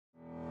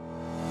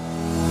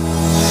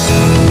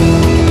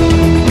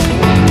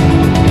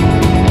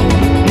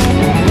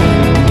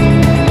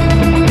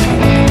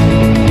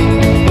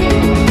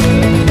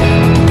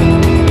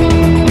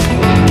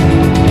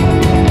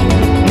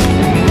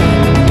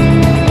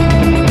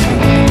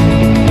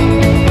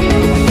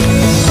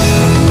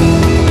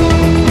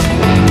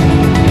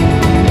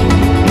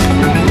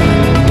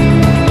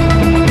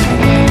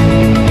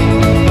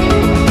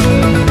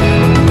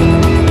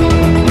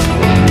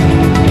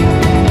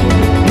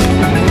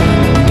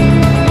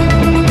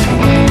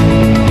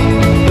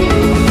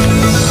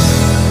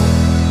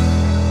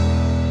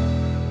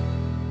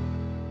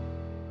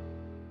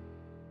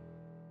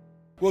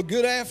Well,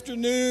 good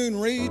afternoon,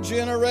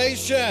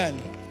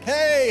 Regeneration.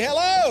 Hey,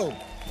 hello.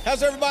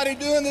 How's everybody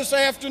doing this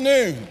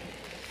afternoon?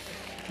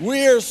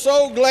 We are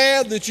so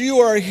glad that you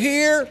are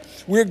here.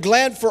 We're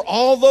glad for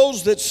all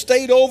those that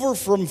stayed over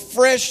from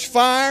Fresh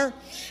Fire.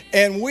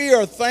 And we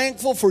are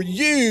thankful for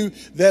you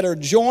that are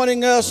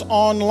joining us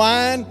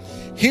online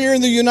here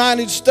in the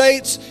United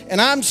States. And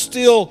I'm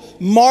still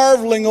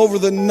marveling over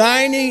the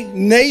 90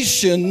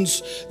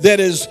 nations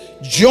that is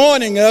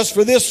joining us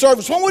for this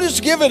service. Why don't we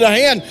just give it a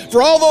hand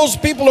for all those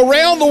people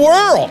around the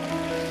world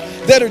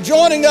that are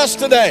joining us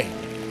today?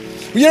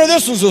 You know,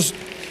 of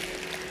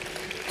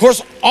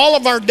course, all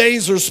of our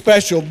days are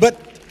special, but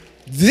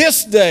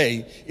this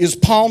day is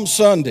Palm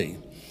Sunday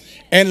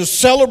and is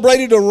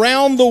celebrated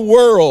around the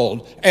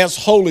world as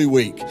Holy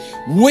Week.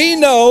 We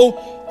know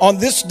on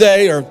this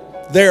day or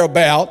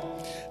thereabout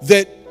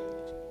that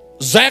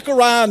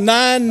Zechariah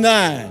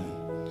 9:9,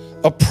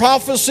 a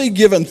prophecy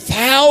given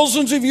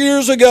thousands of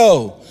years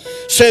ago,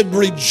 said,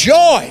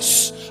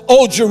 "Rejoice,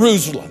 O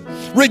Jerusalem,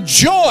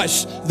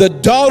 rejoice, the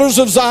daughters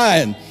of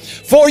Zion,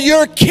 for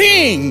your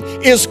king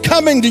is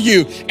coming to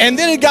you." And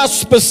then it got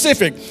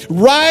specific,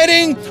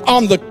 riding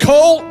on the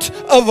colt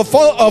of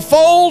a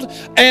foal,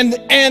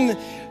 and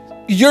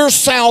your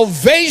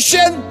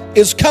salvation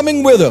is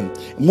coming with him.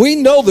 We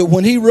know that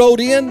when he rode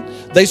in,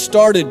 they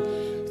started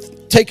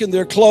taking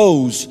their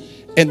clothes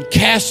and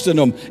casting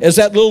them as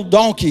that little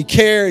donkey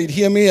carried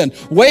him in,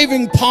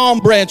 waving palm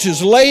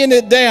branches, laying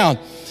it down,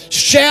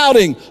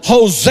 shouting,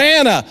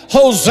 "Hosanna,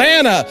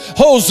 Hosanna,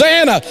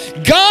 Hosanna.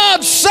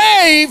 God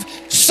save,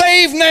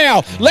 save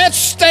now." Let's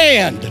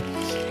stand.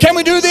 Can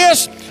we do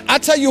this? I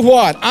tell you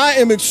what, I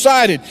am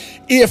excited.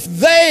 If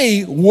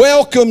they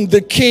welcomed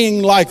the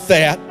king like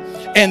that,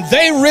 and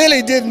they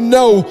really didn't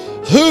know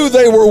who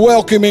they were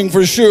welcoming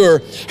for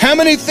sure, how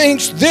many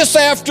thinks this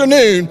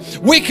afternoon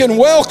we can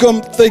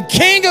welcome the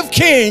King of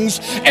Kings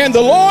and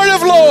the Lord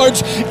of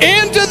Lords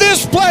into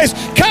this place?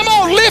 Come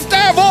on, lift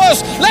our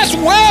voice. Let's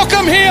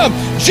welcome him.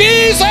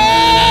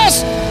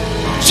 Jesus,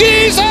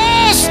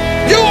 Jesus,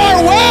 you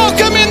are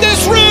welcome in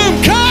this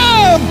room.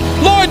 Come,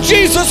 Lord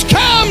Jesus.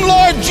 Come,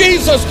 Lord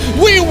Jesus.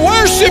 We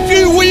worship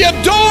you. We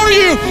adore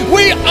you.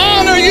 We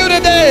honor you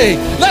today.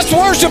 Let's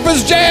worship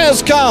as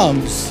jazz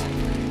comes.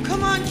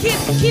 Come on, keep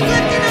lifting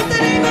up the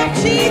name of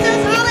Jesus.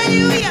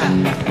 Hallelujah.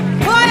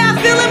 Boy, I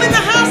feel him in the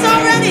house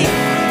already.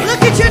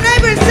 Look at your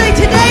neighbor and say,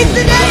 today's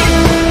the day.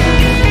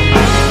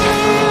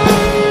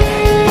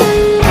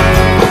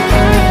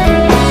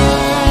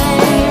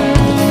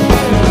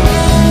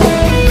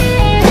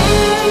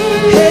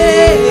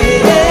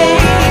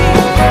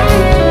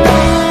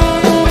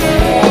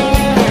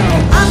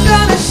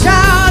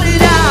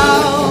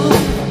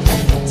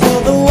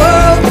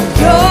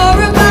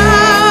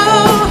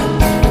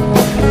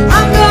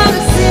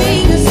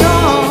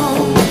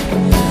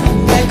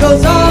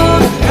 Goes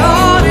on and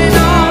on and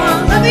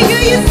on. Let me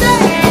hear you say,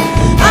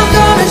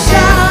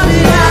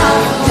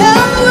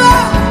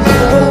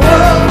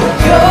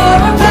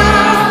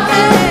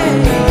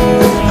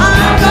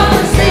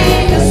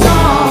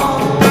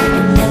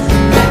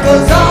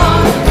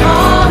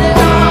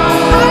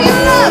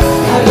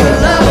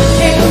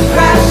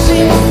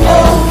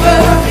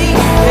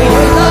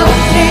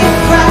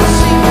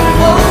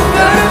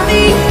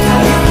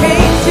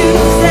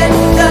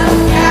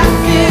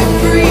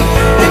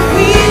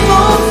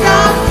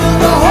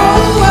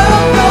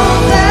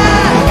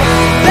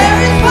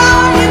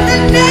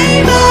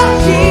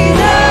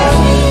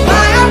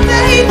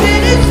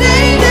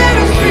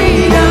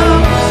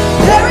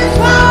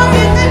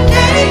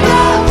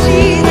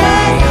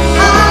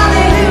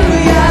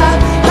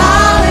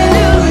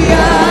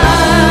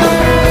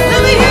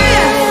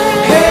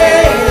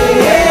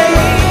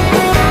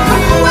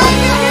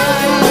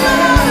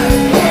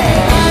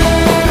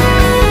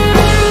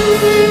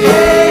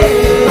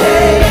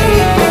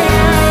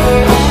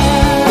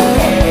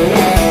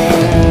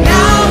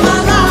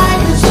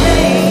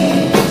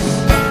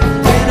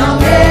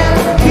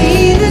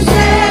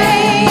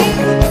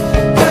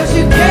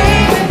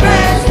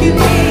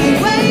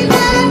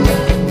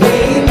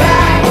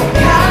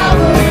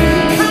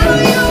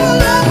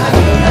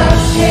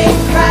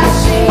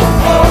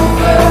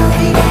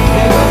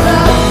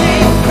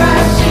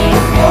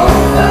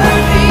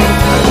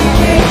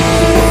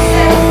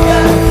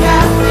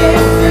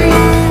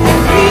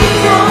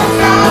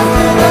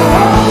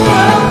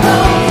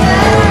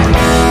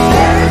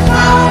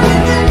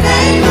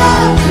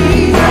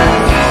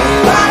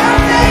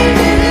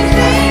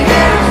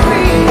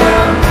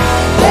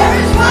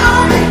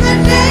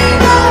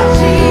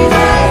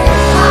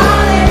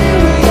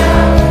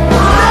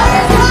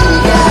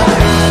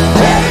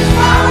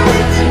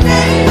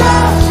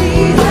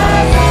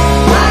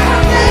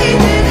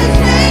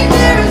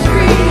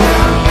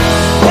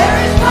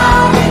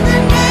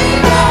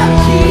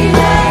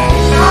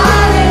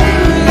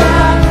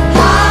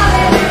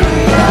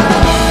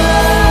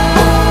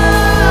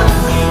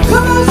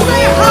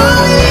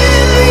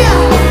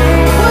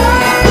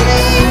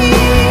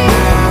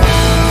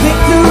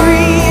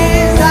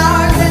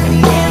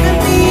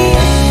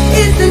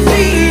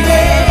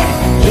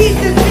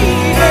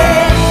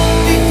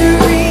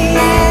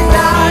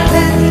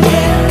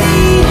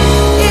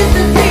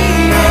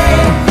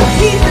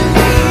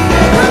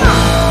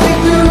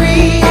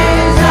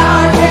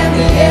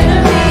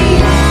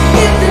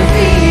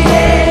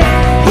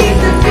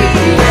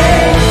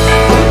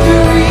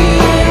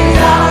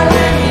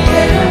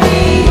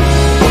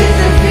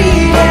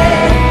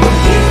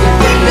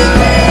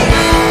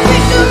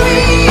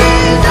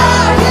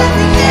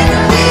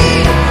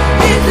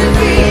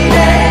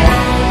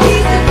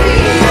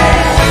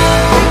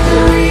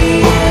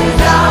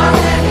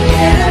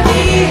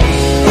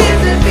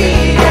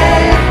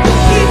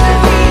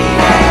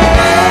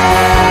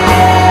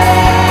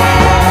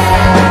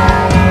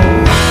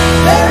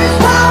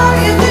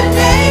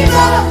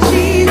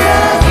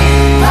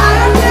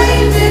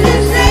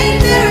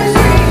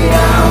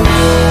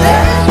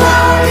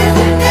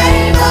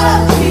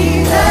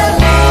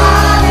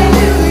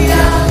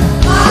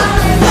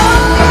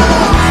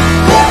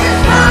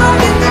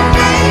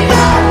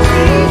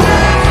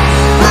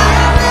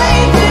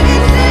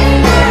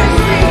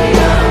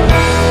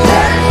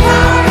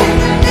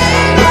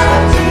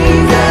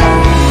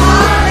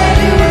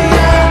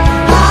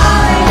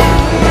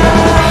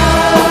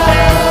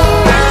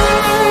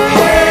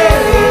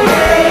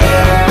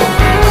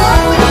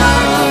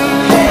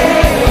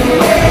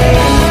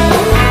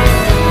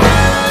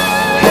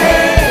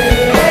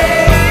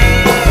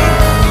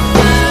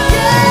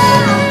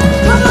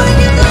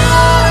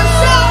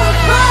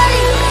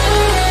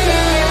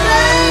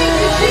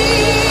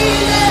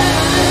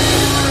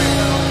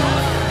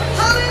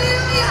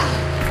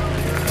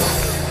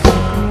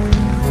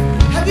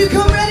 you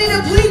come ready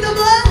to plead the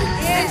blood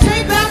and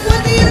take back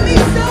what the enemy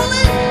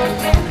stolen?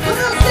 Come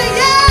on, say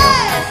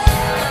yes!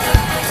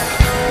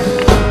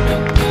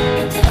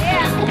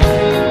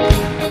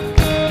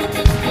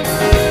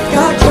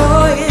 Got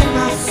joy in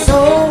my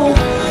soul.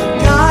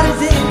 God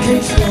is in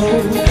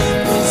control.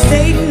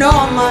 Satan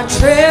on my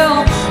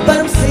trail, but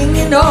I'm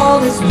singing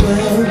all is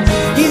well.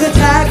 He's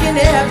attacking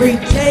every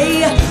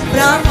day, but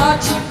I'm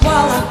watching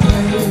while I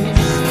pray.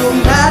 No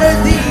matter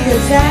the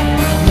attack,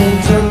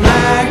 won't turn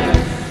back.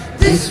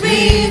 This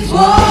means war.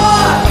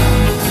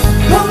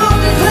 Come on,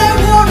 declare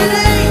war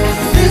today.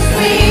 This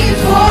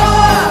means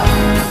war.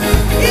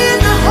 In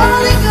the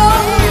Holy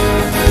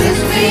Ghost, this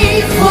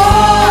means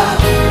war.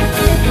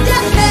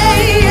 Yeah,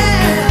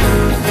 yeah.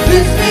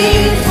 This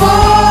means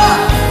war.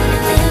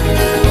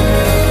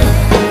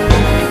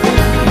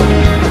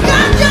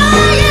 Got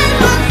joy in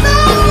my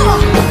soul.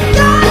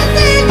 God is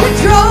in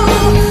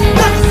control.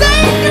 Not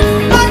Satan,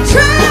 my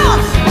trail,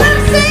 but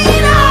I'm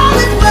seeing all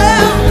is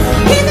well.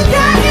 He's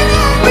attacking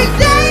every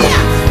day,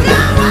 but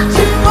I'm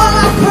watching while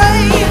I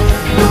pray.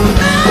 No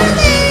matter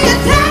the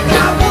attack,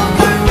 I won't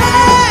turn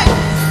back.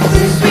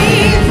 This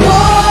means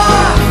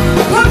war.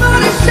 Come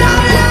on and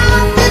shout it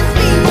out.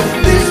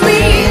 This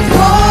means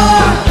war.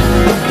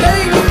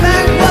 Taking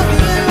back what the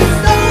enemy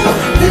stole.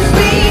 This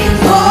means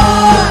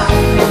war.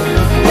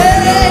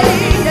 Hey,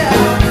 yeah.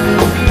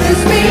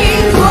 This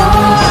means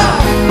war.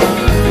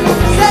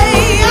 Say,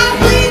 I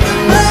plead the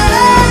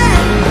blood.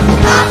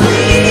 I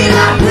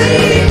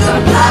plead the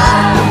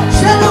blood.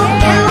 Shalom,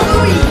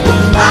 Calvary.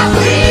 I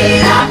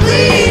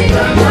plead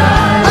the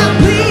blood. I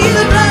plead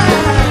the blood.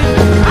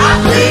 I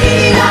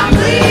plead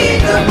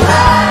the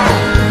blood.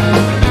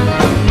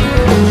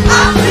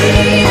 I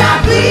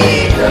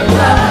plead the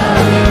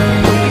blood.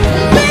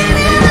 Been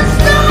in the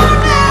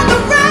storm and the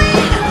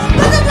rain,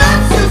 but the blood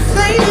still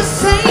stays the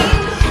same.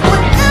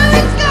 When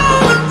everything's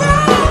going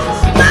wrong,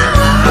 my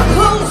heart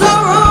clothes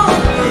are on.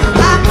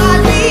 I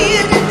might be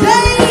in the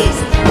days,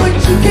 but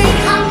you can't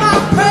have my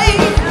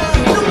praise.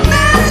 No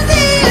matter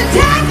the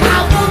attack, I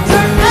won't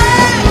turn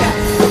back.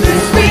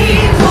 This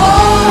means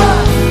war.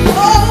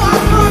 Oh,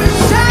 I'm gonna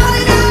shout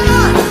it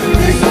out.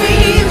 This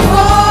means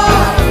war.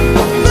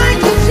 Thank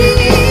you,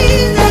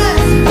 Jesus.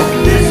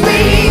 This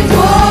means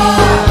war.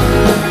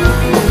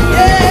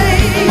 Yeah,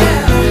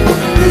 yeah.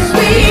 This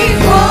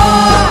means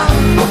war.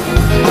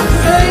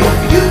 Say,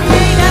 you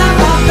can't have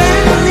my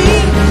family.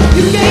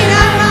 You can't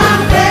have my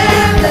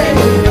family.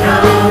 No,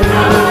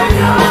 no,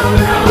 no,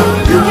 no.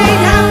 You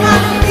can't have my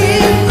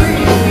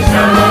increase.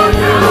 No,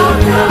 no,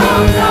 no,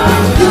 no.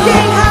 You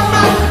can't have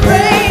my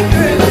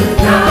breakthrough.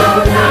 No,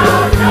 no,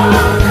 no,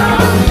 no.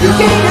 You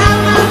can't have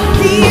my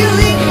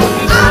healing.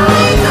 I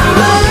plead the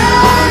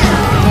blood.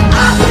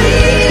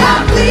 I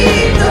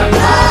plead the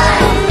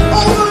blood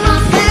over my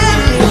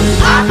family.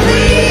 I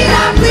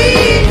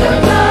plead the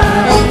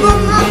blood over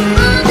my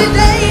mind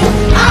today.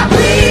 I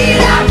plead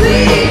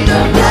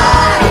the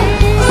blood.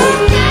 Oh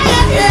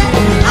yeah, yeah.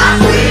 I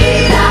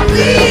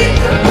plead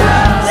the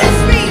blood.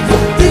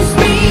 This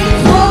means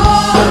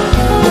war.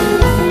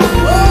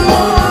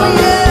 Oh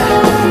yeah,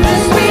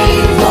 this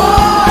means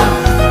war.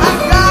 I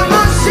got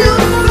my shield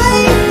of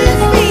faith.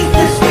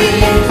 This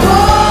means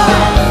war.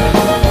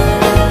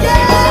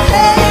 Yeah,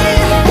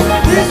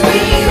 this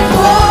means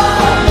war.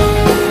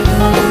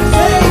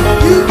 Say,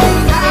 you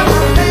can't have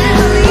my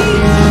family.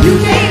 You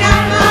can't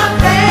have my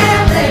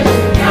family.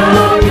 No,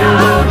 no,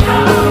 no,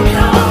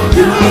 no.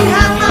 You can't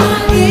have my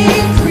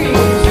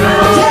increase.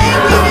 Take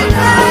it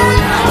back.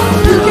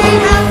 You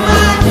can't have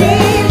my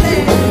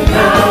healing.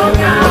 No,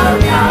 no,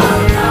 no,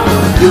 no.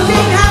 You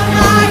can't have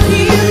my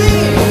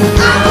healing.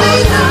 I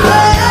plead the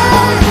blood.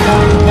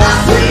 I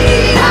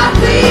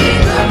plead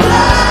the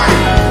blood.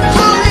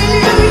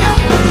 Hallelujah.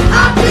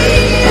 I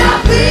plead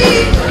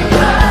the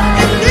blood.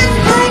 In this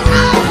place I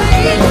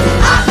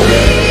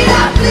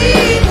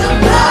plead the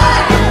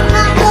blood.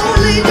 My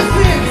holy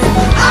defense.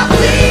 I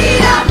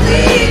plead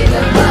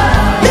the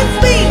blood. This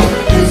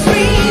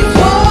means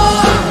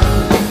war.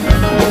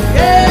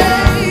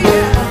 Yeah,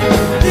 yeah.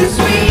 This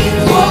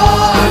means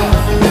war.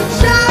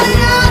 Shout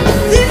it out.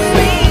 This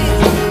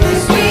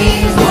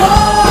means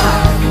war.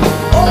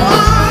 Oh,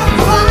 I'm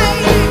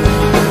fighting.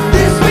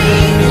 This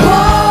means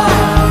war.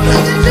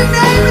 Look at your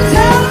neighbor and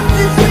tell him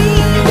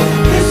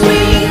this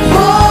means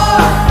war.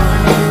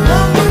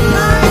 One more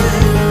time.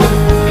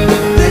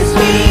 This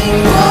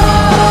means war.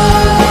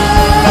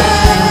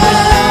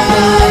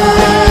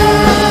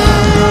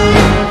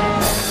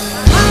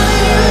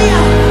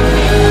 Hallelujah.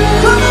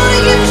 Come on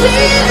and give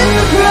Jesus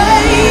the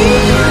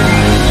praise.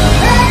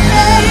 Hey,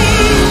 hey,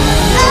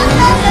 hey,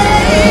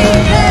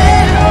 hey.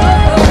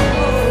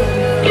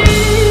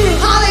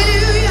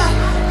 Hallelujah.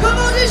 Come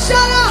on, just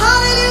shout out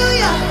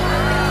hallelujah.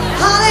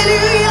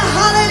 Hallelujah,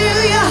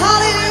 hallelujah,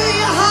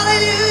 hallelujah,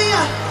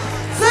 hallelujah.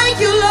 Thank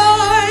you,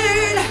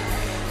 Lord.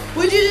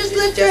 Would you just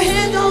lift your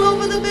hand all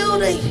over the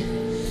building?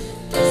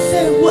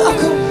 Say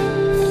welcome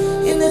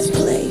in this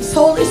place,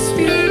 Holy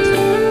Spirit.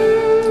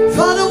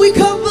 Father, we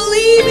come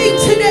believing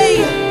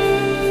today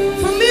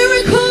for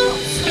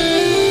miracles.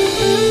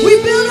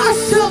 We build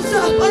ourselves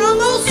up on our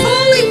most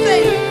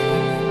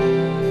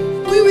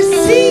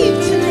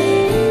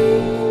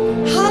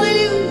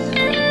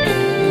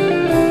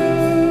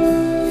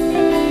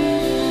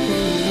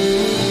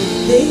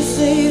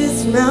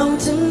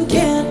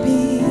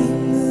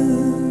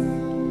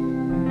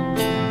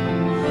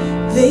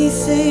They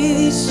say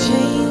these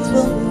chains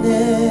will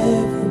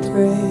never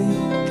break,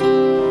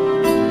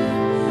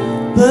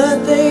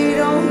 but they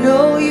don't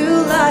know you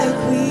like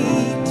we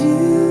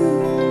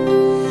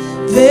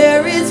do.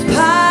 There is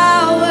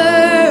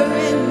power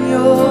in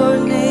your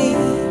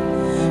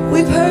name.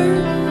 We've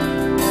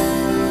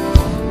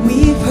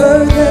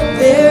heard that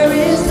there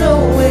is no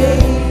way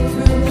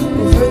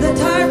through. We've heard the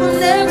tide will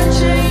never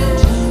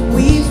change.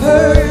 We've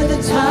heard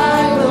the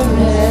tide will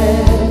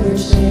never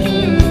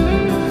change.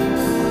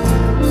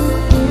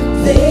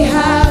 They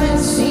haven't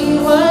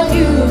seen what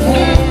you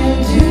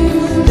can do.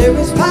 There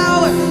is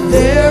power,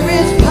 there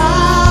is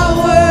power.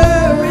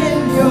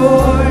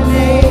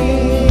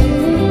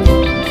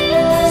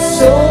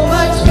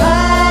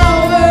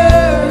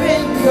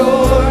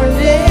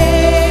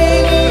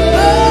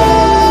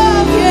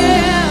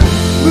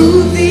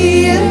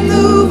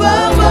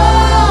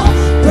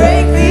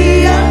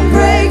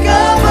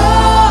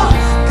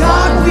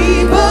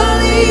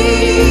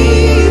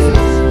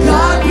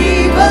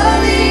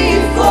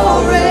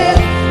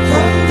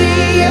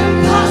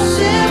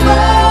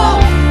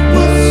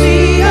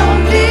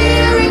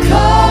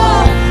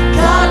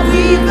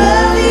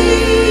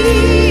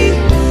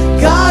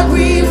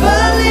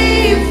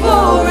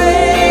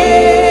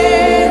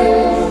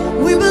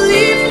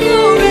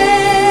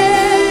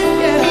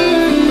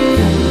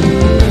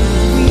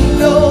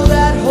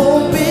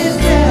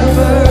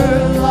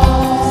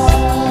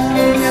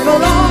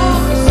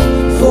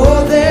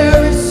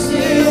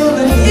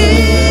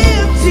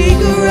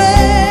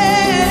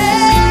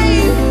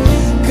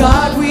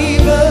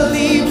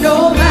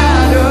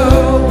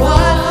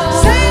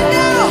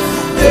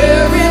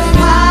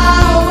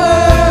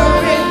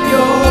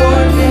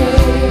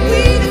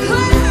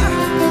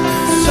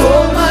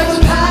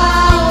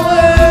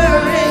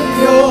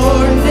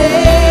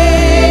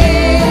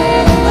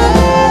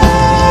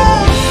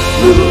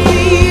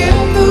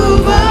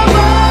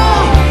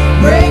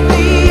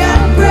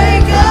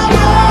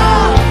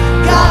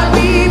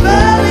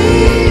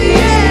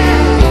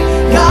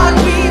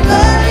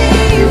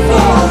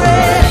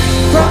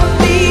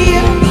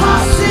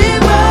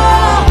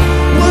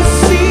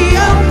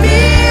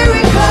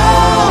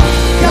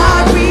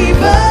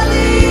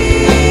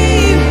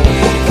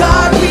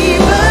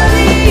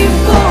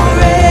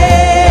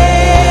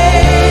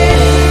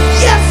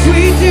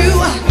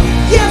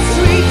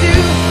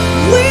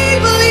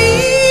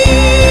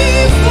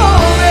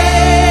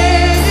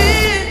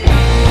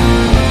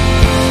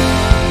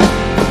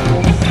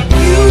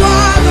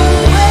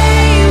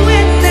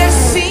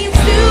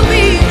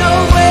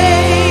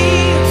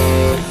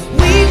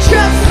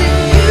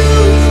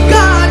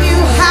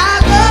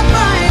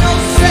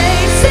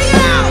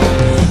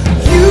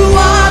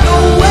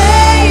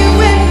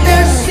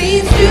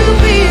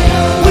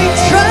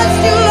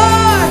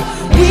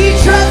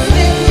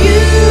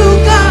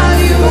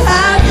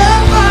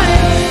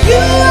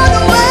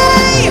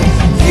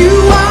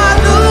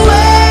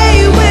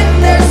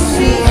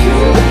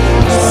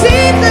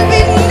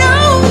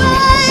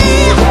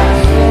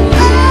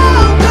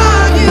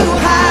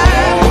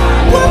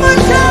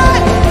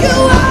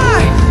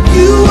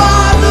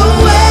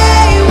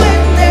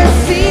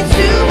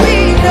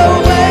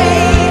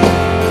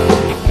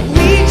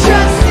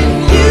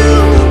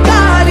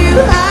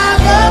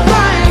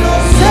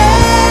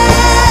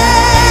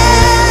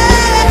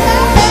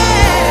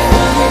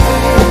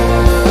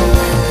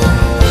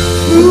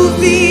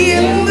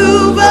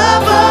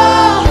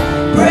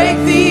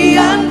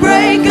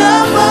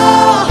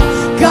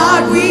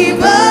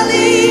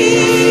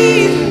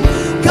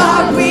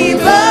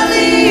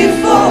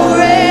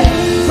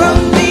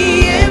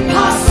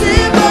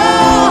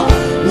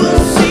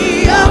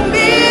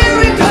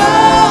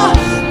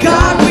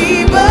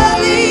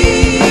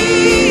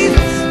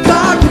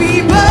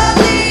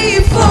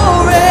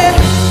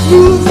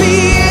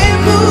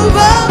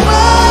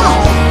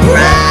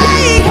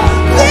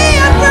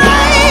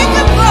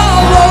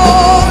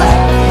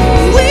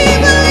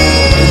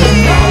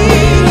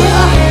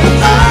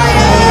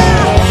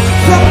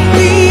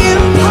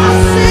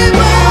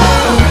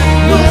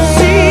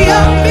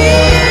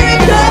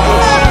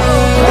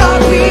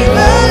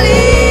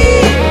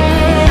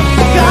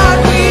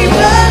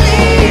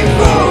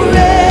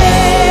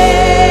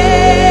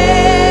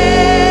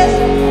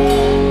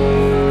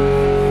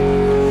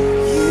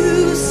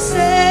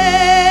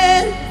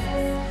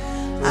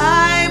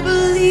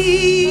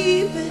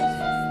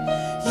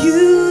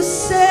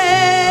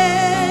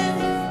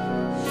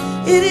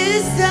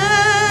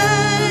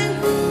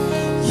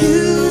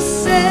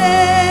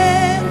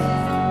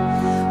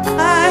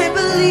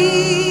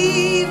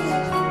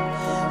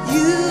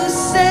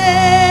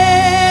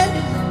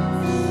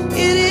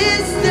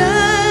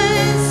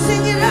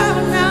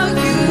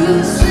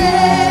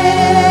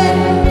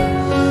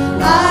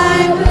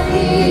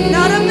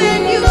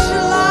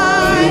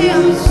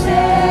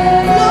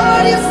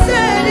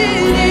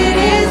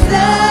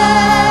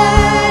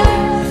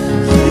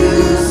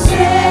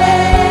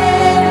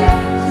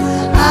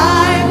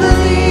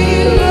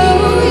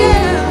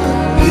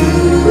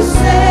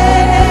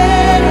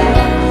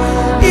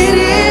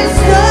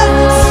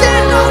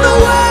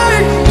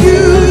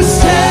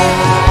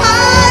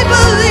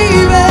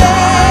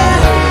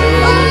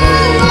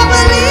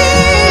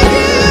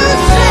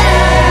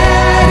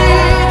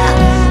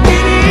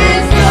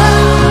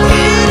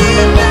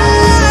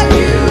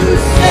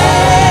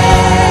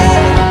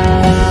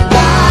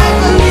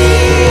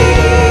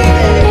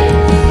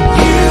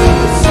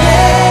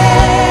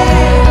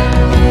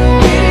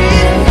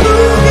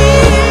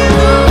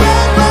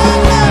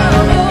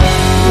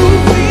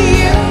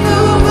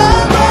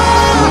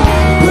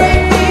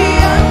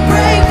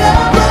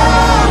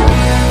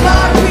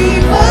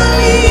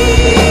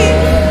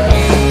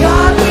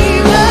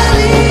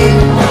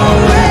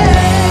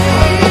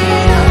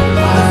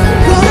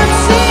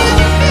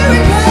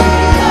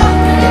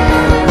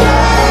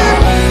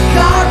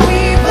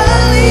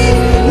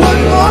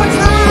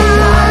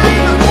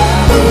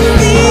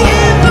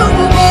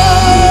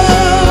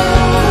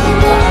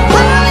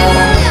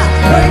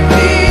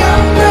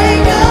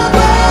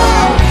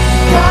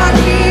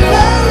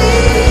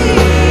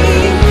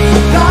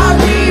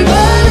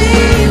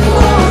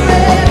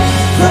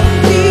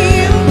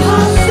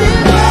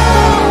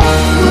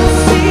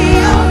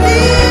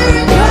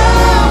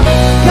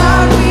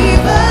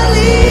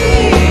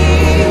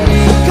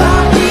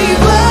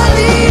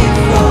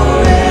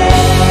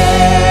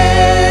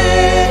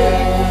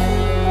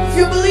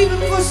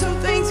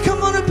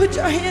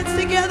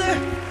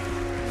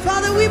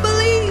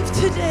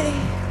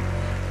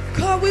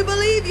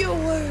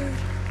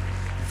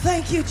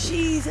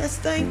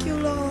 Thank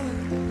you, Lord.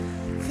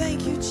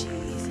 Thank you,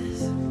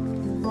 Jesus.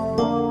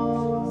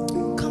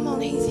 Come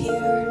on, he's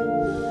here.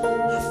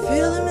 I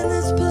feel him in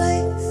this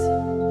place.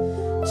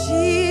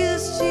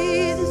 Jesus,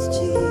 Jesus,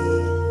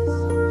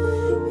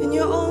 Jesus. In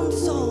your own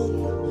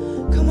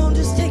song, come on,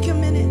 just take a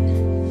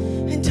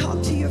minute and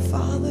talk to your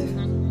Father.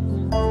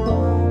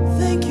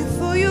 Thank you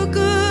for your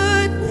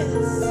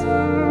goodness.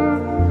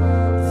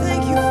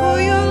 Thank you for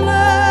your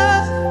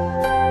love.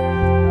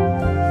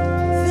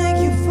 Thank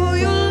you for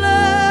your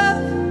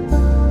love.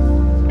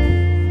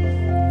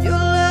 Your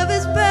love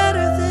is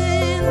better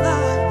than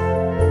life.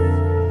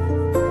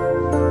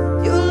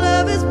 Your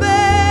love is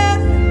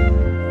better.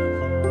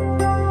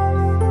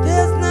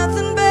 There's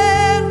nothing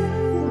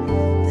better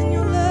than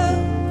your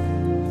love.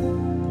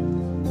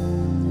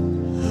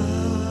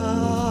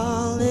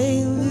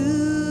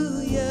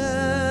 Hallelujah.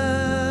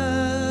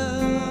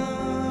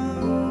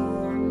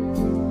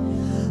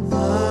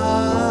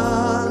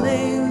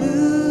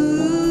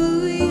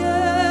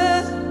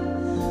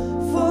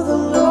 For the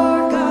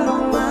Lord God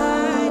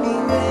Almighty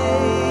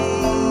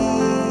reigns.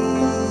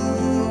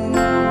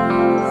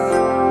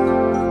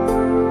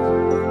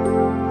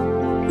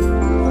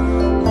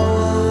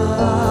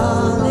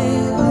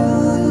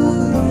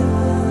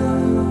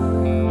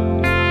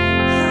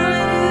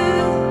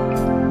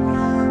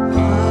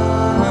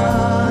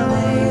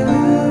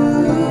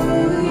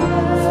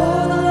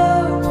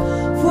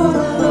 For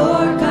the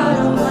Lord God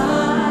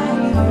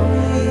Almighty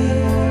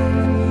reigns.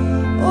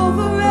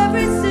 Over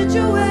every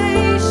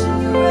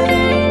situation you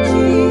reign,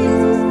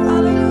 Jesus.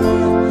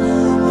 Hallelujah.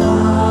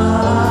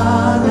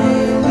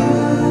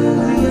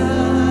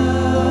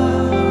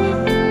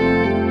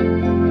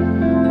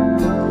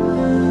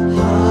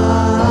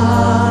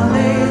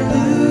 Hallelujah.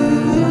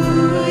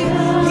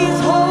 He's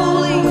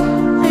holy.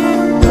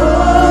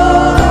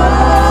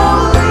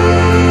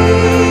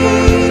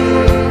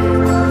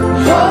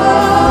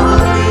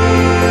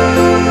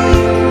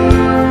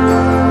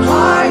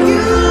 Are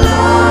you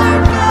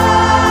Lord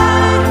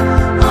God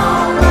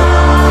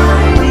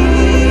Almighty?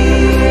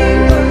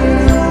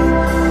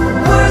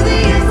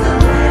 Worthy is the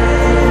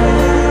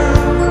Lamb.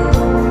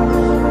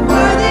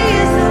 Worthy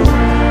is the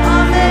Lamb.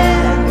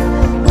 Amen.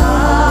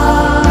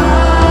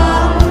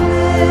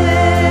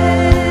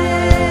 Amen.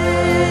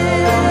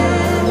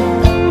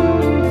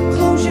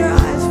 Close your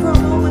eyes for a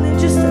moment and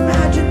just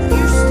imagine that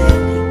you're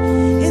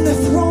standing in the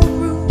throne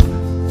room.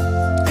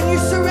 And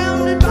you're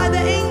surrounded by the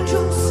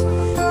angels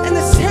and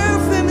the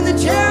seraphim and the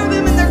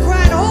cherubim, and they're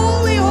crying,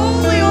 holy,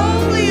 holy,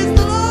 holy is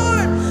the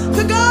Lord,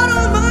 the God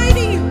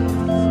Almighty,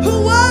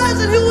 who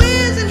was and who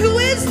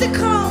is to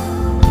come.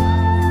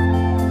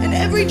 And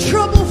every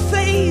trouble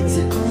fades,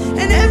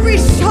 and every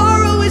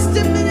sorrow is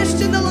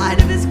diminished in the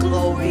light of his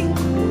glory.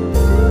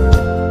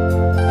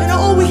 And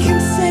all we can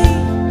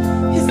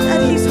say is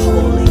that he's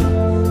holy.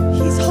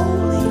 He's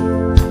holy.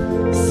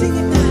 Sing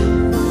it now.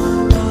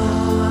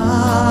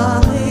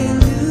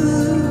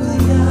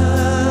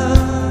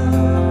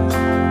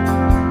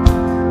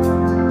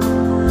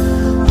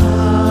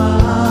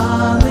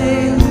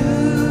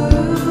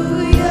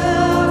 Hallelujah.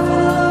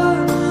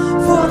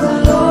 For the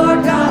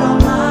Lord God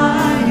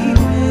Almighty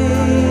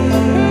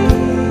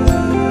reigns.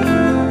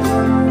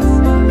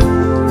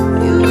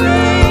 You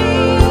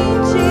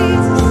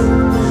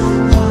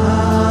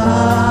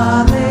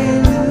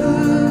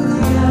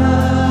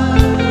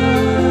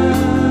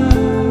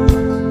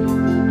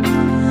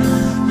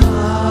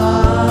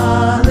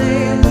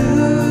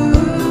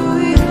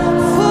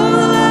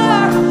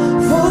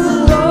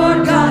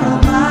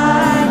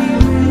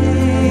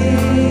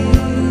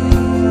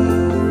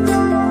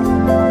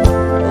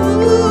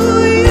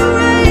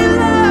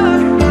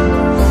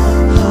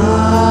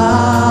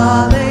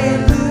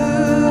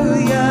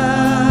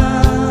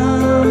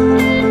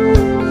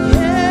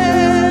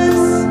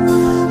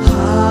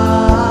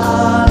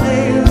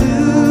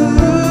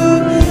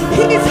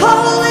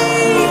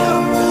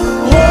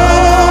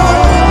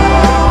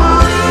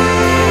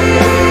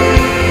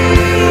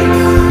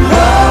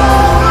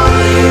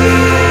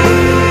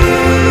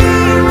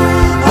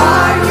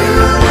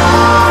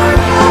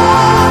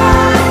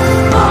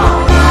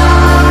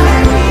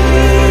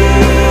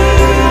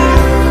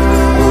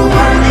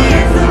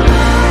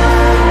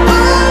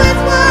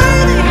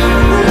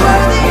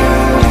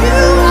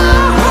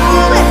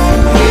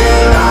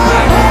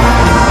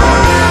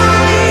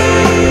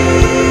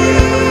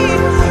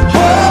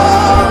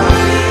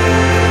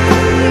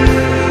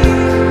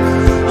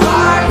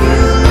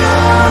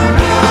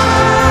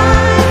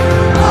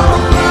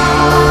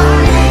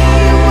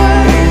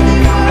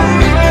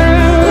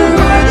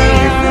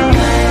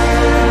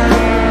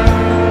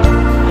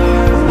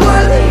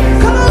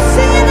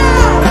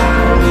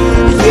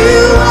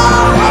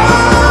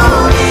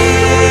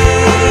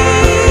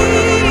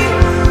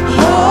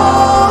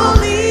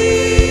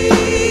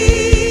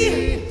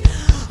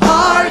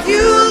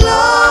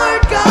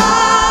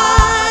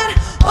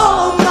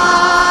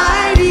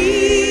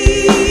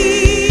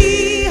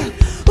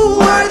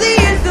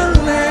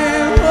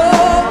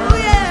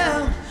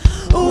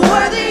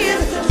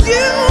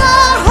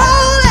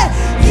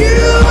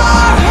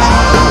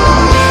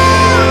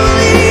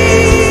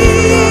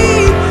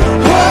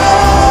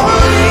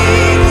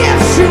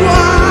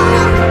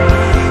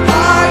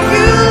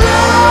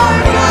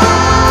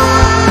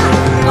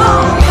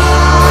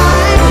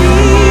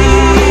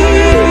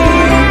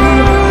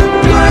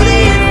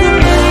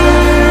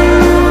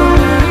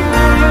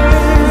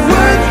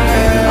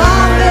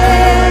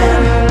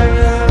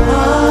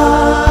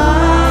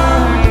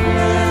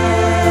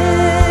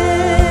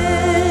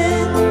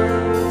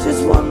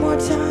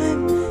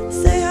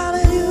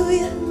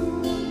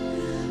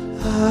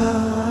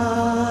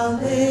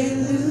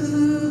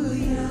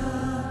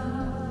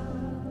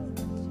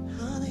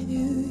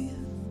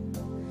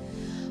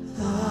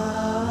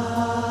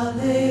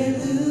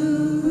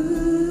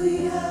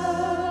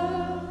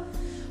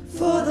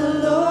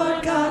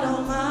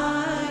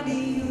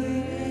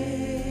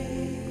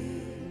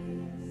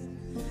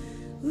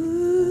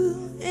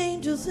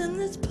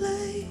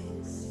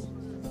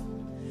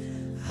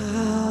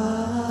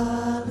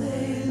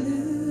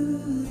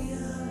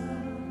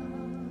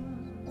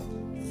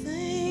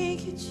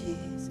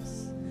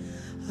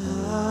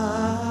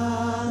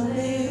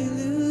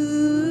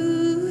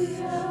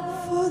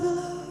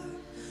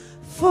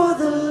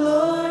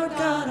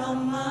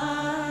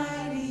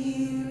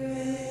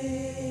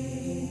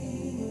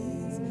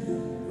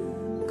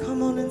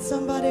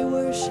Somebody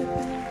worship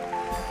him.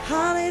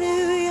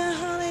 Hallelujah,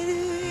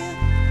 hallelujah.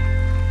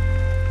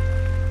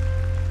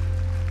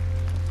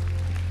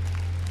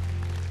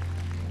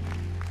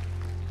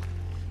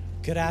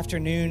 Good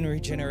afternoon,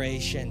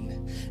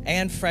 Regeneration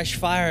and Fresh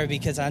Fire,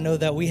 because I know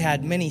that we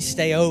had many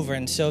stay over.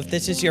 And so if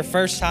this is your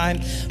first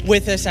time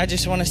with us, I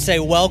just want to say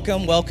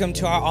welcome. Welcome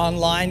to our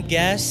online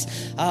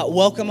guests.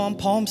 Welcome on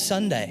Palm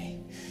Sunday.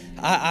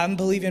 I'm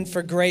believing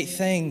for great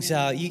things.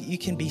 You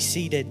can be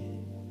seated.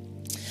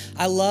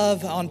 I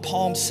love on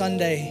Palm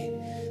Sunday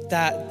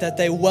that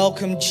they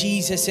welcomed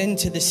Jesus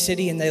into the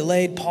city, and they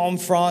laid palm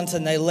fronds,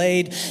 and they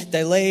laid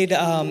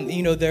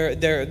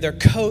their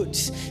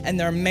coats and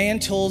their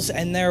mantles,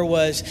 and there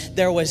was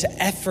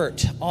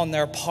effort on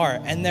their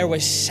part, and there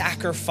was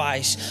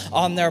sacrifice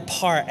on their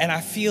part. And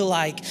I feel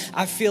like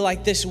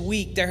this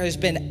week there has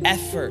been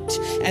effort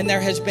and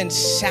there has been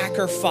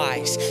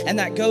sacrifice, and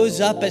that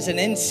goes up as an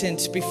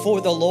incense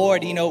before the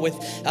Lord,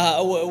 with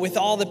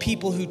all the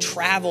people who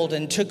traveled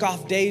and took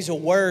off days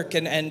of work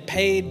and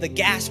paid the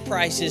gas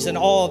prices and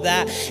all of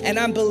that. And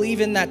I'm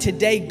believing that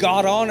today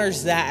God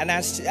honors that. And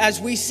as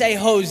we say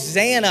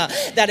Hosanna,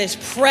 that His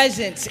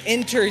presence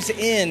enters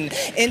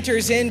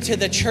into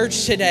the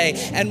church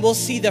today. And we'll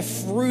see the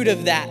fruit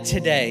of that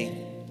today.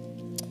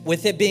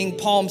 With it being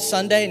Palm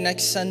Sunday,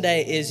 next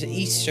Sunday is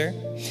Easter.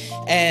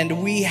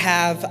 And we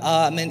have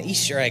an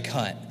Easter egg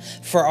hunt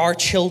for our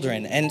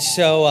children. And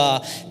so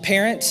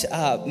parents,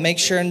 make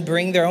sure and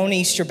bring their own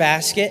Easter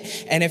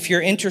basket. And if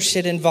you're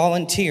interested in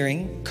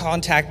volunteering,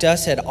 contact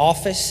us at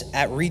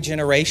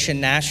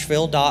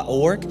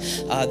office@regenerationnashville.org.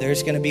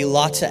 There's going to be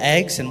lots of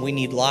eggs, and we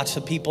need lots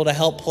of people to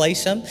help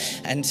place them.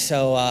 And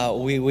so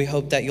we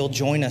hope that you'll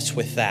join us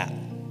with that.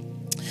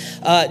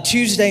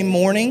 Tuesday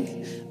morning,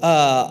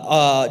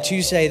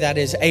 Tuesday, that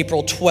is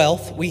April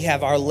 12th, we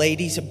have our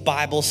ladies'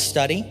 Bible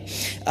study,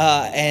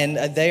 and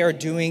they are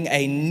doing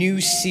a new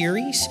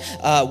series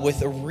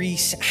with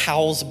Reese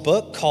Howell's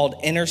book called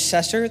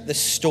Intercessor, the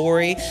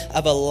story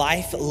of a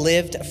life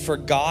lived for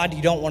God.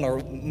 You don't want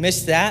to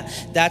miss that.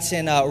 That's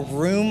in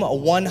room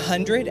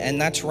 100,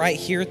 and that's right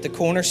here at the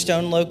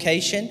Cornerstone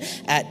location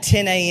at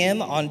 10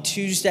 a.m. on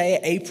Tuesday,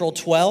 April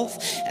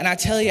 12th. And I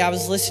tell you, I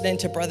was listening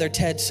to Brother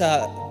Ted's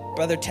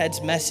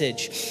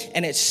message,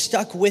 and it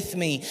stuck with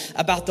me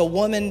about the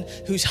woman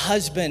whose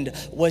husband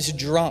was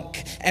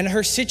drunk, and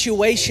her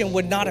situation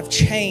would not have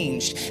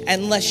changed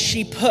unless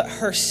she put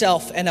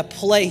herself in a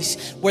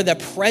place where the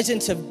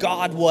presence of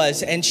God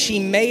was, and she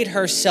made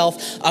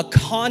herself a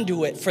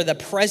conduit for the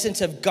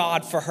presence of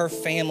God for her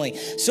family.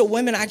 So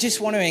women, I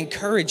just want to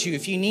encourage you,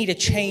 if you need a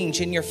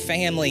change in your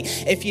family,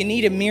 if you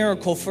need a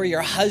miracle for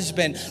your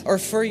husband or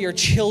for your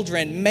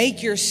children,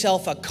 make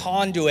yourself a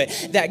conduit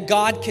that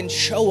God can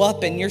show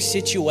up in your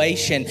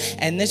situation,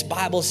 and this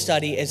Bible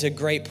study is a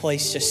great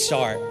place to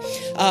start.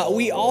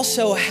 We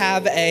also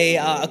have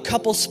a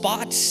couple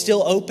spots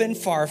still open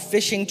for our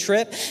fishing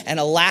trip in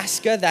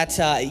Alaska. That's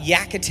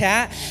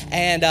Yakutat,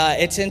 and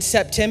it's in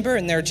September,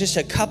 and there are just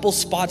a couple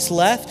spots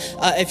left.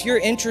 If you're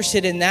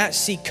interested in that,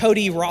 see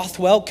Cody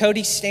Rothwell.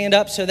 Cody, stand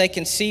up so they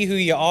can see who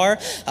you are.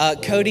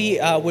 Cody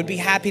would be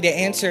happy to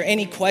answer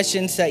any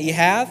questions that you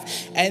have.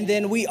 And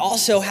then we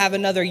also have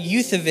another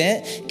youth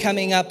event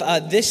coming up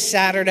this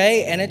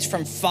Saturday, and it's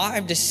from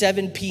 5 to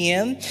 7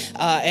 p.m.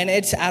 And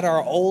it's at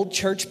our old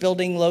church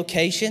building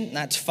location.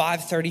 That's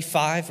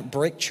 535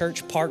 Brick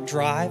Church Park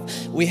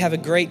Drive. We have a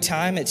great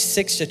time. It's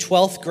 6th to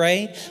 12th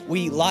grade.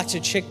 We eat lots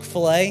of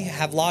Chick-fil-A,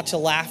 have lots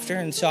of laughter,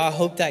 and so I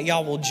hope that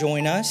y'all will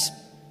join us.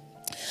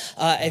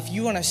 If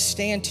you want to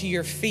stand to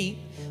your feet,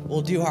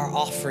 we'll do our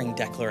offering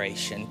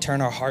declaration.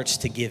 Turn our hearts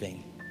to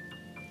giving.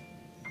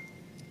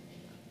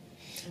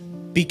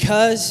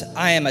 Because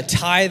I am a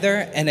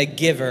tither and a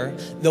giver,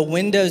 the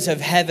windows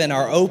of heaven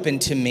are open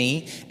to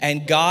me,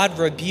 and God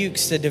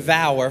rebukes the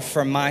devourer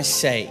for my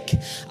sake.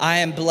 I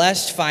am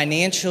blessed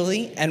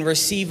financially and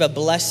receive a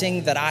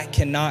blessing that I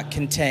cannot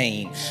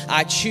contain.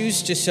 I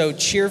choose to sow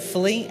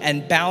cheerfully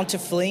and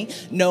bountifully,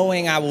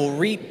 knowing I will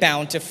reap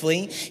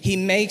bountifully. He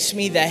makes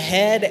me the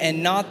head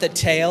and not the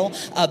tail,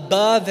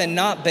 above and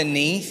not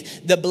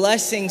beneath. The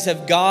blessings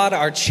of God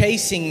are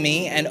chasing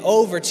me and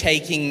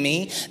overtaking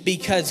me,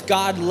 because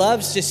God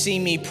loves to see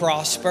me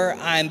prosper.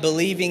 I'm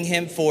believing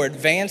Him for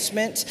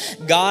advancement,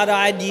 God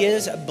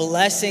ideas,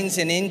 blessings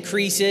and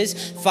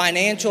increases,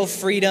 financial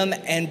freedom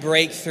and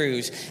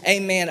breakthroughs.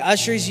 Amen.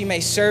 Ushers, you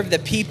may serve the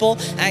people.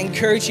 I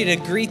encourage you to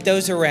greet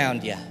those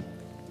around you.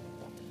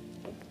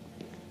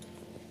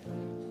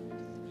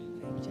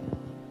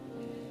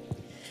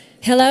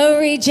 Hello,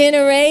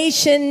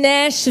 Regeneration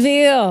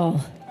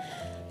Nashville.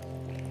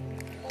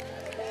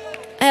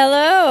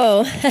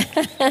 Hello.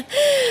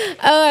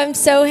 Oh, I'm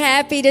so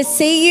happy to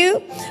see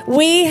you.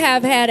 We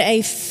have had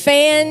a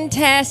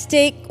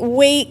fantastic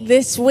week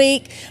this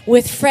week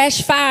with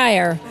Fresh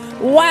Fire.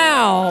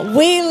 Wow,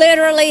 we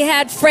literally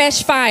had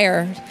fresh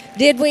fire.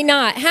 Did we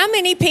not? How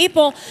many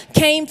people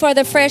came for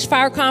the Fresh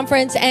Fire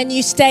Conference and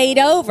you stayed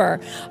over?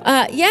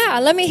 Yeah,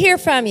 let me hear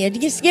from you.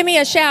 Just give me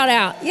a shout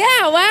out.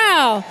 Yeah,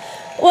 wow.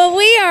 Well,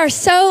 we are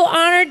so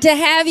honored to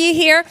have you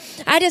here.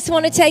 I just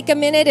want to take a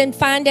minute and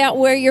find out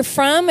where you're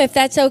from, if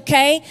that's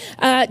okay.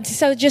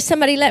 So just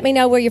somebody let me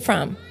know where you're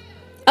from.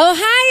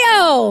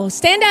 Ohio.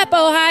 Stand up,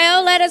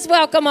 Ohio. Let us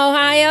welcome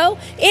Ohio.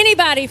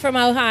 Anybody from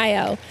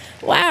Ohio.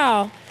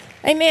 Wow.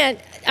 Amen.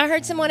 I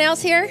heard someone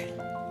else here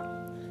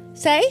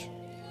say?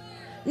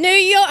 New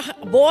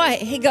York. Boy,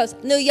 he goes,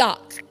 New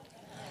York.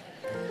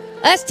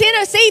 Us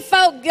Tennessee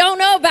folk don't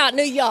know about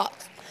New York.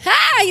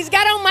 Hi, he's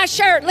got on my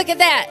shirt. Look at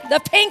that. The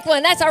pink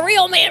one. That's a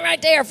real man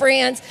right there,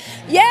 friends.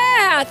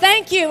 Yeah,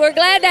 thank you. We're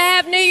glad to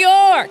have New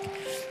York.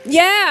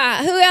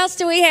 Yeah, who else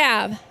do we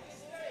have?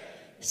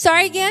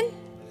 Sorry again?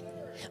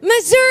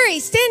 Missouri.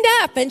 Stand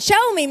up and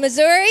show me,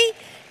 Missouri.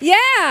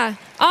 Yeah,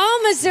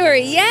 all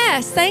Missouri.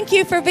 Yes, thank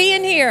you for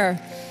being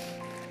here.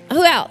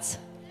 Who else?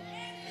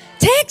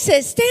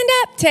 Texas. Stand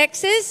up,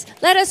 Texas.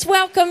 Let us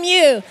welcome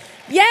you.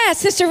 Yeah,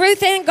 Sister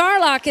Ruth Ann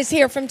Garlock is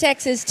here from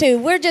Texas, too.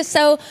 We're just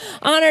so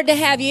honored to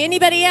have you.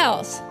 Anybody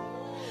else?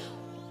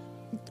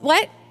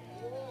 What?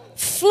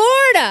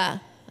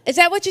 Florida. Is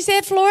that what you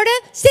said, Florida?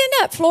 Stand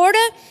up,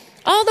 Florida.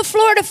 All the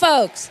Florida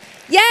folks.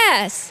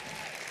 Yes.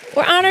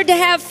 We're honored to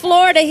have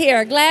Florida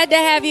here. Glad to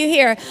have you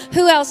here.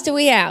 Who else do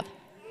we have?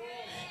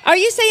 Are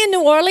you saying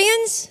New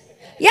Orleans?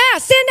 Yeah,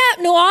 stand up,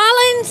 New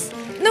Orleans.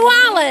 New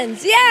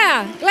Orleans.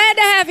 Yeah, glad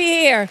to have you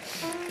here.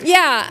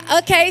 Yeah,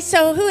 okay,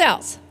 so who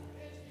else?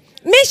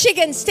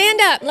 Michigan, stand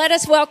up. Let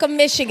us welcome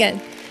Michigan.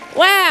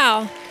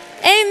 Wow.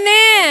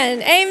 Amen.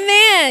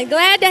 Amen.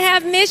 Glad to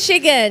have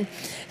Michigan.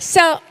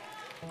 So,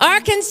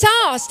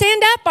 Arkansas,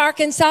 stand up,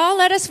 Arkansas.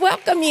 Let us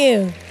welcome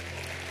you.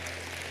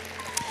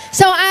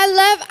 So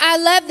I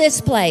love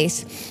this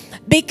place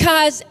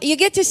because you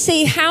get to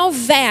see how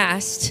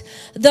vast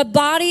the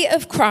body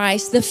of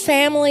Christ, the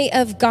family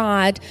of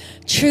God,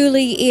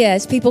 truly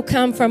is. People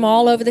come from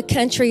all over the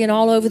country and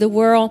all over the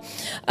world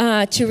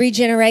to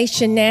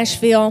Regeneration,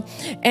 Nashville.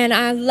 And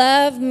I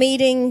love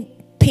meeting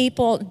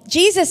people.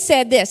 Jesus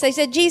said this. They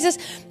said, Jesus,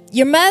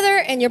 your mother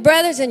and your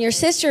brothers and your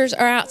sisters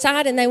are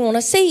outside and they want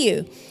to see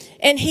you.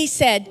 And he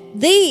said,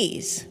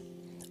 these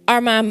are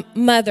my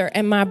mother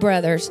and my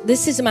brothers.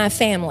 This is my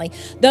family,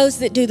 those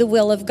that do the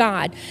will of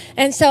God.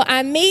 And so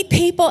I meet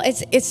people.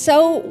 It's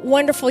so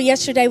wonderful.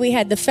 Yesterday we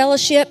had the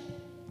fellowship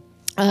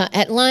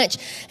at lunch,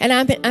 and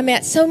I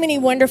met so many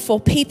wonderful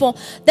people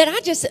that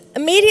I just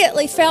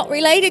immediately felt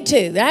related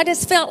to. I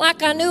just felt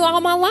like I knew all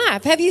my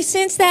life. Have you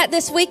sensed that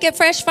this week at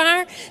Fresh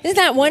Fire? Isn't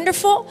that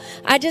wonderful?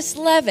 I just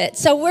love it.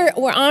 So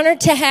we're honored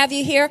to have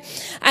you here.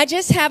 I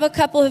just have a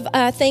couple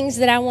of things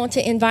that I want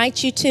to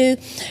invite you to.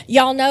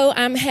 Y'all know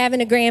I'm having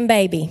a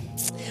grandbaby.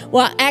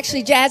 Well,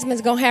 actually,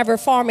 Jasmine's going to have her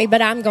for me,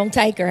 but I'm going to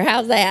take her.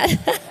 How's that?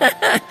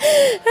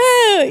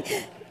 Oh,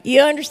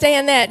 you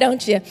understand that,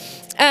 don't you?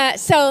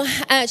 So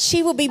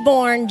she will be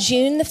born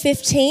June the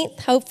 15th,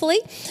 hopefully,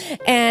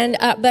 and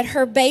but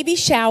her baby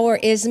shower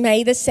is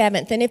May the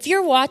 7th. And if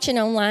you're watching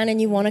online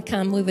and you want to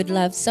come, we would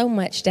love so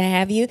much to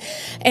have you.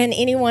 And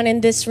anyone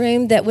in this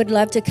room that would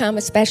love to come,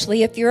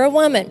 especially if you're a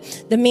woman.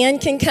 The men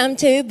can come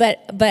too, but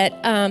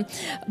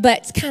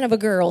it's kind of a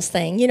girl's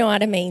thing. You know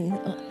what I mean?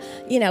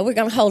 You know, we're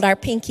going to hold our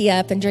pinky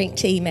up and drink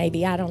tea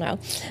maybe. I don't know.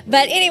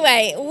 But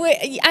anyway,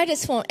 I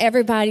just want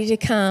everybody to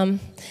come.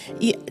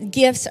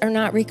 Gifts are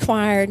not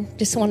required.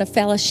 Just want to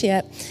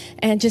fellowship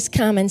and just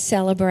come and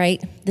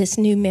celebrate this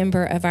new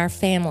member of our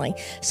family.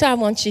 So I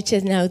want you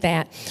to know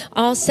that.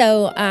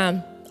 Also,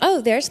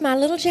 oh, there's my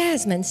little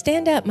Jasmine.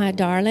 Stand up, my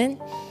darling.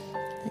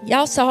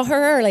 Y'all saw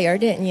her earlier,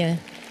 didn't you?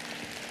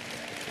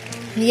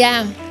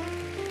 Yeah.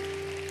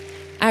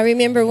 I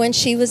remember when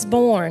she was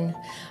born.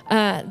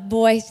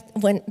 Boy,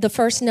 when the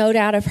first note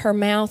out of her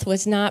mouth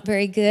was not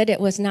very good, it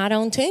was not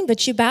on tune,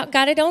 but you about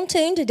got it on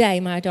tune today,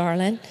 my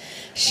darling.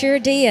 Sure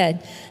did.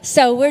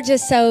 So we're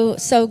just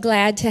so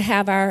glad to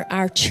have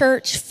our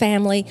church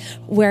family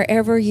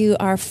wherever you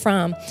are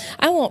from.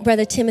 I want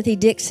Brother Timothy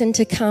Dixon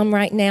to come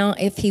right now,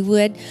 if he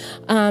would.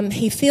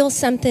 He feels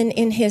something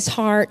in his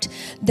heart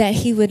that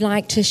he would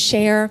like to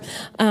share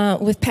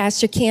with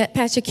Pastor Kent.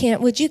 Pastor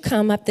Kent, would you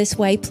come up this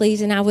way,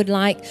 please? And I would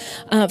like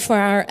for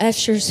our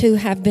ushers who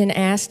have been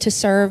asked to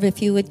serve,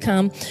 if you would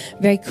come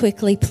very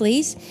quickly,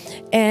 please.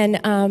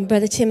 And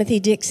Brother Timothy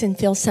Dixon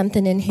feels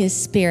something in his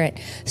spirit.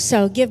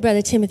 So give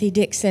Brother Timothy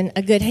Dixon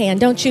a good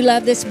hand. Don't you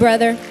love this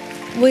brother?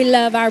 We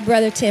love our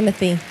brother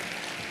Timothy.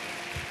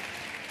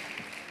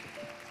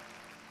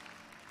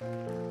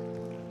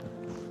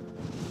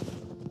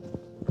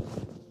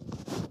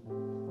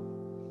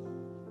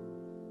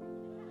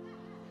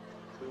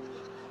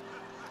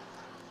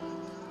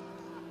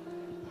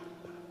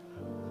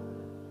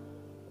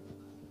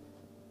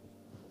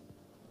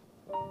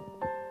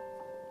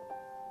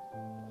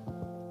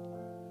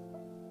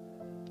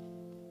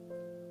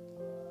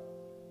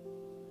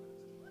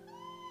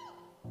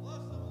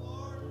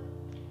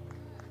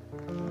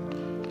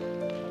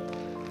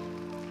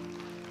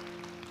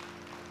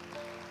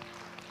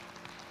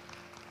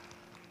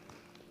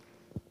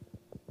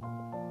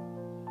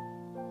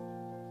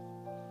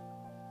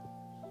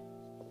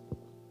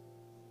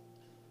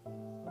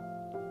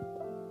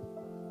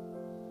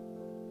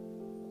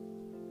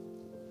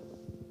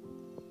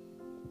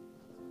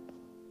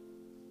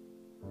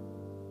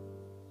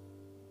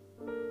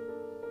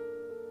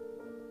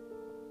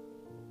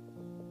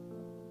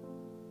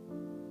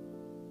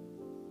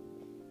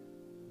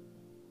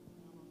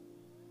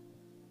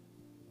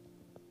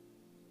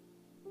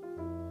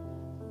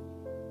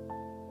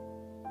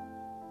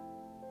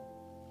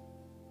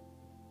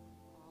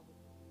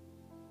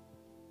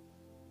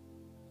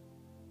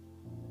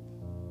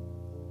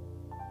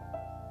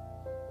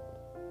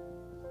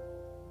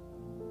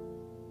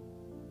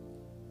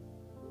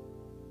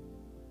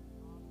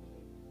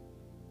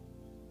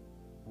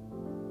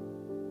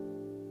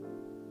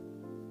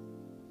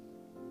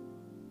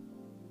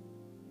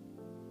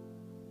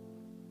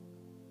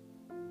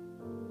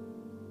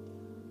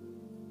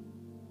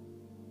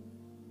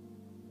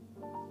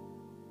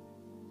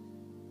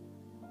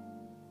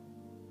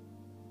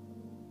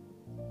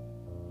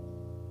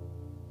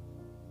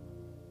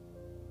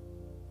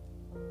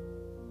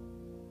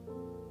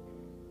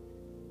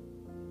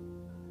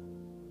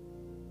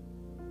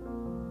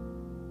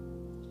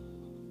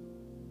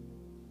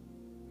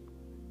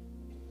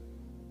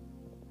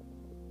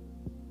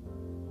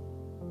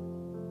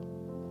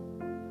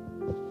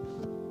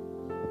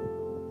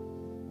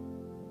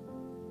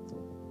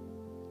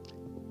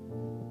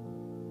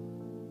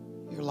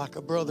 like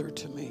a brother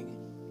to me.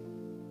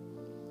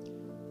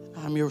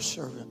 I'm your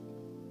servant.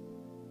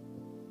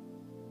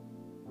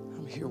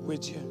 I'm here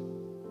with you.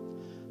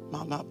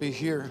 Might not be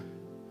here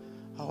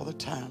all the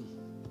time,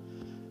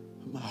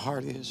 but my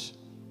heart is.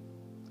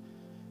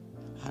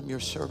 I'm your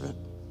servant.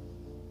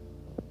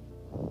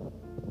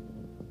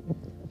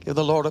 Give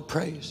the Lord a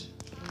praise.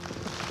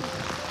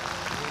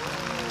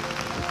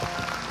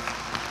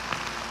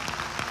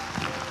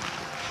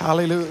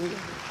 Hallelujah.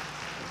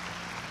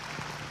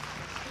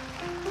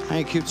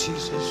 Thank you,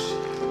 Jesus.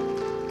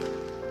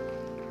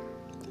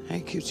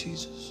 Thank you,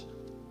 Jesus.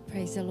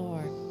 Praise the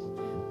Lord.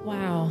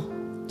 Wow.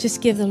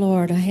 Just give the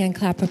Lord a hand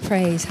clap of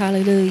praise.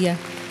 Hallelujah.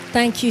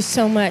 Thank you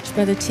so much,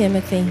 Brother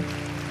Timothy.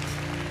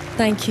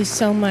 Thank you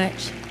so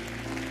much.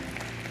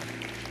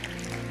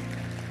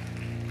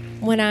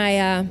 When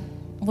I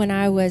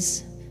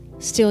was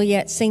still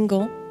yet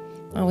single,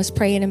 I was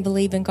praying and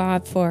believing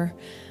God for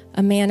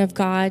a man of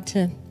God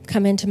to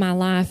come into my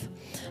life.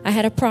 I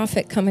had a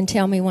prophet come and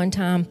tell me one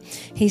time.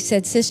 He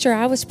said, "Sister,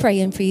 I was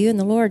praying for you, and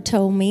the Lord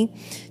told me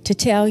to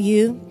tell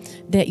you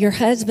that your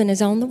husband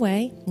is on the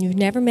way. You've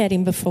never met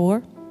him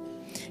before."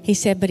 He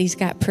said, "But he's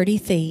got pretty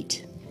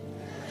feet."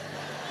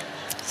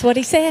 That's what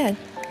he said.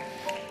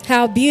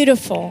 How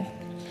beautiful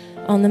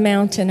on the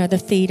mountain are the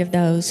feet of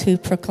those who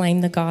proclaim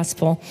the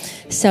gospel.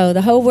 So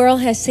the whole world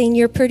has seen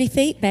your pretty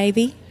feet,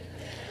 baby.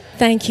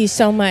 Thank you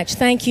so much.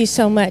 Thank you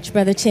so much,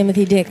 Brother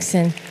Timothy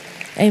Dixon.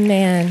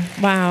 Amen.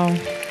 Wow.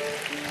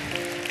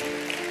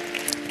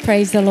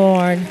 Praise the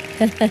Lord.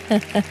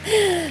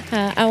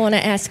 I want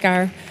to ask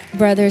our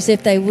brothers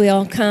if they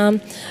will come.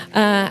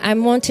 I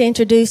want to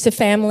introduce a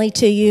family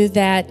to you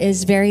that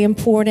is very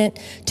important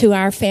to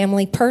our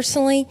family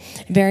personally,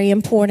 very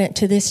important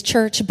to this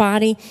church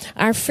body.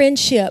 Our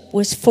friendship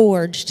was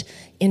forged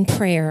in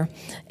prayer,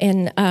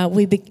 and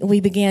we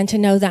began to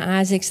know the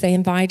Isaacs. They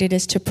invited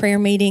us to prayer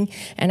meeting,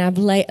 and I've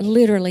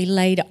literally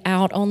laid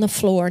out on the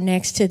floor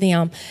next to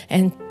them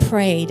and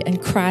prayed and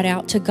cried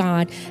out to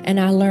God, and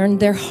I learned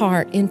their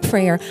heart in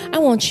prayer. I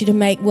want you to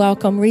make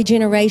welcome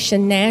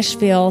Regeneration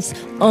Nashville's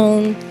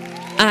own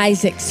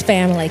Isaacs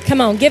family. Come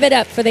on, give it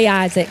up for the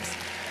Isaacs.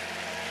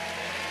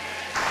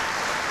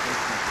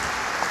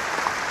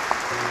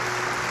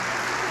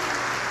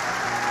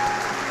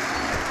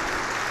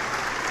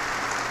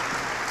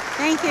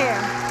 Thank you.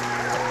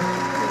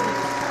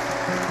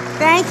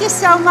 Thank you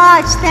so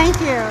much. Thank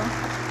you.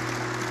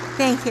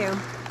 Thank you.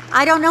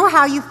 I don't know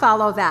how you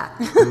follow that.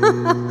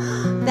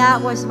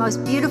 That was the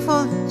most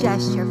beautiful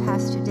gesture,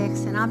 Pastor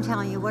Dixon. I'm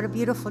telling you, what a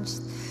beautiful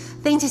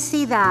thing to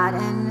see that,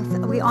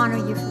 and we honor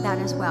you for that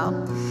as well.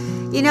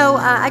 You know,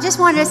 I just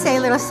wanted to say a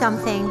little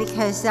something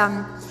because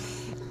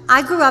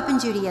I grew up in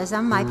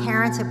Judaism. My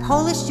parents are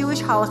Polish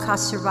Jewish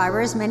Holocaust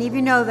survivors. Many of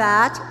you know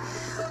that.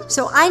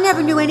 So I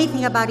never knew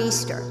anything about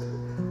Easter.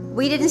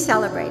 We didn't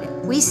celebrate it.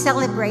 We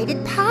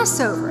celebrated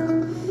Passover.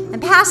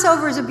 And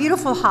Passover is a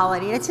beautiful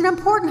holiday. It's an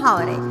important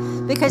holiday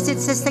because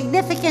it's the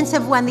significance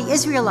of when the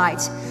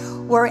Israelites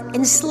were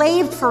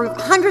enslaved for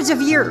hundreds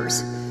of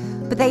years.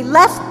 But they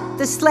left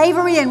the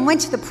slavery and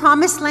went to the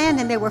promised land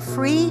and they were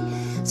free.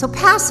 So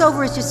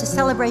Passover is just a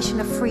celebration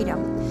of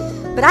freedom.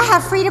 But I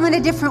have freedom in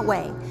a different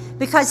way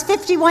because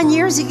 51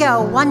 years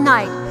ago, one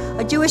night,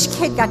 a Jewish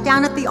kid got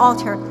down at the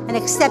altar and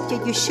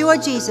accepted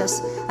Yeshua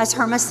Jesus as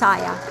her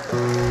Messiah.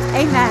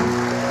 Amen.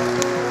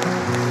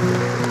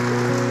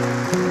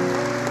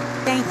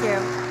 Thank you.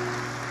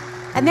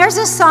 And there's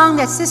a song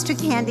that Sister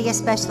Candy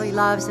especially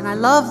loves, and I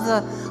love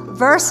the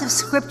verse of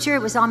scripture.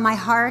 It was on my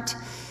heart.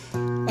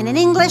 And in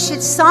English,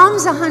 it's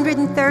Psalms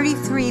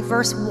 133,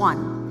 verse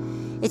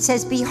 1. It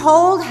says,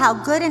 "Behold, how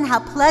good and how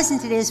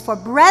pleasant it is for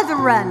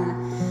brethren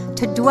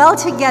to dwell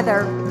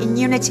together in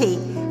unity."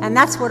 And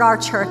that's what our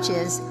church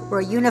is. We're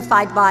a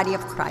unified body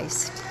of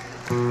Christ.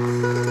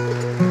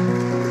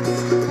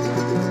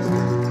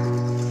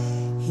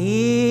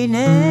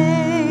 Hine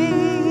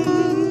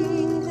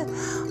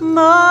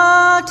matov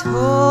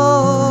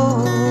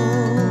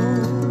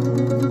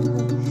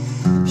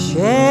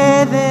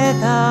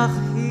shevet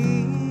achim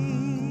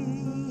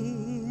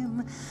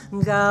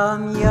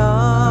gam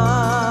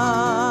yachad.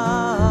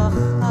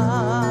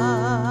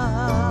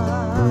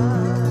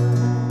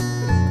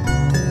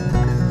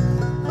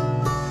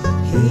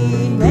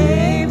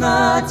 Hine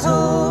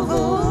matov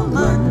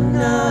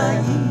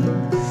u'manayim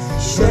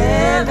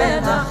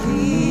shevet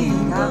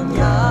achim gam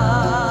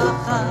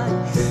yachad.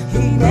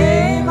 Hine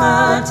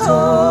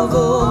matov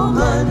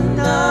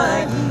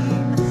u'manayim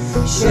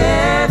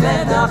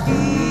shevet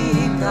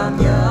achim gam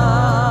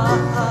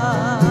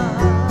yachad.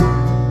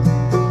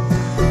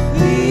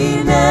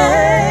 Hine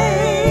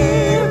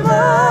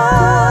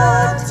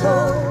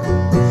matov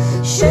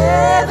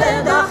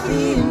shevet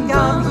achim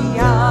gam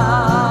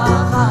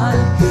yachad.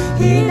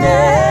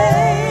 Hine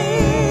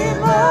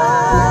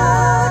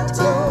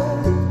matov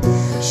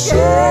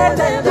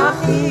shevet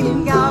achim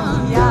gam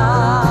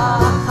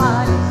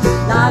yachad.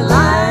 La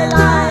la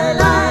la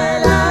la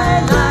la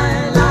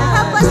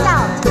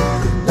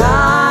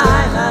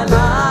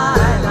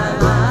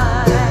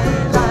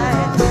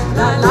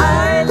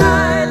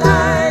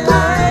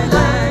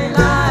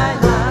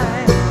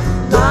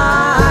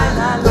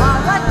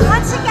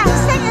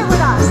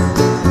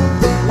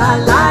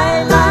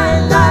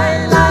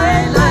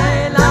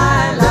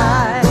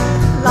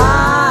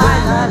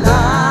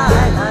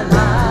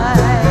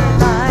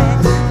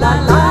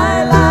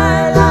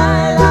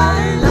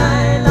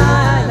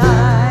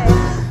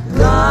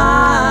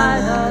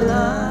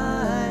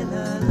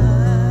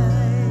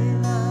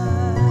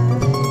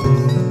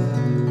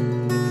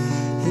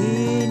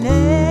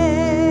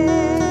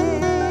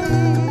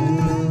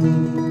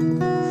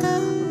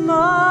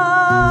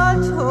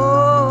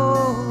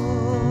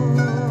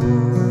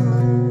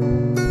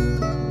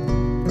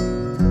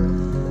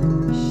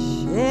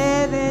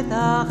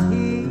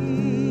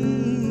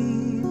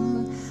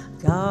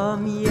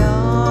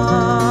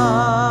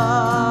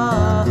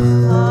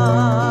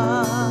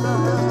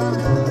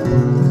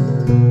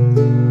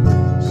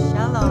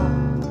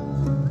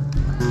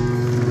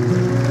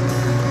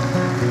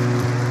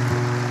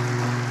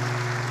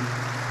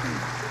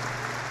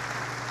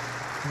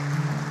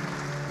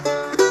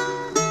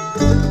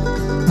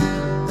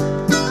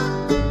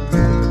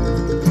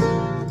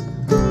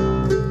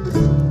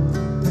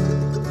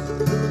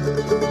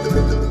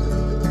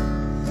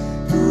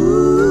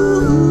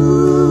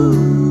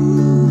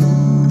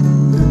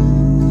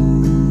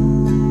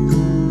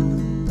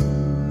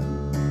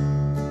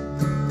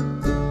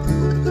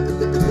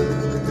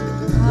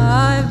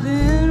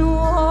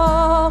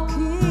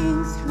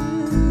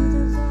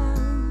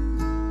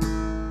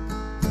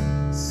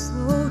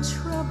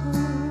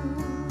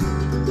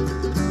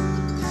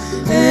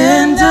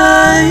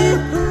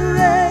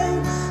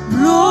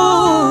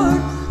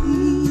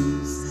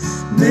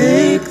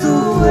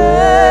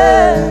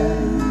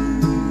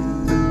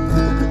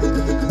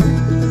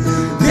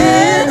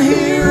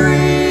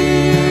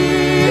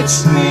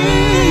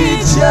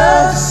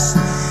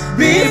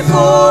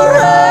before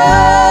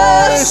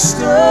I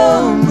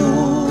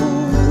stumbled,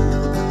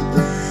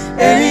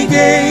 and He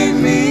gave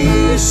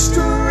me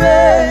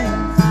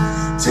strength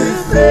to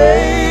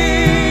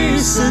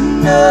face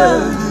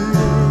another.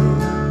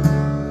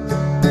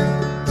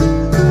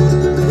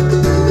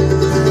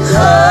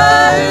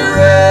 I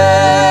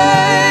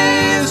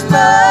raise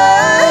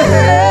my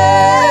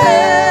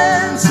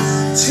hands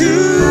to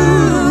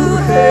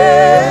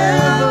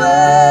heaven.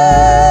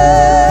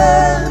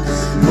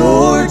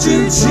 Lord,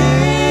 you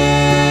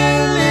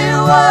gently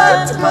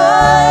wiped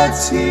my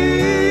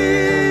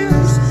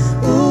tears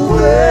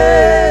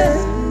away.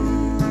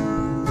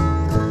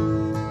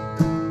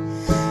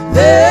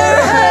 There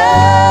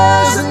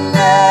has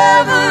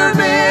never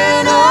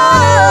been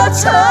a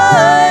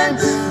time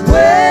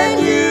when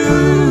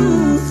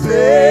you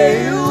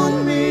failed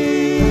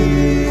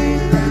me.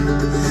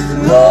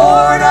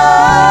 Lord,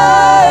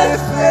 I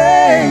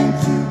thank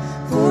you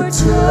for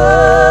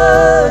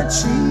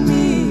touching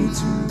me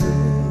today.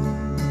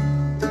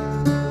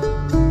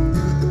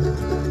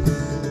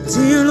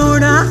 Dear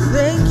Lord, I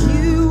thank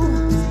you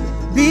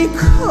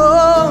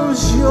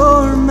because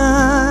you're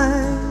my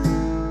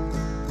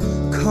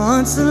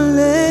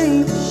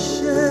consolation.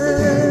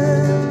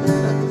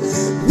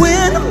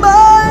 When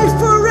my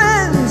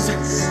friends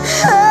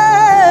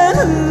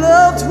and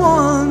loved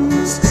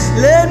ones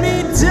let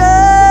me down,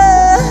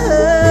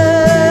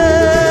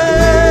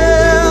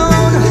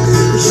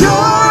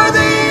 you're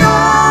the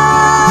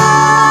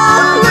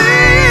only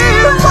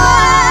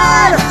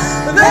one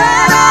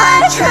that I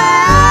can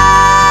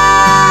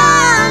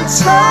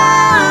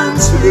turn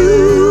to.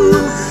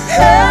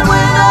 And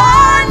when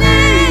I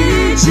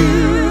need you,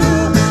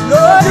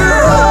 Lord,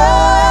 you're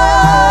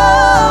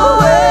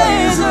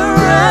always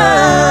around.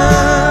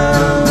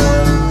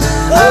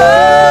 Oh,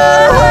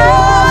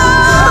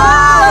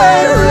 I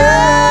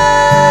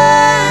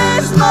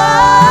raise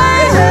my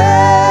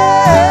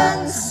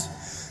hands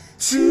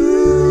to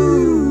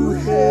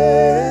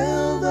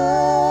heaven.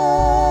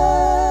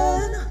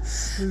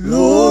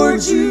 Lord,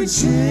 you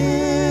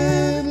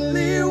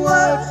gently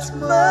wiped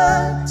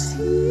my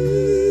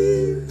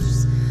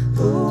tears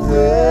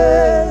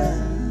away.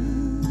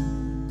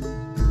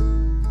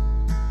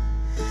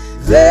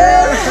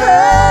 There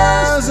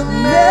has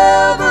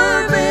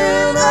never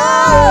been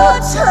a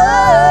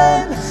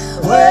time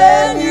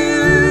when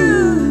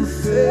you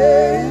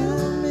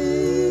failed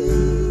me.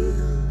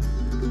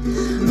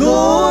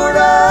 Lord,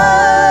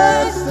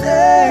 I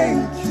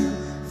thank you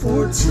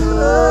for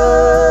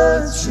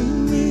touching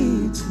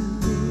me today.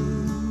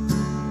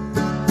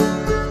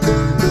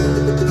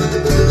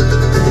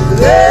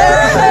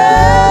 There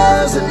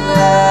has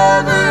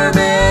never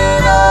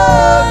been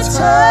a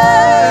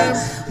time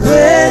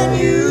when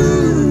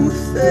you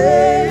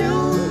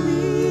failed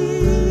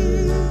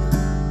me.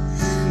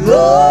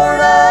 Lord,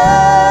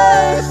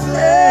 I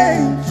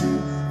thank you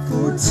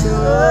for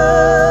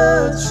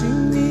touching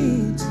me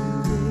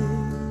today.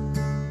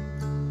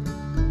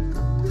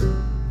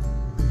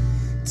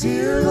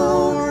 Dear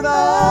Lord,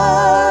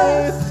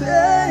 I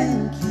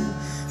thank you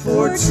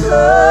for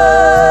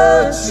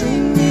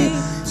touching me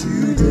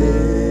today.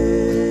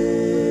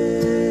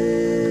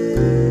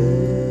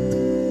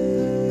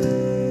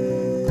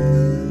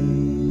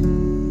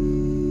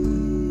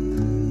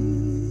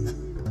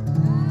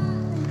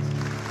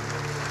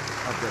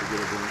 I've got to get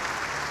a drink.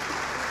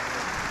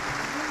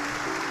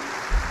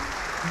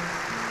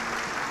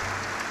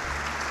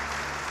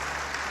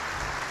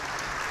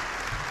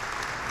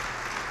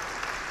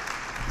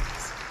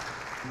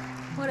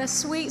 What a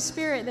sweet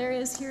spirit there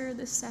is here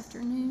this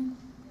afternoon.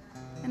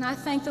 And I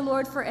thank the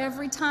Lord for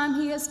every time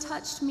He has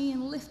touched me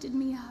and lifted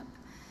me up.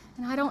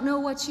 And I don't know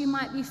what you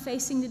might be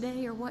facing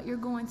today or what you're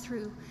going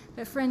through,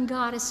 but friend,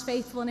 God is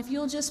faithful. And if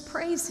you'll just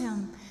praise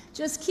Him,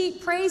 just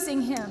keep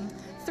praising Him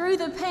through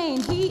the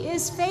pain. He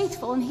is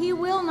faithful and He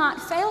will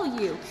not fail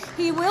you.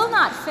 He will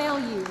not fail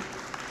you.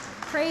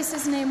 Praise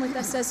His name with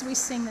us as we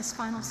sing this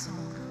final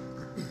song.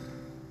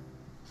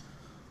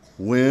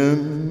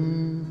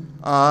 When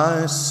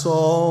I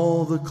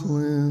saw the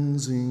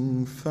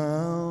cleansing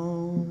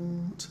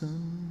fountain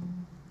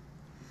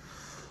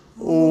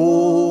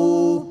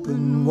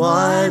open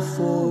wide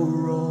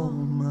for all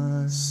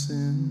my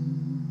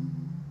sin,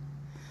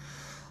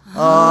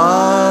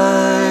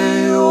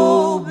 I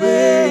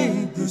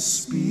obeyed the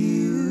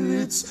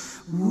Spirit's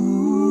wooing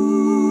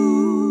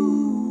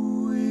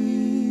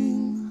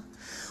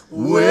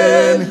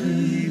when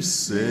He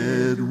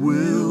said,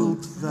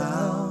 "Wilt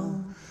thou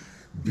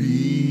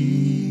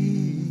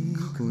be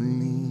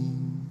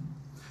clean?"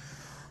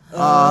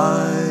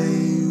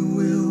 I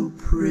will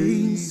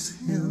praise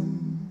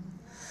Him.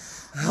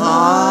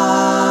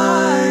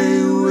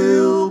 I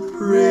will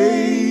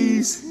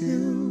praise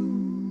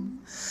Him.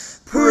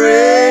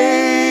 Praise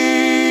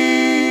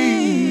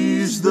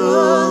the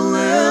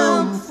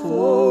Lamb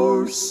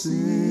for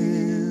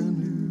sinners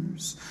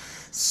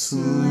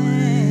slain.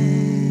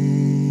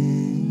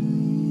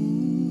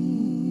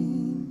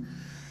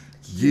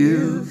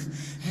 Give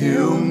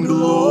Him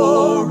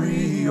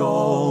glory,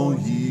 all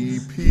ye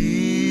people.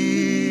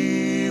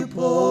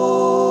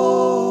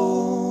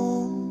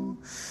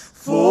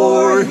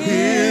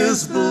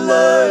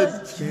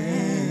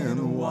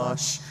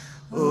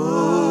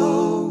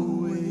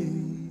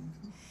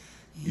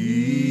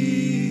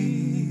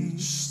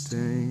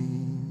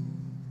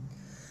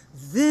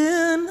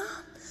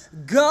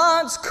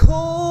 God's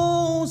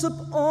calls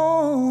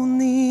upon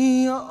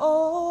the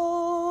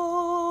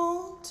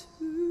altar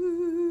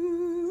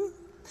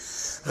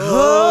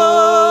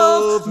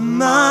of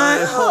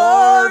my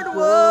heart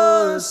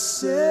was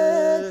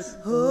set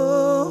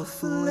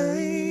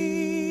aflame.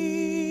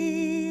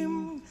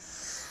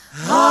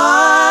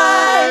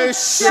 I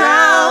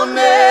shall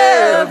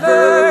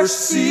never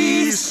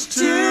cease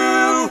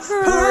to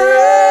praise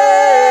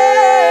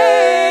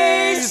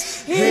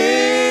Him.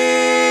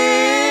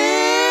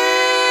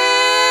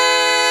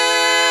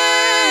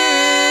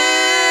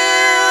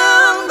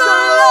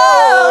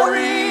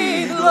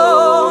 Glory,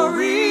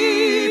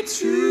 glory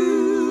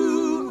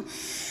to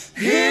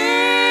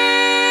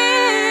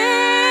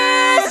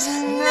His name.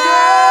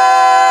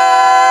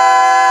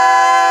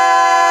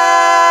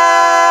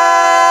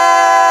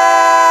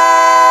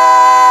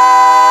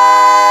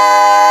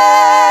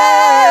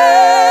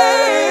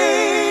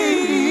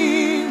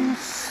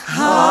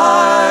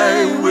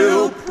 I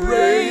will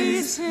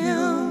praise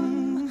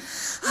Him.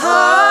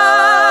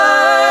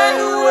 I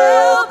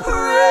will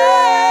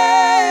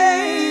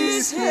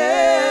praise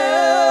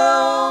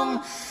Him.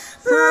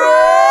 Praise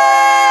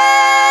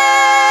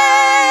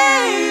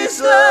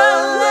the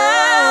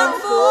Lamb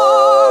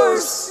for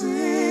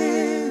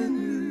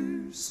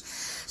sinners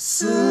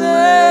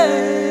slain.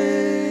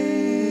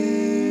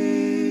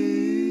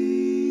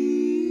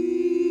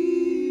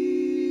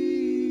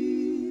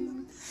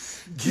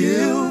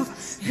 Give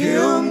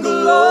Him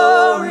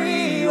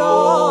glory,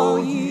 all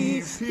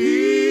ye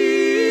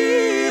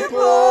people,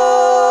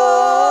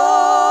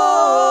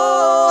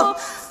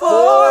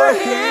 for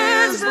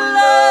His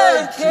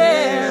blood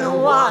can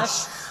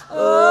wash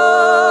away.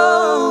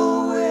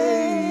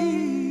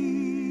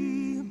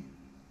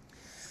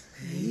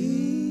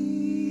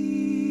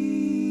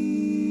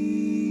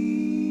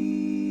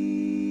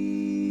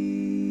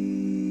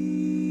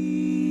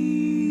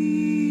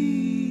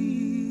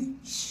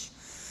 Each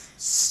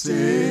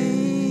stain.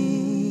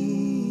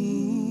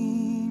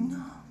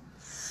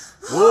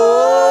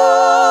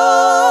 Oh,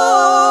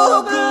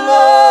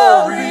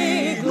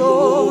 glory,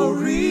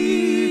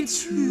 glory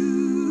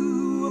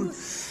to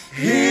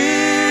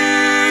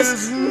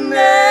His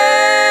name.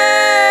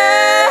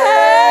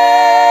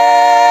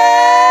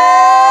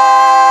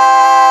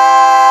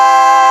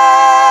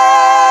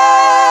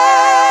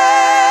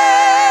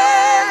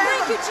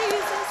 Thank you,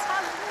 Jesus.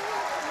 Hallelujah.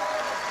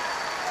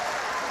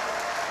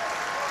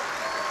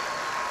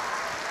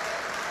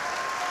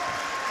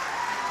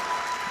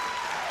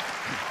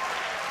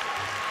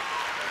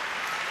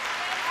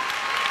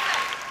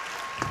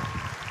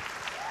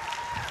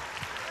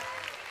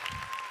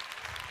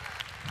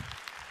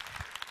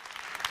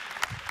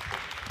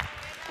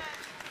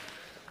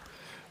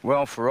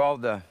 Well, for all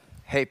the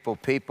hateful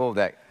people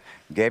that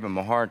gave him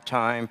a hard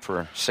time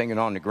for singing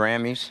on the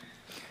Grammys,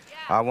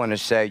 I want to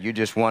say you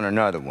just won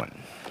another one.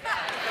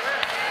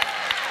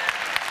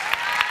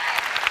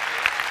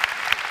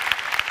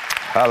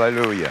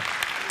 Hallelujah.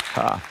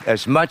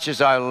 As much as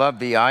I love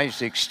the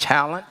Isaacs'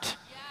 talent,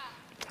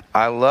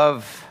 I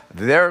love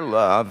their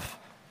love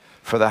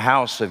for the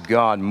house of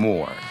God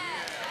more.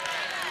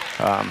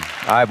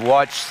 I've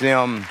watched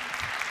them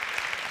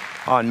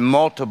on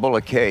multiple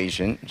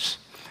occasions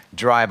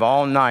drive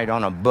all night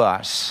on a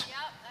bus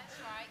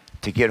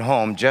to get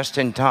home just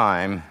in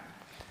time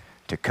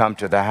to come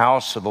to the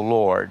house of the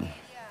Lord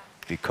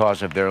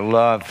because of their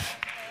love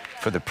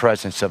for the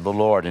presence of the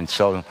Lord. And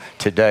so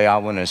today I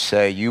want to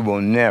say you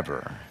will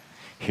never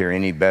hear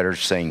any better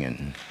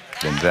singing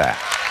than that.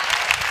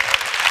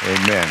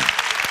 Amen.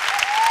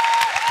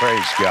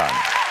 Praise God.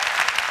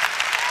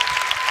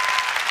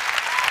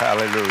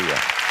 Hallelujah.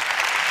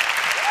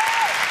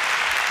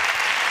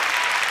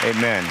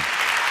 Amen.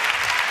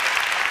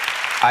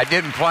 I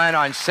didn't plan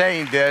on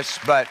saying this,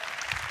 but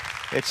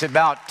it's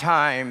about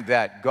time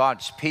that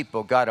God's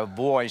people got a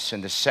voice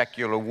in the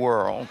secular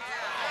world.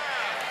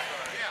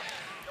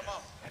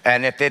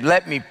 And if they'd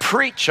let me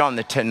preach on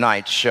the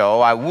Tonight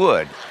Show, I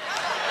would.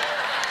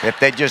 If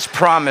they just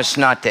promised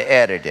not to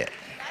edit it.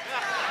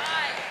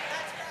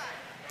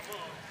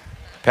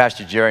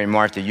 Pastor Jerry and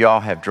Martha, y'all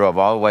have drove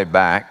all the way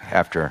back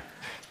after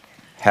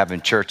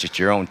having church at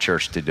your own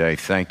church today.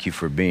 Thank you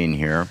for being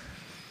here.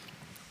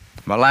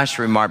 My last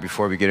remark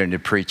before we get into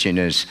preaching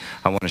is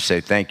I want to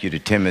say thank you to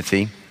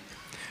Timothy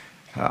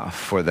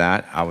for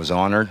that. I was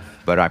honored,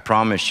 but I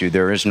promise you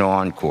there is no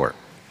encore.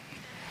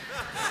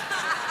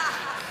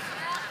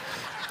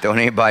 Don't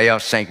anybody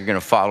else think you're going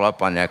to follow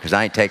up on that, because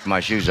I ain't taking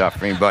my shoes off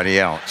for anybody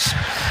else.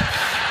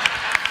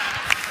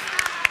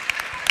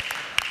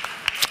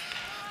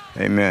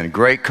 Amen.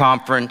 Great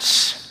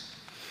conference.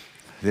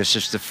 This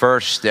is the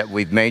first that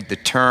we've made the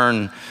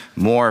turn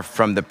more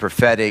from the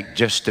prophetic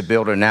just to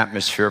build an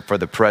atmosphere for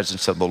the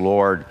presence of the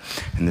Lord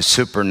and the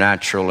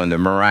supernatural and the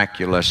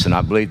miraculous, and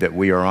I believe that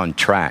we are on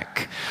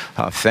track.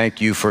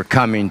 Thank you for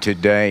coming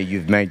today.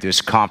 You've made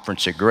this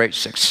conference a great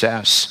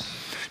success.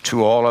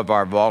 To all of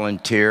our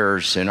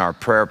volunteers and our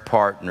prayer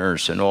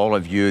partners and all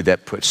of you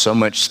that put so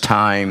much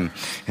time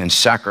and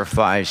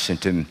sacrifice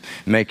into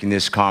making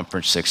this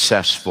conference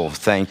successful,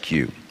 thank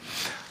you.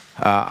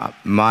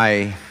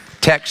 My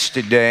text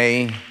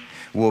today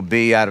will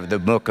be out of the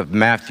book of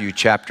Matthew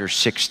chapter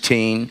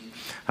 16.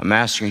 I'm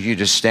asking you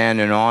to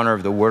stand in honor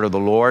of the word of the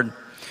Lord.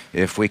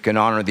 If we can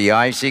honor the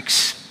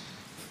Isaacs,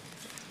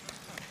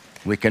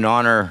 we can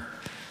honor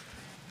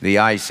the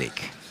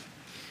Isaac.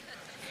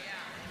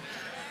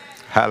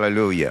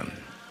 Hallelujah.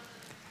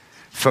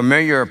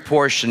 Familiar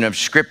portion of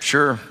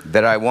scripture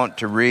that I want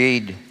to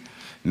read,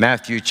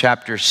 Matthew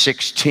chapter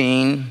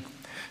 16,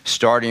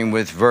 starting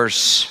with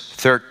verse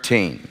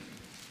 13.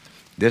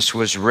 This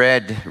was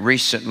read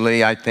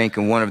recently, I think,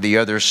 in one of the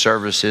other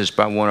services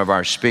by one of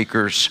our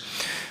speakers.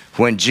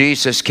 When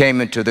Jesus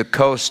came into the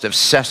coast of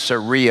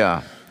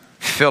Caesarea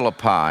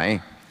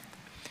Philippi,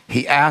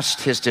 he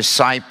asked his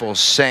disciples,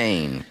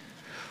 saying,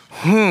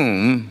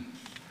 "Whom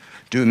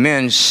do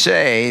men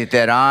say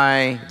that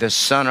I, the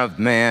Son of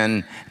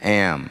Man,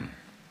 am?"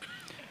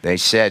 They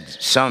said,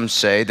 "Some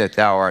say that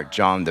thou art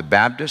John the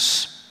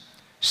Baptist,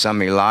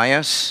 some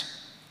Elias,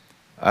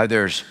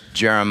 others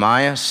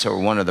Jeremiah, or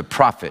one of the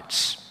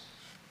prophets."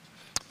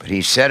 But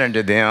he said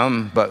unto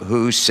them, "But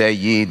who say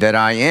ye that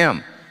I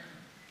am?"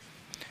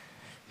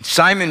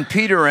 Simon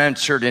Peter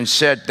answered and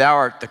said, "Thou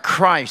art the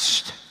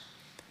Christ,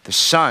 the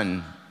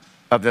Son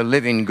of the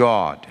living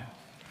God."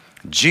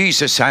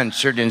 Jesus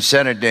answered and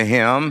said unto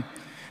him,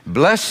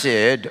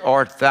 "Blessed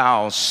art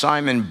thou,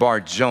 Simon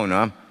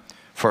Bar-Jonah,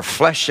 for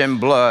flesh and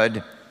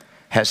blood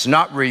has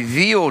not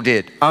revealed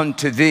it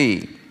unto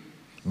thee,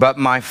 but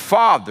my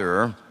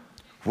Father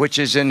which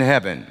is in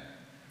heaven.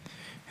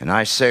 And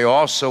I say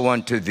also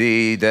unto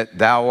thee that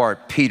thou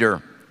art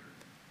Peter,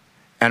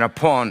 and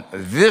upon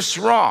this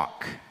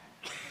rock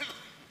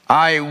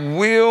I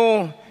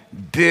will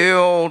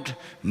build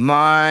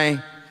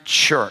my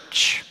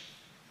church,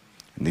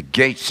 and the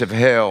gates of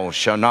hell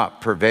shall not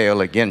prevail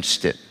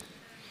against it.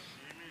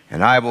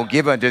 And I will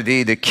give unto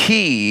thee the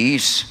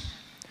keys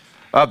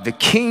of the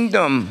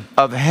kingdom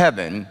of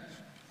heaven,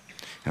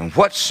 and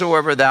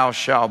whatsoever thou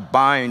shalt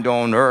bind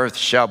on earth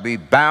shall be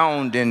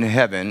bound in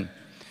heaven,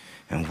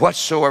 and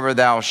whatsoever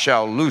thou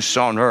shalt loose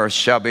on earth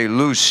shall be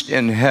loosed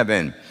in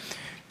heaven."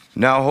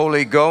 Now,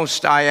 Holy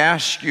Ghost, I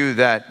ask you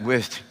that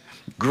with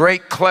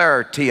great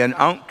clarity and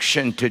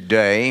unction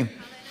today,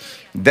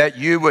 that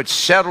you would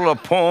settle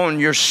upon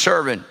your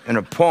servant and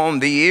upon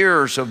the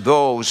ears of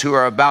those who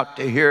are about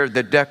to hear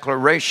the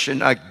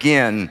declaration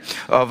again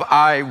of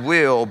 "I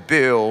will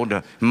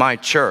build my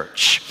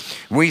church."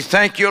 We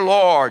thank you,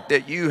 Lord,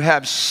 that you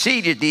have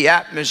seeded the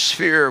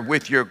atmosphere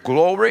with your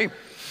glory,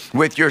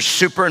 with your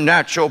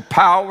supernatural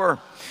power,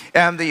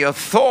 and the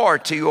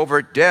authority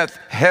over death,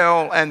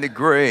 hell, and the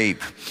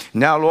grave.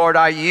 Now, Lord,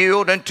 I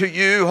yield unto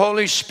you,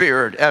 Holy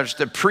Spirit, as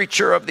the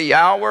preacher of the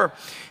hour.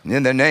 And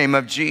in the name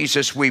of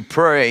Jesus, we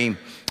pray,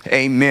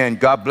 amen.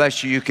 God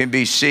bless you. You can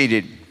be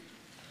seated.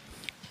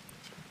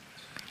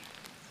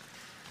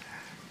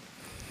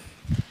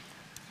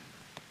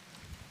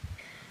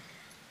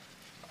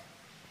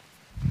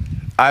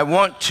 I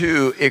want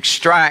to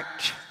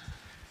extract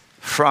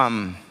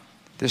from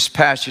this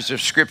passage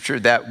of scripture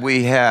that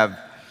we have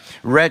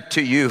read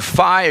to you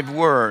 5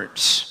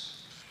 words.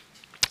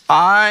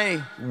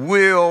 I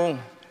will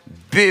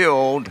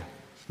build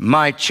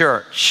my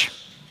church.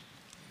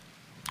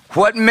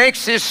 What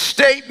makes this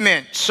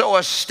statement so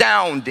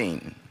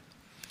astounding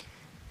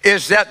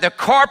is that the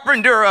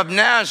carpenter of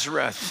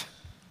Nazareth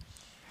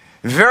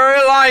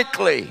very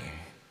likely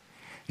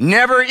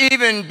never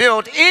even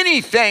built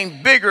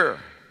anything bigger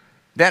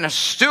than a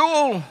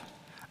stool,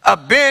 a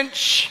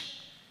bench,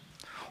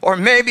 or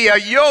maybe a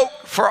yoke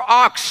for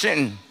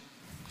oxen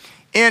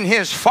in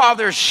his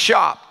father's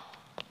shop.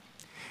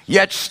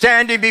 Yet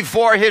standing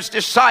before his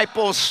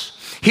disciples,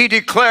 he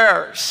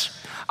declares,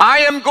 "I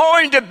am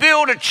going to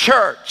build a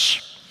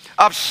church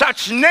of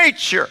such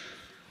nature,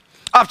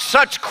 of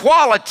such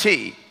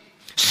quality,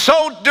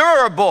 so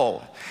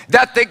durable,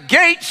 that the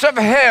gates of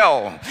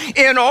hell,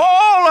 in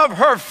all of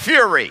her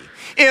fury,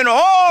 in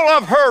all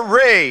of her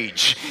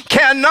rage,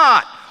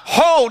 cannot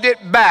hold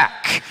it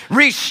back,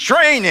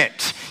 restrain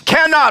it,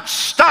 cannot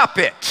stop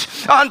it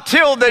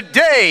until the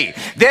day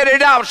that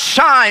it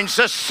outshines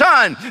the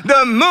sun,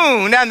 the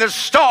moon, and the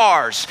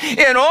stars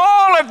in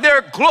all of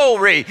their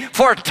glory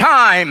for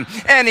time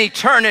and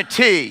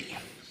eternity."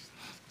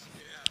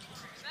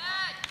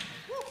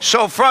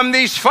 So from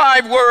these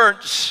 5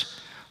 words,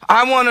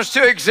 I want us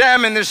to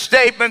examine the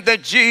statement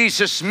that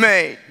Jesus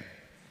made.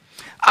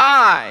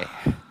 I,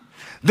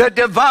 the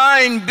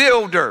divine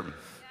builder,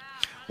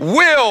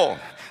 will,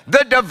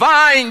 the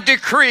divine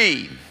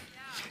decree,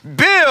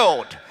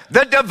 build,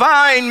 the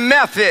divine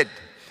method,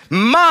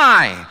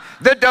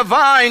 the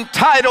divine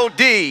title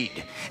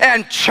deed,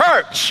 and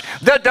church,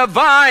 the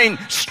divine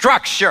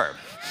structure.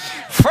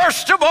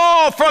 First of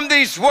all, from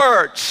these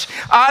words,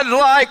 I'd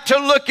like to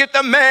look at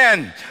the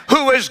man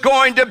who is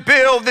going to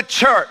build the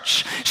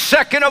church.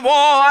 Second of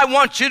all, I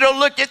want you to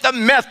look at the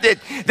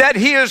method that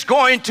he is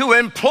going to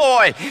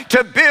employ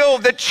to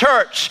build the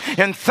church.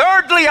 And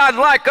thirdly, I'd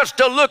like us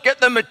to look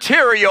at the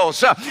materials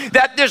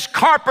that this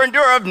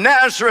carpenter of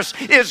Nazareth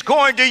is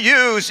going to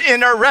use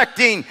in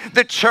erecting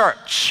the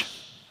church.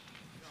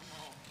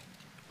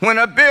 when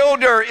a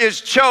builder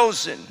is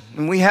chosen,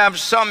 and we have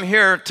some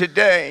here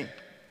today,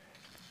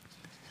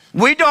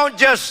 we don't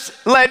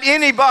just let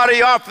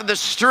anybody off of the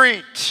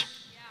street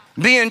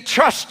be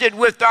entrusted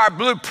with our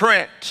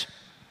blueprint,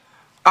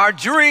 our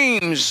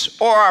dreams,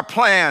 or our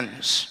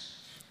plans.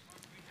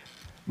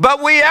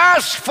 But we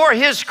ask for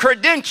his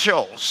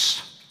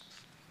credentials.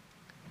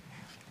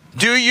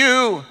 Do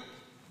you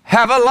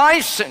have a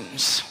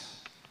license?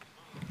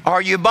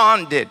 Are you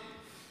bonded?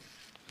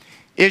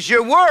 Is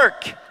your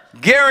work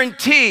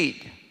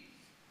guaranteed?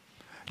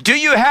 Do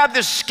you have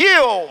the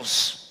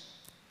skills?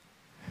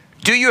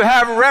 Do you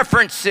have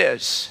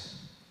references?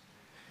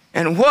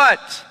 And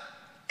what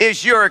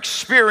is your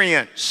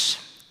experience?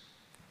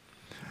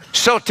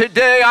 So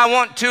today I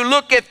want to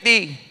look at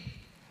the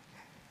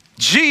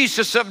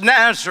Jesus of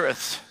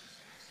Nazareth,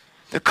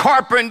 the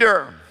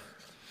carpenter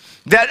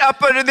that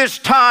up until this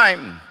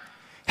time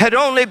had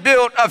only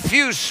built a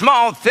few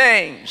small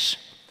things,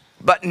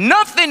 but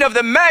nothing of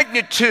the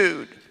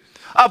magnitude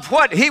of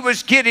what he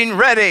was getting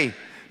ready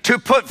to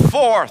put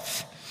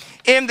forth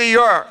in the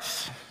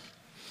earth.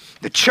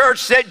 The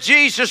church that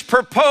Jesus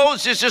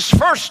proposes is,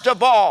 first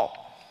of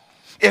all,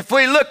 if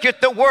we look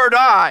at the word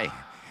I,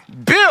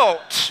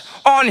 built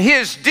on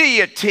his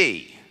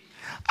deity.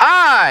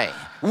 I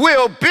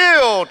will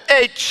build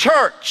a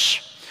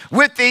church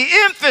with the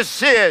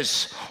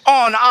emphasis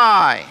on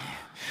I.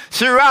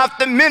 Throughout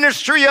the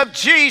ministry of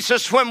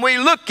Jesus, when we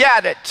look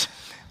at it,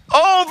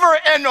 over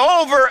and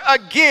over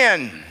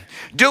again,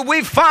 do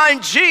we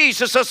find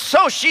Jesus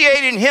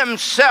associating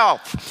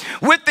himself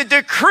with the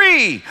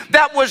decree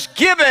that was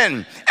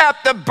given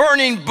at the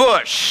burning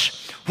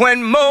bush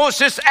when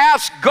Moses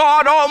asked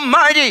God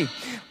Almighty,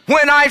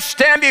 when I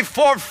stand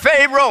before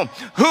Pharaoh,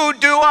 who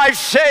do I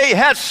say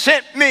has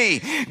sent me?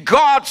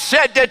 God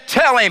said to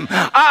tell him,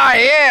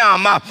 I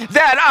am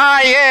that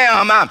I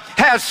am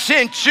has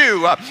sent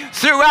you.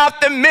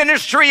 Throughout the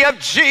ministry of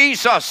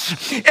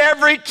Jesus,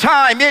 every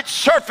time it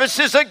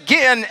surfaces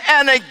again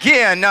and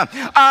again,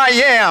 I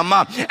am.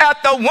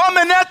 At the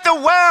woman at the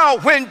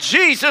well, when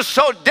Jesus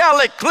so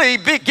delicately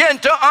began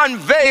to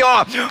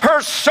unveil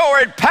her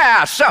sordid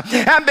past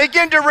and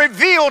begin to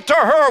reveal to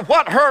her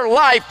what her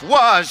life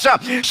was,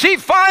 she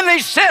finally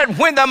said,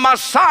 when the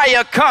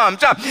Messiah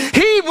comes,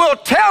 he will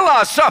tell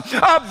us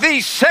of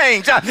these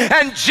things.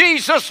 And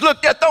Jesus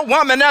looked at the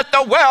woman at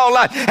the well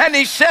and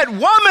he said,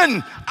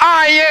 woman,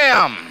 I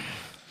am.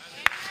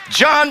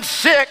 John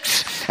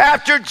 6,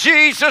 after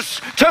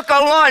Jesus took a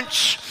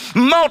lunch,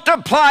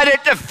 multiplied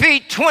it to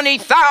feed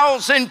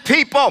 20,000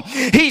 people,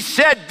 he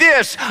said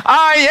this,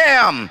 I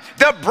am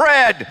the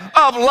bread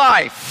of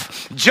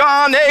life.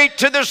 John 8,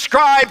 to the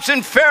scribes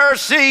and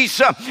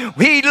Pharisees,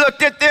 he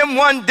looked at them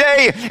one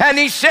day and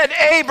he said,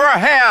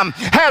 Abraham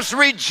has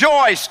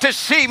rejoiced to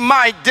see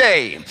my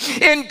day.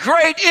 In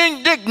great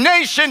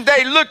indignation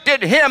they looked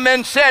at him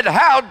and said,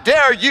 how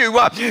dare you?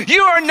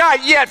 You are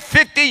not yet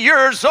 50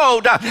 years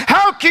old.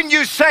 How can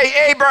you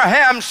say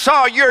Abraham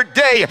saw your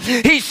day?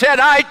 He said,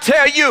 I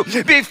tell you,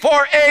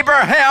 before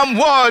Abraham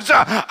was,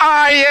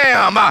 I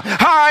am,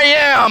 I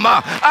am,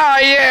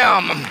 I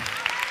am.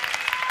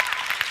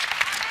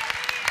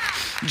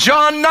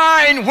 John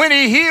 9, when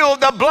he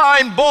healed the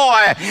blind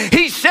boy,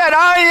 he said,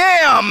 I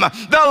am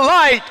the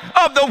light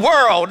of the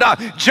world.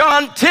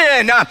 John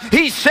 10,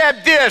 he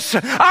said this,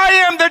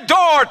 I am the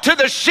door to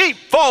the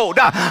sheepfold.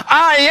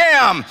 I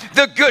am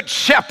the good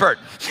shepherd.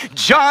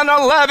 John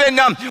 11,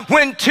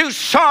 when two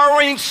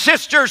sorrowing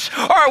sisters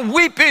are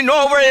weeping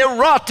over a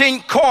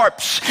rotting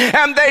corpse,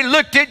 and they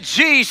looked at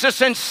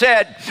Jesus and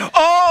said,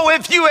 oh,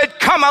 if you had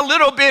come a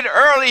little bit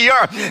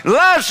earlier,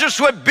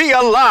 Lazarus would be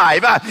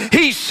alive.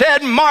 He said,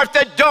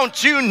 Martha,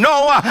 don't you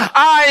know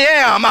I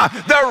am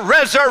the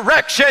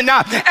resurrection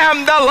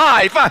and the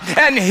life,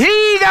 and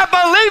he that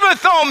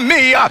believeth on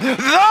me,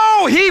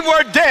 though he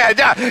were dead,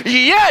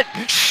 yet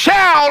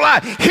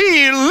shall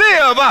he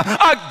live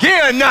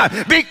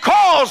again,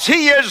 because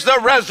he is the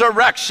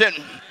resurrection.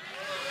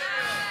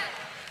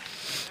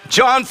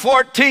 John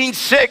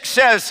 14:6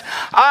 says,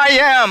 I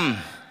am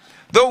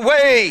the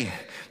way,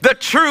 the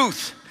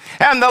truth,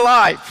 and the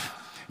life.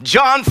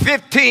 John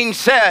 15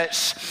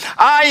 says,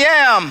 I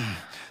am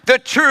the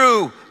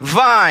true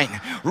vine.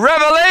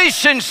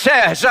 Revelation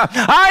says,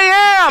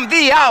 I am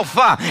the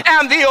Alpha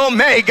and the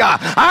Omega.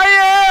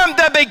 I am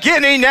the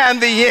beginning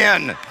and the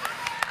end.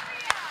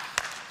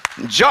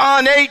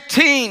 John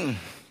 18,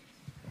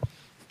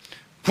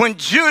 when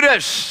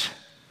Judas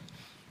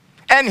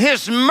and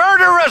his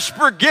murderous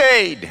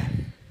brigade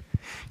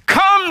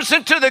comes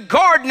into the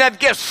Garden of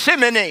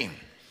Gethsemane,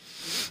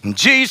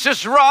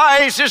 Jesus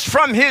rises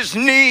from his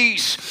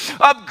knees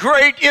of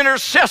great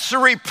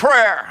intercessory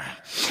prayer,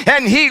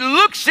 and he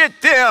looks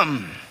at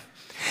them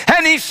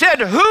and he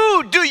said,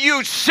 who do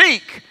you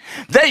seek?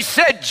 They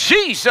said,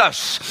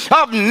 Jesus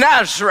of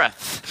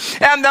Nazareth.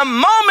 And the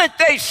moment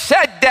they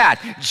said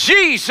that,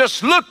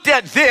 Jesus looked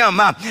at them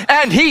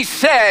and he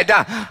said,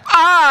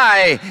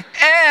 I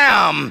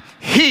am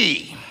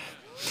he.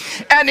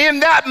 And in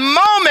that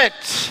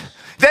moment,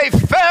 they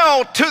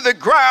fell to the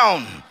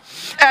ground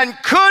and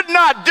could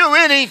not do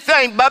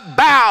anything but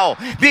bow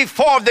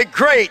before the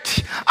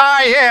great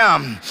I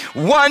am.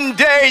 One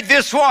day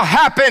this will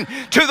happen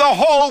to the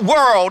whole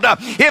world.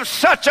 If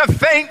such a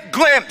faint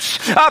glimpse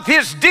of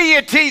his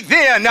deity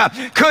then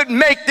could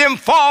make them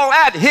fall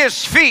at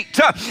his feet,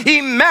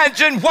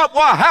 imagine what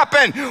will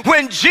happen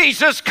when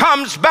Jesus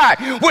comes back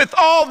with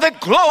all the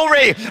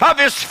glory of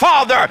his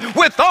Father,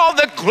 with all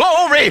the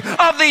glory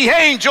of the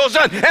angels,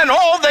 and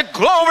all the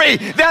glory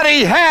that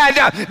he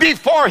had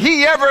before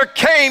he ever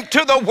came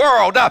to the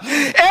world.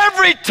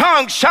 Every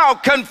tongue shall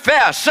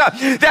confess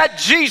that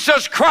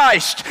Jesus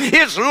Christ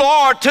is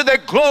Lord to the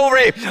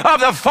glory of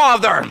the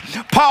Father.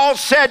 Paul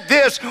said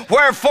this,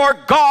 wherefore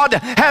God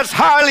has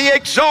highly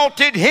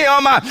exalted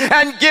him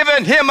and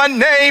given him a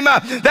name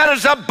that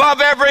is above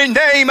every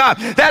name,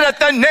 that at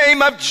the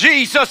name of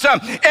Jesus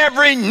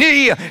every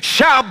knee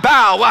shall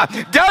bow.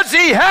 Does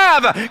he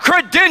have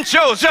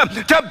credentials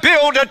to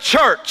build a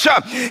church?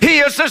 He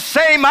is the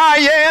same I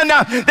am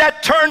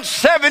that turned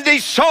 70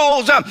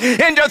 souls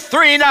into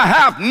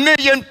 3.5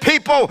 million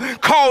people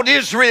called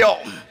Israel.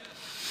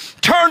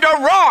 Turned a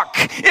rock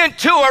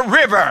into a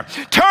river,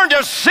 turned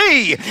a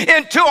sea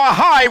into a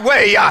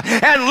highway,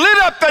 and lit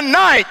up the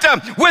night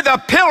with a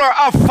pillar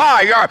of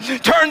fire,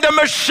 turned the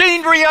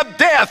machinery of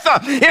death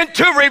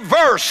into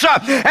reverse,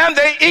 and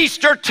the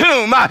Easter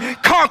tomb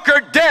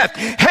conquered death,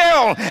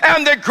 hell,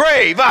 and the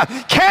grave.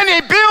 Can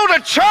he build a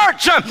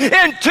church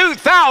in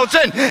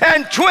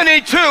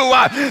 2022?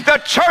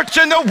 The church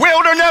in the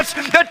wilderness,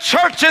 the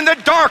church in the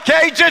dark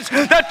ages,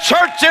 the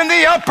church in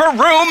the upper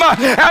room,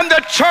 and the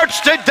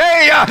church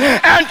today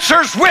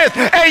answers with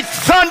a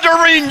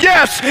thundering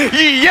yes.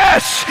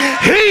 Yes,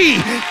 he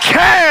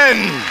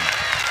can.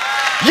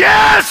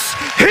 Yes,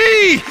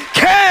 he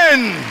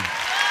can.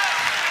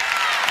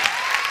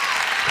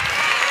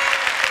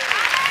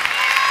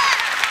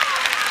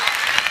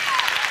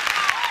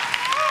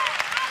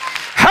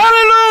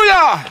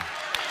 Hallelujah.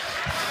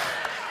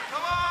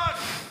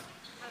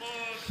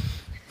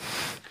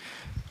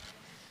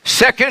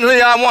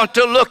 Secondly, I want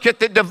to look at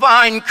the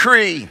divine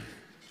decree.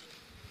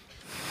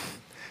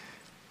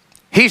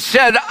 He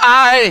said,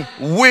 I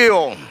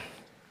will.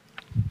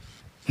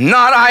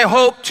 Not I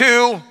hope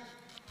to.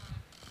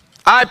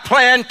 I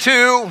plan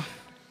to.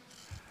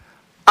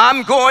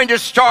 I'm going to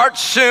start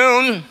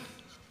soon.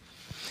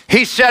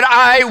 He said,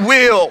 I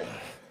will.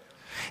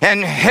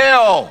 And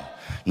hell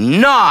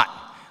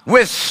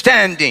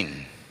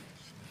notwithstanding.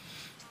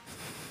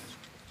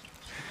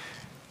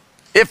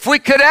 If we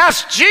could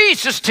ask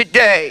Jesus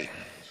today,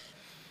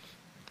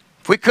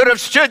 if we could have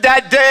stood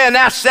that day and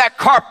asked that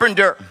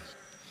carpenter,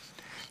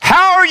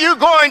 how are you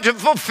going to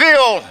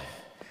fulfill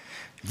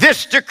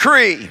this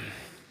decree?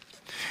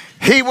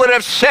 He would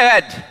have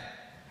said,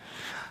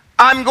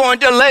 I'm going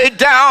to lay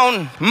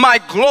down my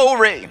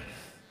glory,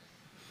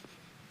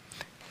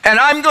 and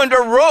I'm going to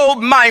robe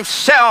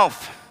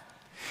myself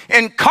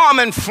in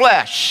common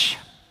flesh.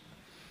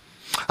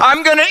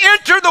 I'm going to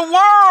enter the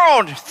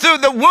world through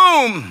the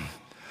womb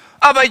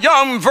of a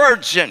young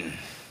virgin,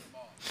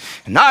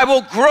 and I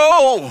will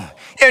grow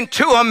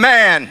into a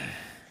man.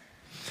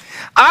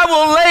 I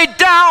will lay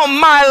down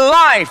my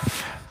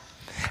life,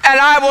 and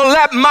I will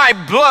let my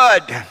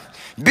blood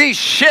be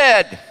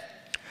shed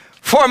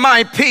for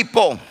my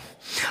people.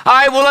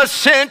 I will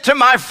ascend to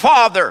my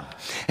Father,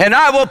 and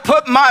I will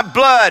put my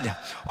blood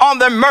on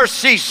the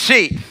mercy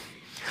seat.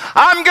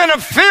 I'm going to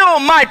fill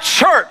my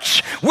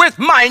church with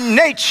my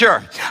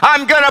nature.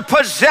 I'm going to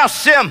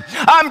possess them.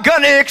 I'm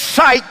going to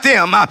excite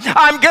them.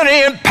 I'm going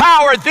to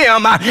empower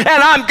them, and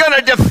I'm going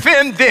to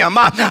defend them.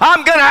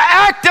 I'm going to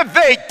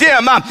activate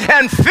them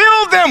and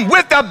fill them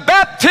with the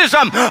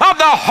baptism of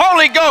the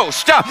Holy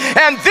Ghost.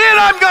 And then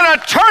I'm going to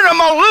turn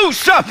them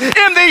loose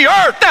in the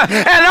earth,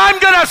 and I'm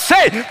going to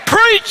say,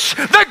 preach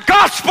the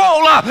gospel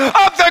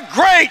of the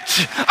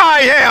great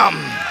I am.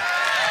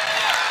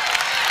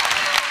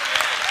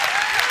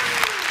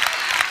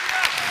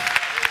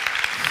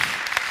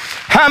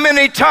 How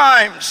many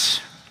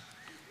times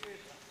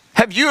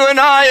have you and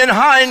I, in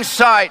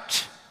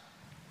hindsight,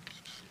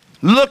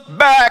 looked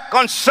back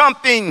on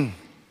something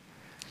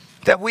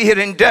that we had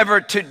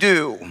endeavored to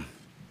do?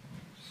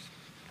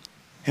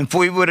 If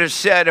we would have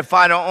said, if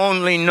I'd have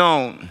only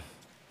known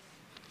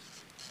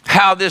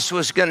how this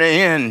was going to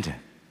end,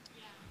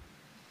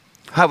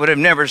 I would have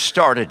never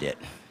started it.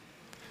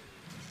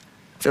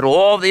 That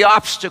all the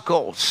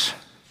obstacles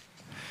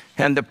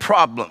and the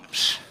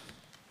problems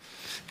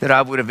that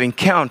I would have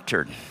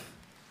encountered,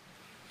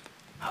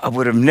 I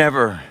would have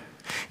never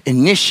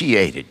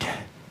initiated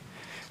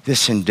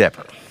this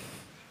endeavor.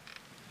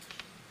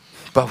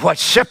 But what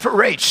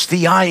separates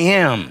the I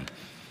am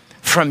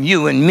from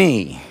you and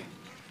me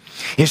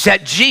is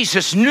that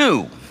Jesus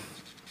knew.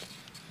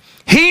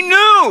 He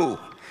knew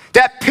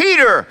that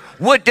Peter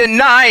would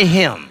deny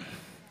him.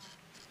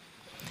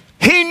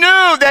 He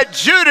knew that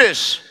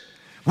Judas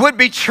would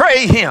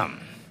betray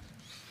him.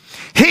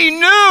 He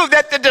knew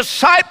that the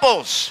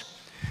disciples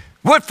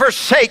would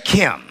forsake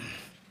him.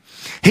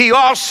 He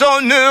also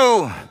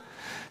knew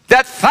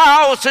that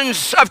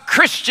thousands of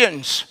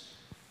Christians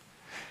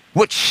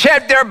would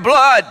shed their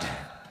blood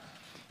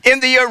in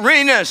the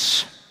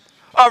arenas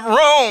of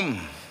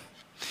Rome,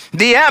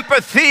 the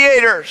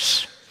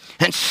amphitheaters,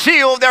 and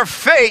seal their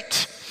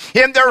fate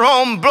in their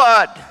own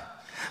blood.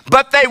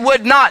 But they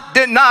would not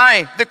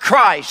deny the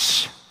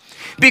Christ,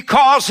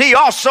 because he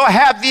also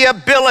had the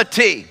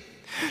ability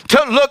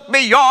to look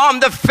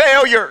beyond the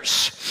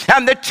failures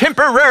and the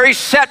temporary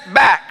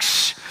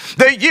setbacks.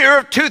 The year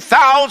of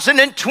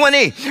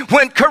 2020,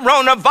 when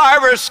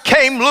coronavirus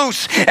came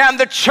loose and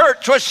the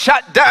church was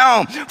shut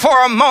down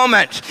for a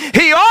moment,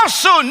 he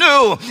also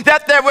knew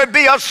that there would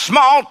be a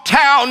small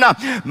town,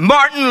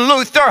 Martin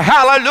Luther,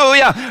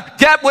 hallelujah,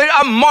 that would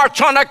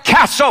march on a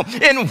castle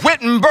in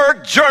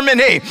Wittenberg,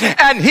 Germany,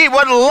 and he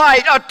would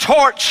light a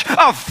torch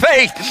of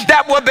faith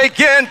that would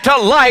begin to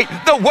light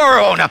the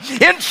world.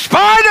 In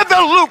spite of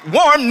the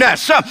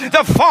lukewarmness,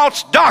 the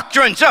false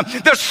doctrines,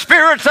 the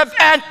spirits of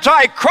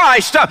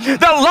Antichrist, the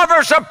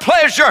lovers of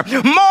pleasure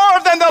more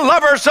than the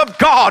lovers of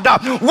God,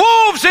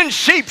 wolves in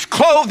sheep's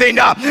clothing,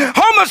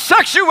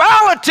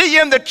 homosexuality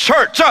in the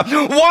church,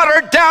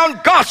 watered down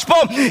gospel,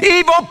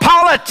 evil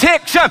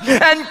politics,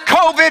 and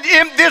COVID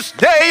in this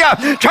day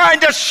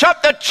trying to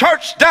shut the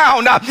church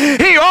down.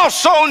 He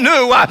also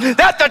knew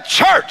that the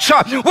church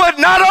would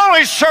not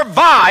only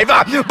survive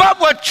but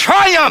would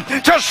triumph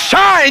to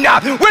shine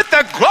with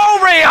the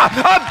glory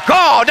of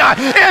God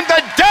in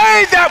the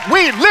day that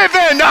we live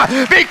in,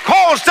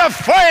 because the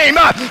flame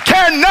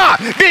cannot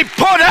be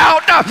put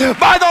out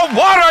by the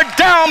watered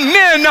down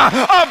men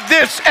of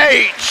this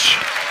age.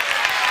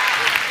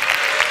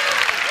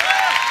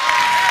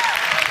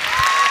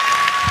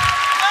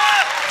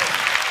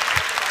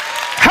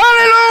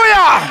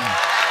 Hallelujah!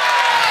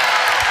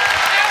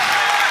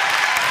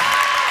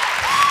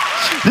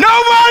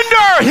 No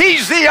wonder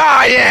he's the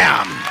I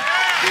am.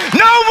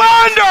 No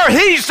wonder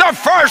he's the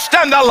first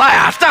and the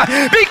last,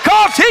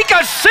 because he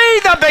could see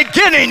the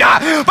beginning,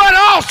 but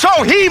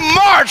also he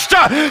marched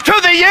to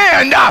the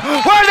end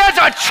where there's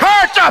a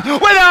church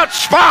without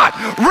spot,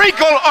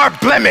 wrinkle, or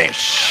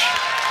blemish.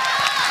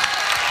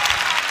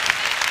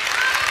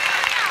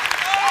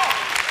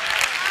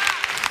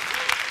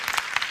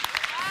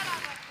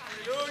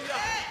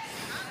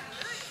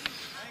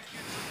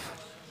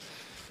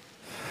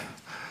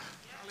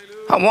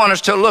 I want us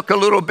to look a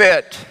little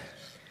bit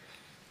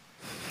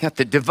at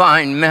the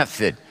divine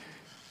method.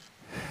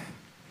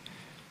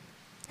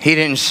 He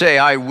didn't say,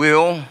 I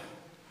will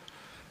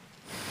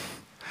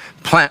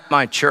plant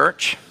my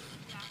church.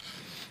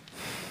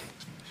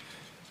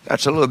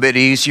 That's a little bit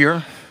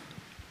easier.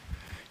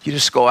 You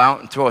just go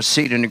out and throw a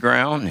seed in the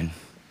ground, and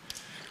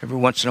every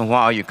once in a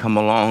while you come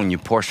along and you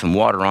pour some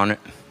water on it,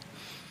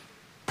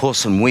 pull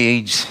some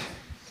weeds,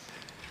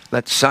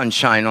 let the sun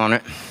shine on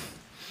it.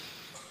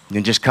 You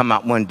just come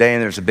out one day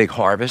and there's a big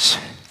harvest.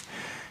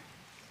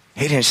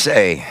 He didn't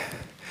say,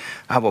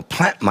 I will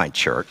plant my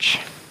church.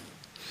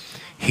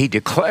 He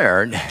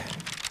declared,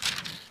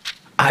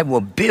 I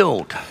will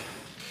build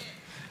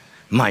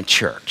my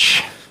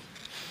church.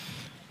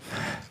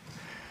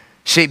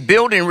 See,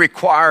 building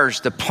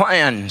requires the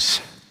plans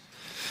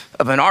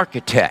of an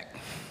architect.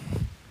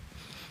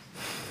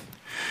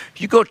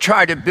 You go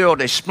try to build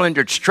a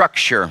splendid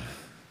structure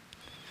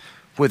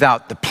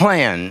without the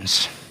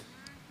plans,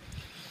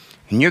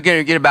 and you're going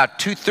to get about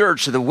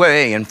 2/3 of the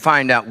way and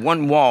find out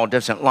one wall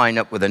doesn't line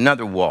up with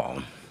another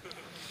wall.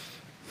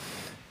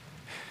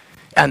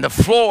 And the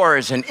floor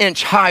is an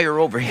inch higher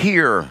over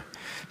here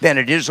than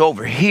it is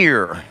over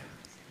here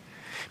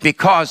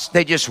because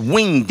they just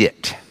winged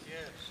it.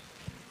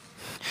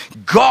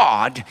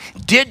 God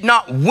did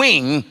not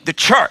wing the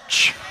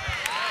church.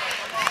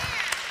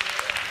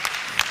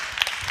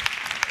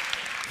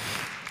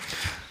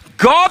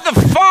 God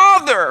the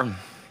Father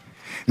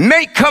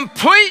made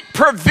complete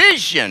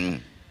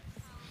provision,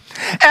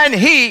 and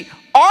he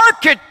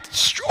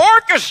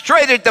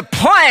orchestrated the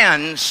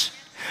plans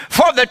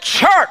for the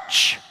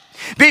church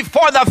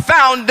before the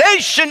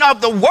foundation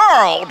of the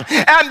world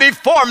and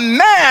before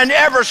man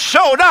ever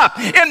showed up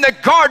in the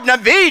Garden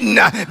of Eden,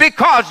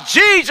 because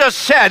Jesus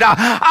said,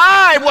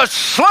 I was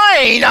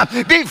slain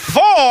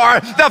before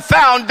the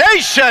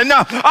foundation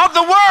of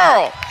the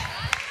world.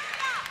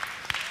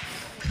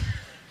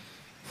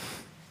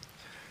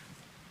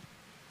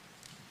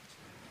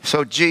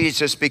 So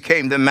Jesus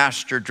became the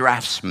master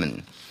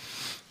draftsman.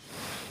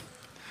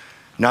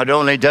 Not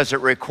only does it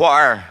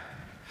require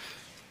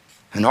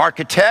an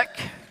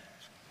architect,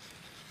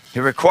 it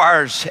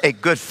requires a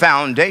good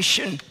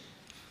foundation.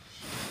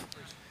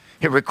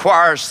 It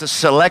requires the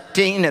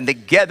selecting and the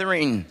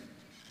gathering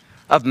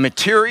of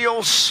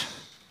materials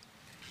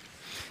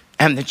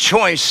and the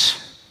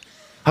choice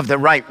of the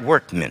right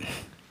workmen.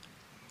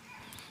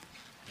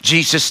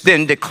 Jesus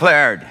then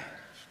declared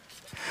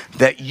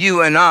that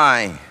you and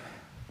I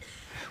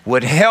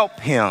would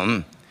help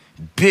him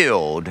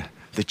build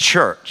the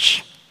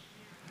church.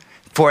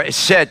 For it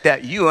said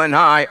that you and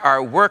I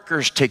are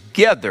workers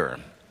together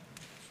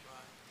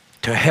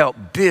to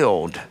help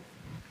build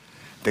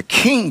the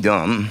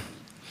kingdom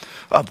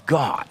of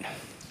God.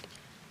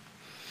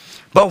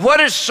 But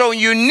what is so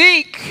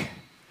unique,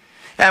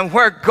 and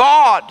where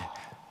God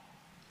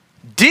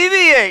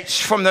deviates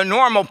from the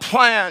normal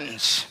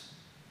plans,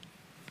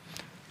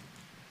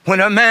 when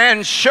a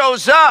man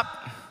shows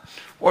up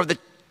or the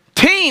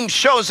team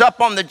shows up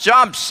on the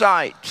job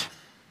site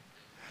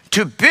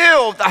to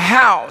build the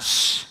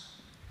house,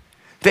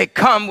 they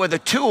come with a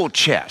tool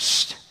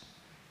chest.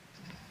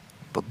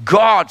 But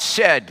God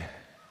said,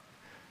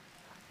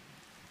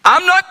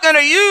 I'm not going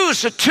to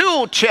use a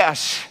tool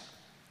chest,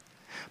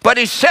 but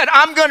he said,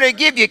 I'm going to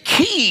give you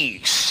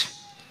keys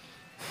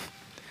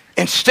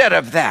instead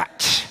of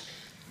that.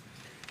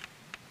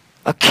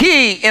 A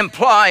key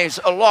implies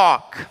a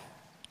lock.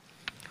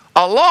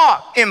 A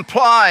lock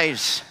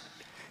implies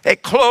a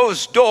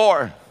closed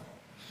door.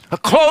 A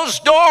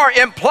closed door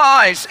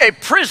implies a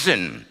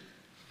prison.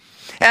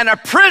 And a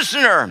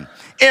prisoner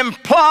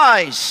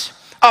implies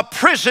a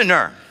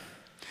prisoner.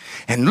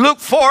 In Luke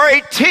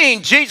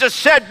 4:18, Jesus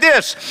said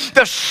this,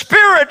 the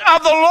Spirit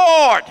of the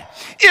Lord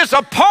is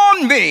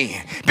upon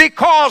me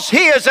because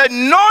he has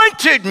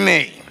anointed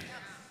me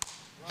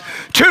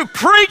to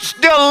preach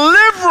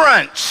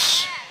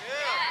deliverance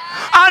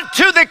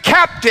unto the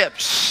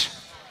captives.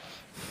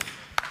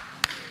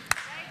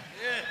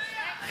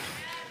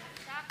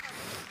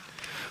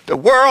 The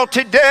world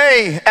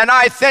today, and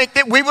I think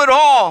that we would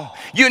all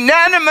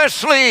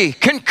unanimously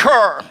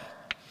concur,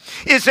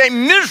 is a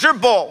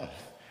miserable,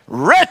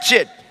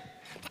 wretched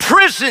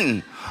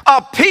prison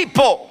of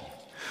people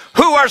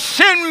who are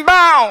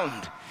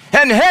sin-bound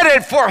and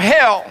headed for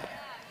hell.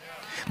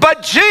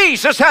 But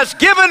Jesus has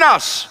given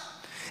us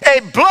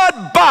a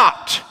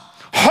blood-bought,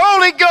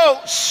 Holy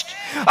Ghost,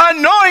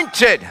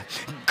 anointed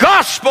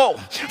gospel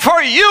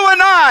for you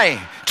and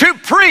I to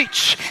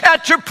preach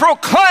and to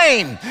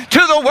proclaim to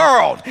the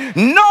world.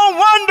 No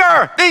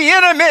wonder the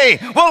enemy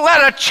will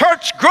let a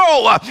church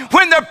grow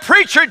when the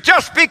preacher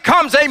just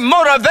becomes a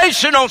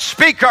motivational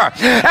speaker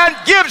and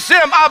gives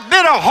them a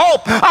bit of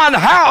hope on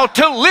how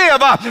to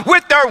live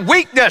with their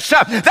weakness.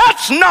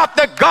 That's not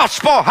the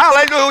gospel.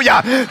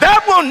 Hallelujah.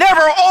 That will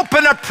never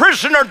open a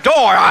prisoner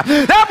door.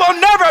 That will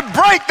never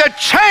break the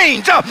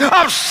chains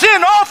of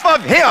sin off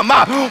of him.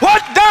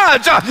 What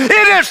does?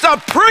 It is the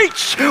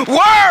preached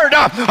word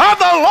of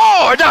the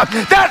Lord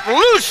that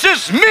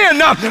looses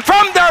men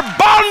from their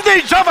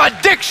bondage of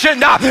addiction,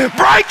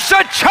 breaks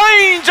the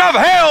chains of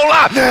hell,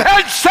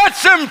 and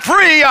sets them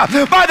free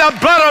by the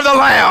blood of the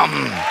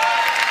Lamb.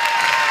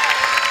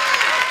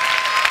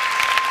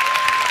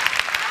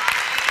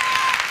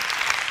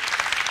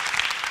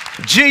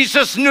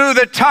 Jesus knew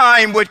the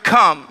time would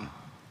come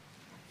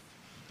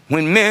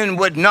when men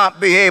would not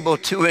be able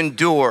to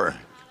endure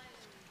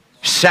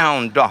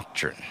sound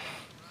doctrine.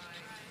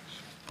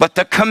 But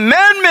the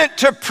commandment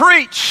to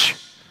preach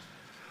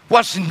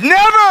was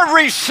never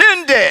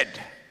rescinded.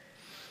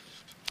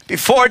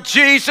 Before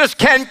Jesus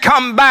can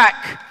come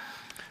back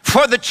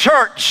for the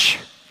church,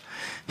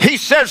 he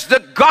says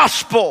the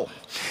gospel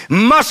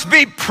must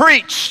be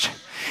preached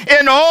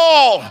in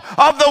all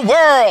of the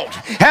world,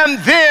 and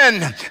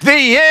then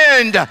the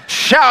end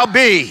shall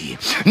be.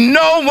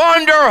 No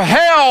wonder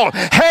hell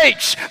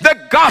hates the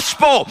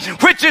gospel,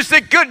 which is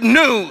the good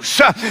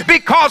news,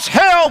 because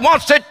hell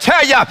wants to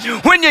tell you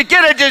when you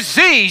get a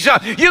disease,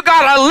 you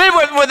got to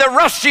live with the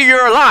rest of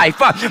your life,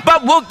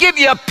 but we'll give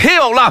you a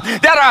pill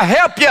that'll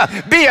help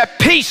you be at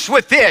peace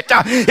with it.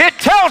 It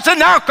tells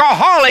an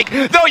alcoholic,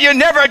 though you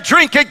never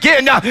drink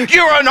again,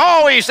 you're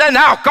always an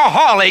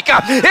alcoholic.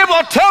 It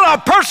will tell a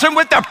person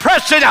with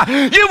depression,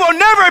 you will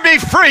never be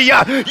free.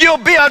 You'll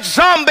be a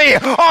zombie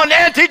on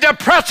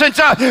antidepressants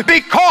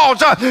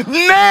because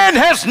man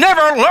has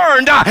never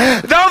learned,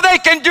 though they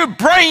can do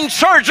brain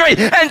surgery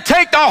and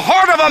take the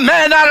heart of a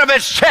man out of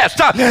his chest,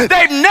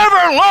 they've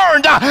never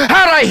learned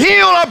how to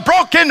heal a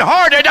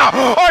brokenhearted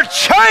or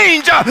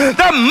change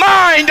the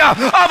mind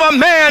of a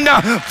man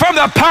from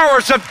the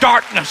powers of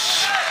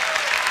darkness.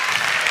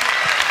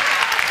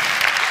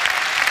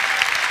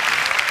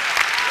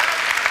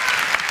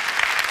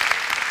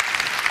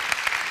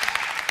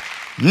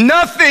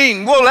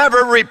 Nothing will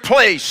ever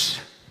replace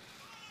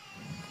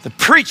the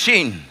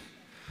preaching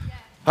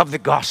of the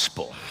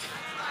gospel.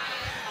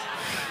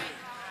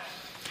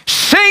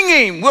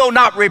 Singing will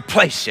not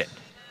replace it.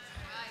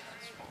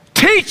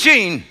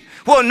 Teaching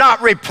will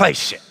not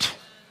replace it.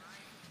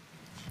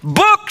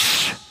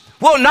 Books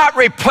will not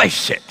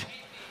replace it.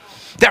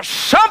 There's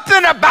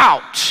something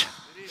about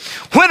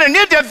when an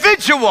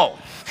individual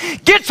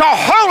gets a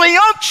holy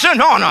unction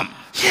on them,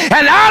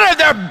 and out of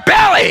their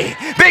belly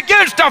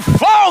begins to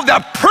flow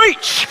the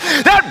preach,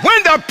 that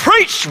when the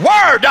preached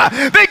word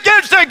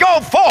begins to go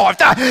forth,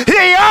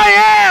 the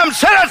I am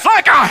said it's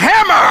like a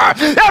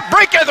hammer that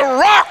breaketh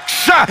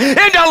rocks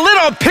into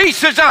little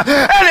pieces,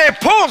 and it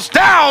pulls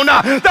down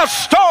the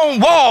stone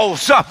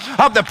walls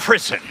of the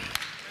prison.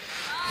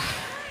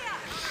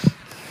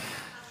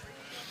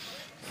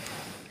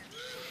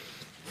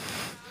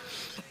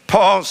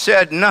 Paul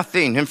said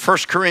nothing in 1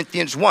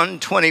 Corinthians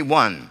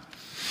 1:21.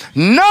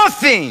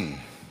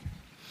 Nothing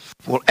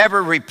will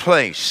ever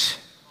replace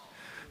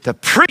the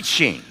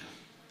preaching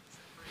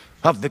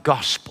of the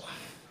gospel.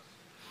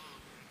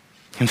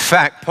 In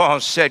fact, Paul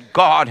said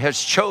God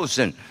has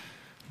chosen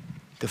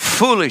the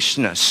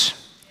foolishness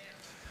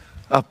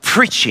of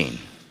preaching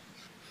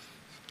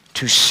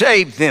to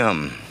save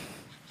them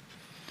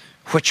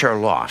which are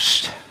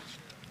lost.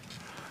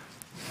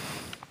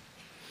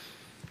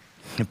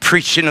 The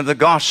preaching of the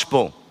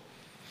gospel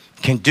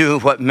can do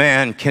what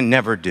man can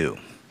never do.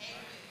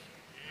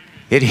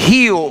 It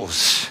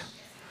heals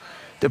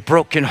the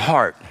broken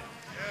heart.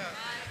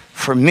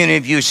 For many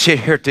of you sit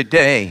here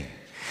today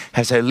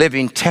as a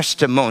living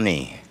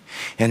testimony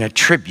and a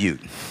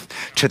tribute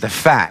to the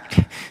fact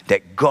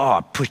that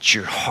God put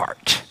your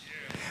heart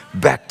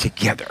back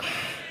together.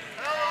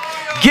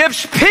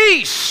 Gives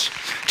peace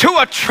to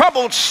a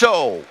troubled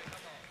soul.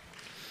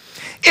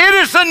 It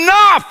is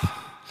enough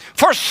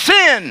for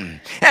sin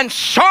and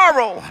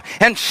sorrow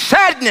and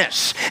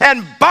sadness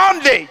and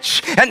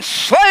bondage and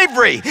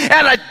slavery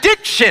and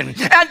addiction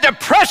and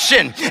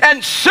depression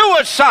and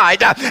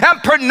suicide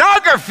and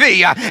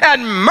pornography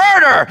and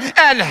murder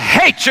and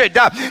hatred.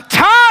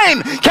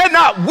 Time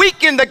cannot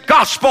weaken the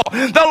gospel.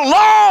 The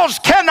laws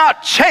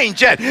cannot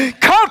change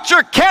it.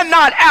 Culture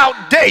cannot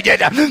outdate it.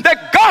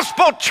 The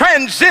gospel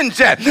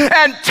transcends it.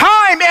 And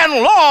time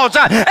and laws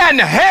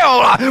and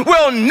hell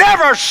will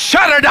never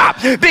shut it up,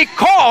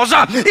 because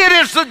it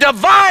is the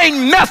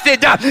divine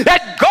method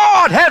that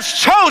God has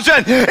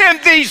chosen in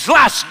these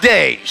last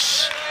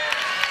days.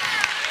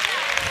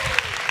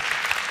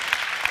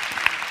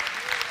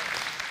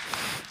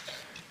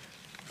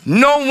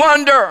 No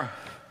wonder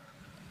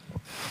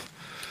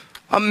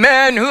a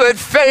man who had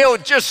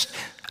failed just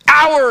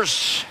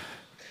hours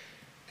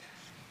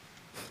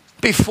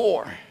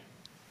before,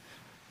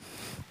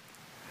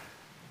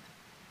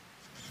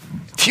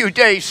 a few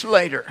days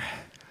later,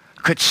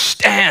 could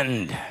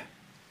stand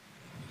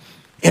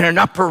in an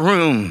upper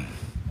room,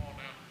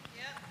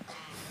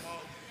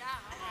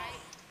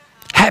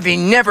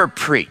 having never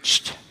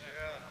preached.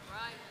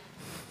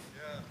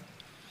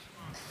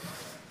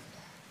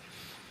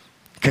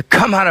 Could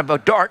come out of a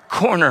dark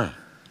corner,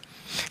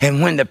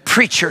 and when the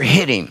preacher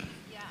hit him,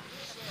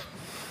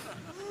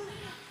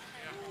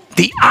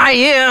 the I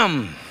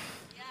am,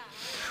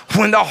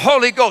 when the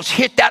Holy Ghost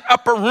hit that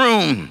upper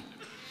room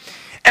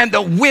and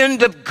the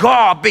wind of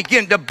God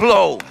began to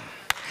blow,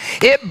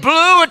 it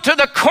blew into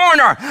the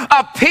corner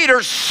of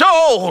Peter's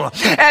soul,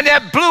 and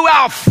it blew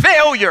out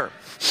failure.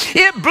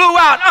 It blew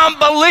out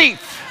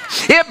unbelief.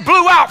 It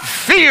blew out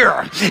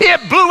fear. It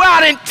blew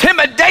out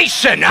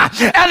intimidation,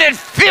 and it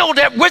filled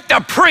it with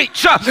the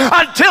preach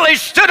until he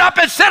stood up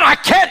and said, I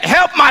can't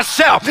help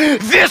myself.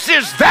 This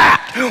is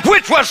that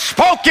which was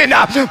spoken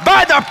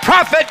by the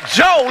prophet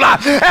Joel,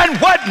 and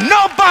what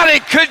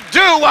nobody could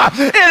do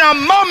in a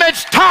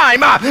moment's time.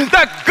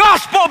 The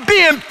gospel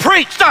being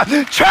preached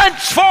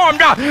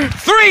transformed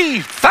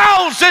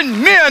 3,000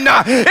 men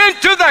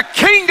into the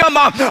kingdom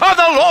of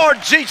the Lord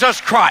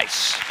Jesus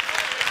Christ.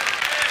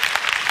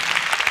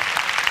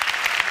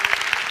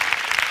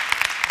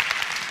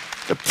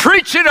 The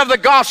preaching of the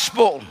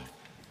gospel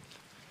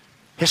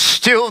is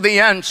still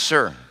the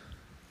answer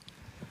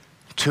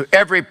to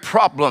every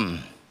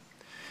problem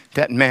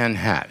that man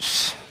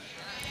has.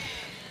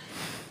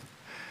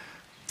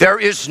 There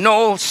is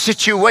no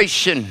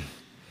situation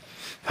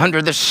under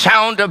the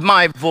sound of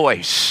my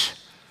voice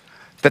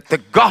that the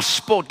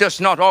gospel does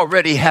not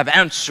already have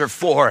answer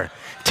for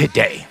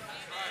today.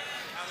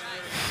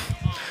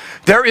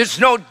 There is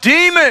no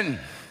demon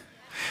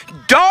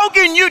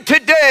dogging you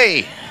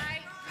today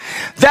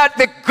that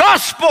the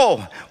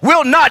gospel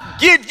will not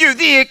give you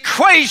the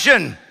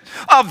equation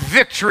of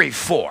victory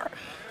for.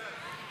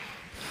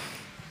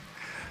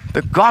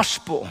 The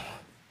gospel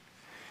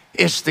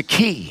is the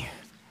key.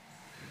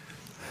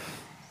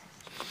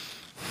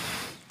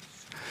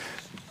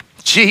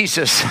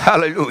 Jesus,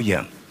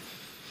 hallelujah,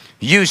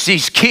 used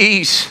these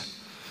keys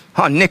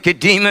on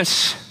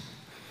Nicodemus,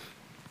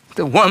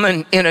 the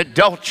woman in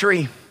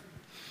adultery,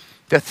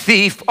 the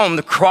thief on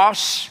the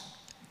cross.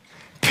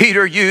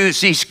 Peter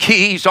used these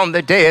keys on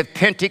the day of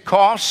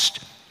Pentecost.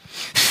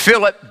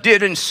 Philip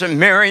did in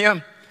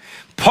Samaria.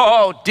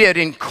 Paul did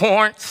in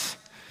Corinth,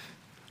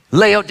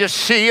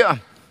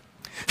 Laodicea,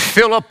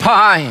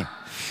 Philippi,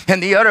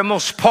 and the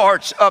uttermost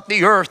parts of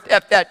the earth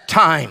at that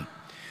time.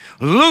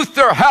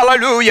 Luther,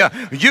 hallelujah,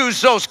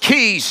 used those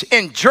keys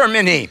in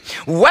Germany.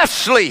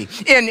 Wesley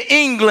in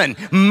England.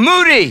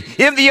 Moody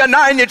in the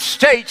United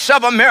States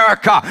of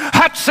America.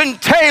 Hudson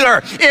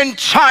Taylor in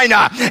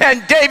China.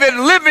 And David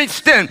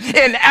Livingstone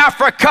in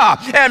Africa.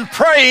 And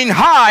Praying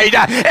Hyde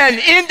in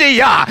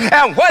India.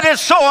 And what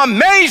is so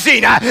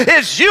amazing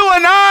is you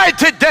and I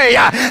today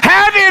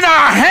have in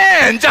our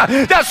hands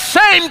the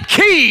same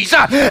keys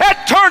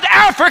that turned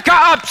Africa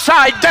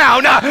upside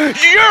down,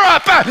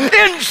 Europe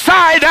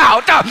inside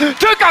out.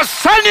 Took a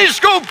Sunday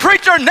school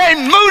preacher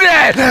named Moody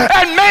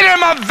and made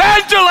him an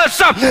evangelist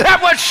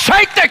that would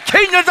shake the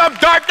kingdoms of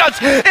darkness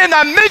in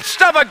the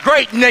midst of a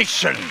great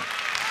nation.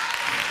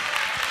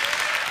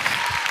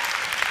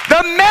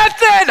 The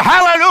method,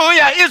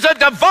 hallelujah, is a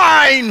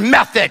divine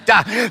method.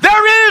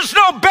 There is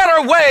no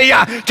better way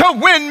to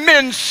win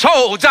men's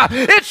souls.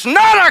 It's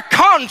not a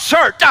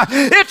concert.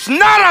 It's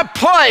not a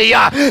play.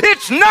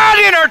 It's not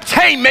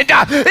entertainment.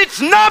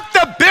 It's not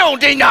the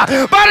building,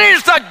 but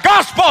it's the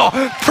gospel.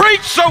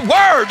 Preach the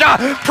word.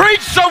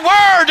 Preach the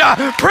word.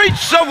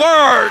 Preach the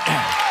word.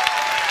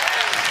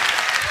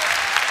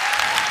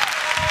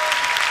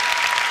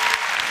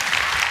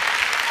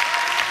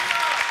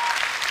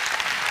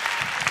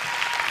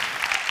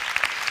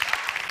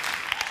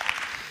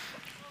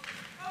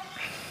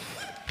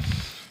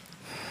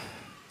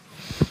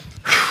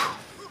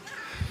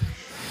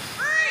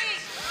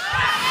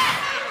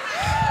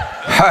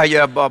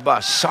 Hiya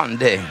Baba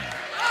Sunday.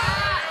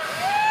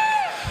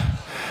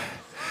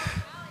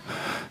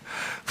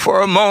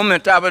 For a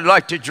moment, I would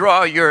like to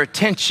draw your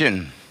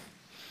attention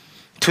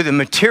to the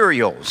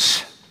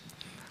materials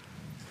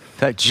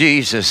that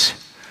Jesus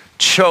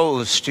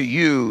chose to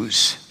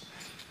use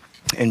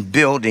in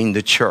building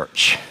the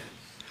church.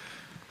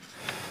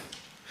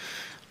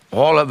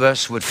 All of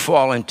us would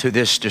fall into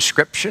this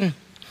description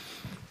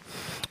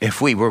if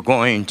we were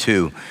going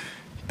to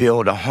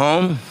build a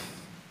home.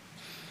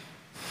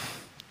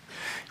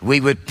 We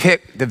would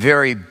pick the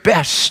very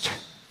best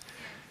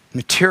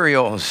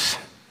materials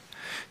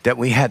that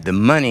we had the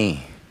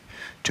money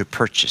to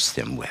purchase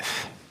them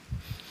with.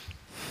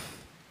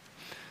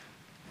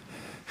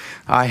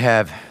 I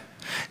have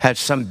had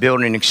some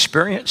building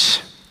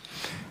experience.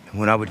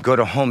 When I would go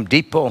to Home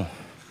Depot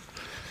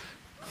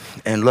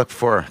and look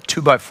for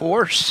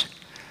 2x4s,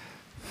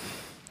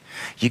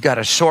 you got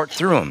to sort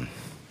through them.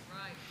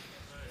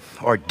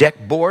 Or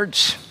deck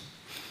boards,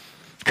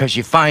 because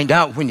you find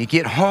out when you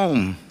get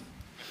home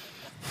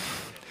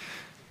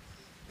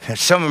that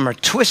some of them are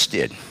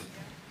twisted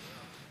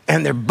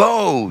and they're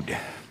bowed.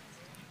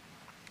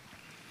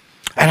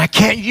 And I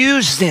can't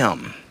use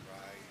them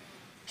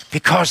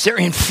because they're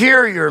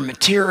inferior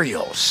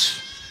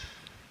materials.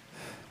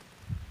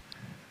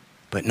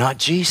 But not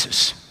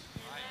Jesus.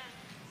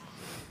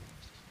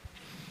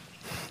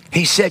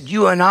 He said,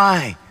 you and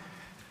I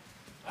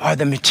are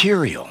the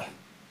material.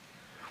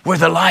 We're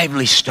the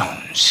lively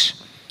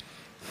stones.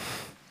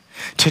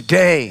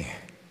 Today,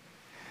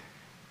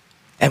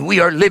 and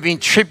we are living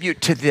tribute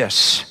to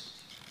this,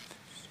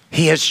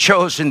 he has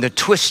chosen the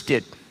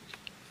twisted,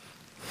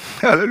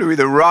 hallelujah,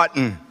 the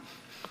rotten,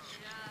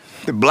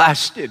 the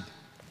blasted,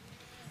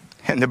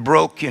 and the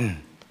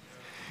broken,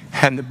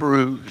 and the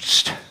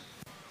bruised.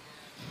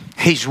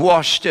 He's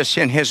washed us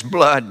in his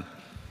blood.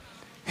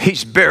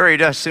 He's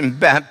buried us in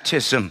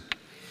baptism.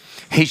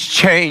 He's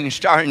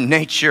changed our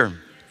nature.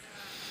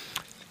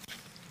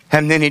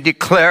 And then he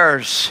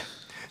declares,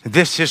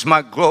 this is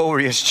my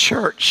glorious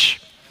church,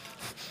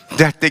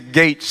 that the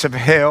gates of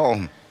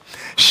hell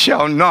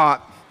shall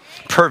not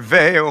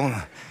prevail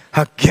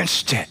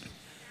against it.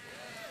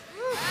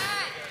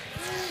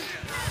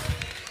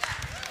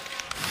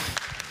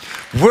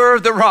 We're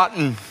the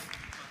rotten.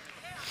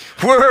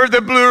 We're the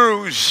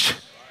bruised.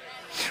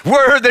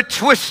 We're the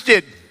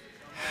twisted.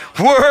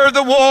 We're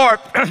the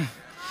warped.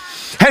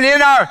 And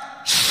in our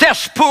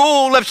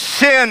cesspool of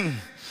sin,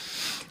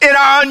 in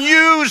our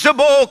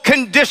unusable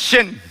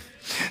condition,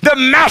 the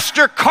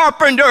master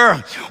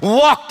carpenter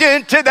walked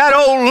into that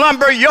old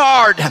lumber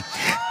yard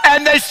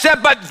and they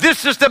said, but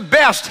this is the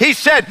best. He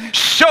said,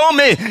 show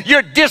me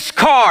your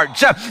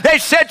discards. They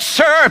said,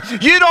 sir,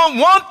 you don't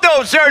want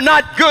those. They're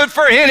not good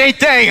for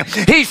anything.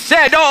 He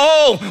said,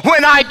 oh,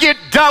 when I get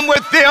done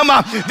with them,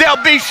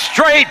 they'll be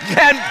straight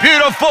and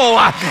beautiful.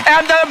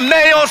 And the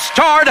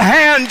nail-starred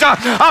hand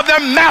of the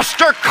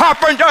master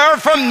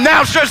carpenter from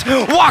Nazareth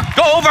walked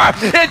over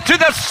into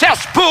the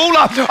cesspool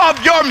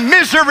of your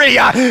misery,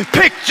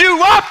 picked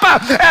you up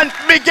and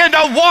began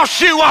to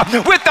wash you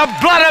with the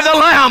blood of the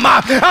Lamb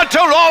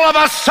until all of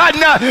a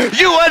sudden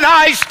you and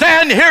I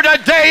stand here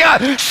today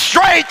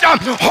straight,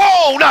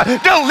 whole,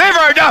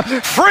 delivered,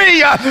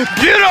 free,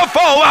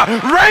 beautiful,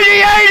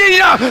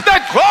 radiating the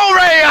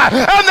glory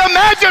and the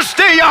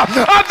majesty of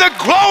the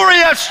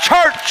glorious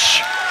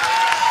church.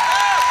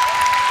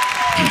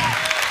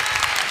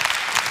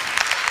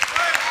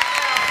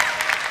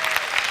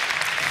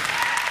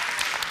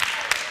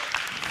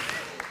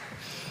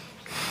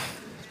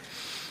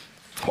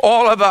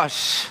 All of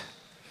us,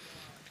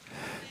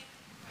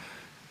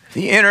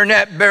 the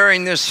internet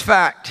bearing this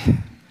fact,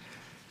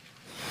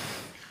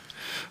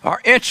 are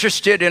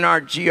interested in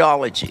our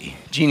genealogy.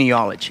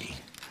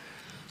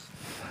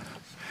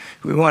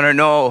 We want to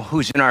know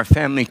who's in our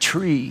family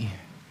tree.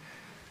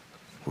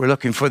 We're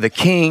looking for the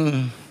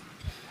king,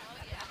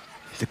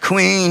 the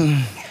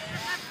queen,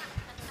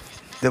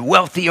 the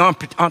wealthy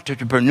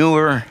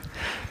entrepreneur,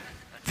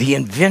 the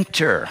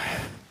inventor.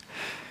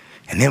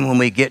 And then when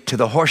we get to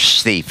the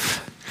horse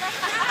thief,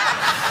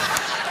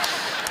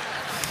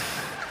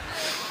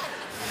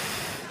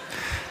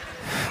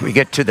 we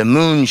get to the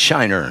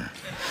moonshiner.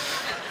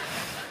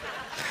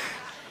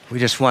 We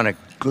just want to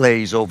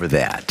glaze over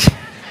that.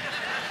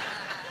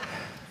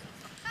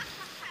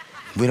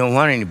 We don't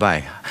want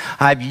anybody.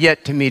 I've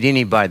yet to meet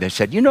anybody that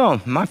said, you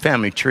know, my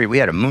family tree, we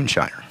had a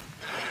moonshiner.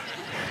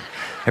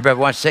 Everybody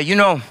wants to say, you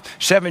know,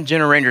 7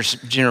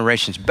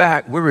 generations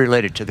back, we're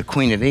related to the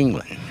Queen of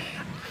England.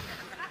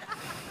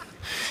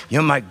 You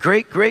know, my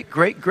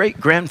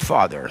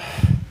great-great-great-great-grandfather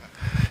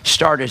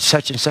started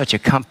such and such a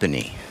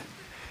company.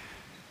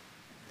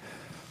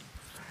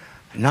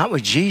 Not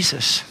with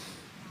Jesus.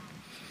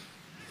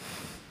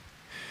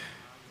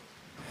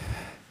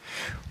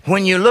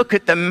 When you look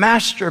at the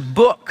master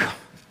book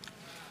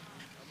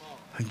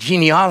of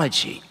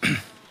genealogy,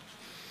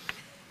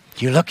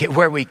 you look at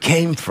where we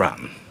came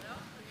from.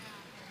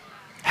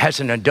 Has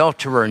an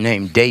adulterer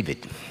named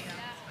David,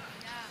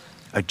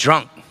 a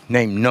drunk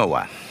named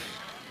Noah,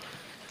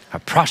 a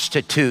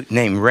prostitute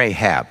named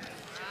Rahab,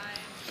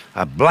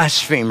 a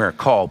blasphemer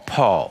called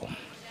Paul.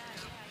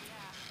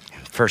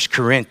 1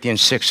 Corinthians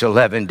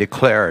 6:11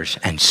 declares,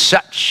 and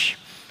such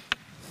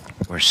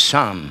were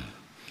some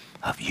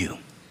of you.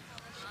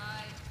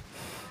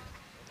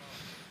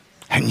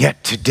 And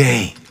yet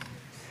today,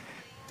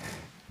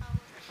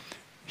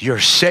 your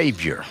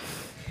Savior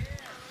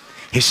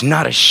is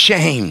not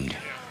ashamed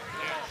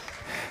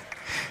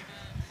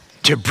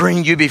to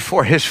bring you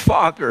before his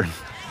Father.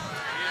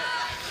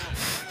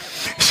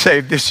 Say,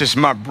 this is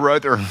my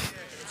brother.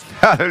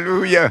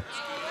 Hallelujah.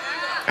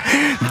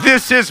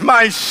 This is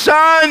my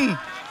son.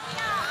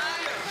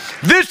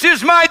 This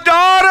is my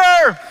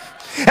daughter.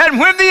 And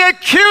when the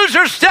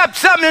accuser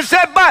steps up and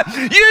said, but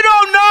you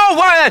don't know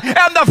what,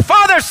 and the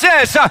Father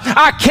says,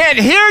 I can't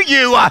hear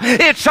you.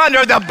 It's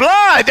under the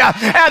blood,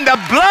 and the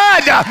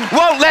blood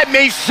won't let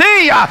me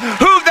see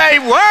who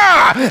they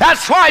were.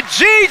 That's why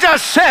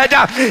Jesus said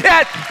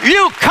that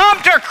you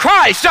come to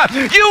Christ.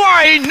 You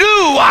are a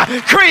new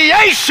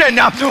creation.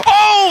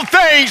 Old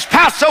things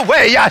pass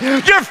away.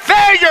 Your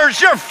failures,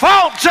 your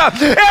faults,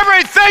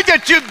 everything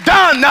that you've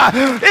done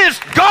is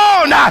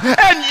gone,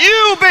 and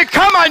you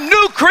become a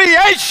new creation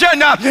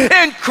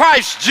in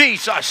Christ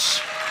Jesus.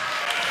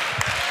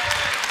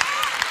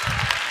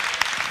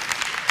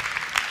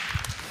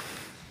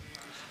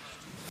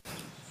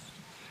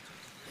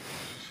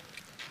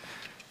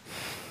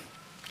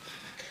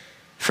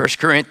 First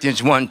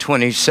Corinthians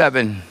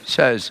 1:27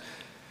 says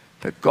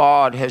that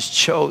God has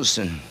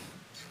chosen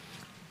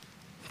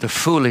the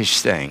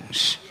foolish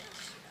things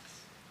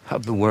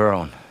of the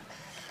world.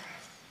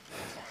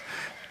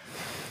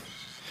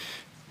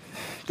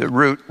 The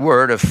root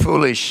word of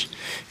foolish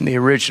in the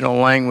original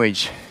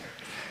language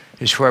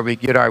is where we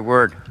get our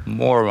word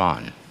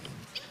moron.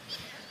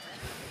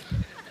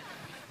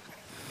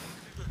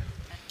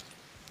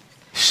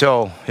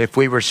 So if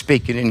we were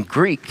speaking in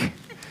Greek,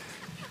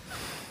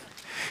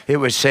 it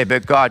would say,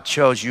 but God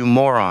chose you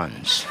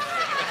morons.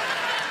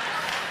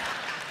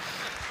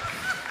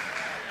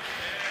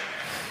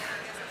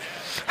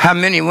 How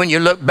many, when you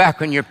look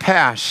back on your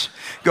past,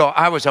 go,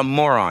 I was a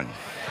moron?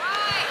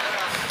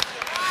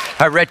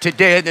 I read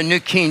today the New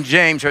King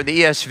James or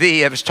the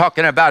ESV. It was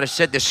talking about, it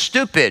said, the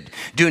stupid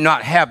do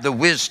not have the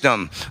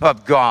wisdom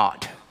of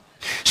God.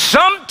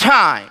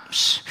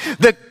 Sometimes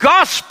the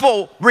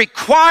gospel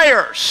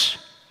requires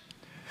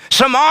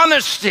some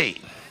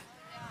honesty.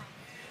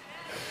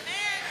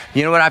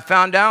 You know what I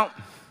found out?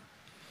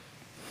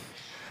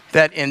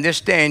 That in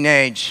this day and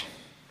age,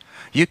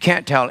 you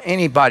can't tell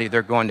anybody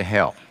they're going to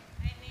hell.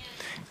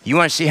 You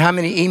want to see how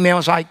many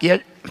emails I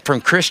get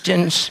from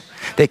Christians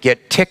that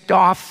get ticked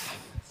off?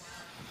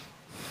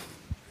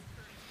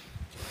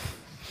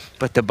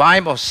 But the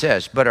Bible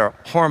says, but are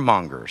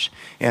whoremongers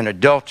and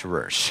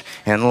adulterers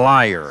and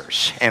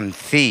liars and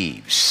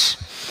thieves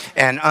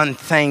and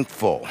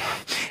unthankful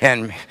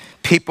and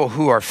people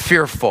who are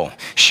fearful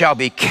shall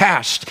be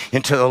cast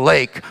into the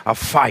lake of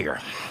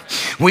fire.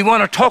 We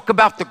want to talk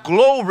about the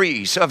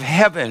glories of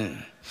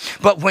heaven.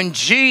 But when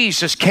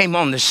Jesus came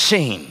on the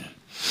scene,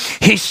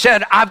 he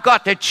said, I've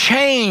got to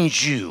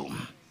change you.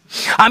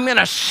 I'm going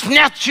to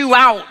snatch you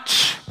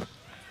out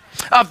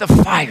of the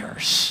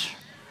fires.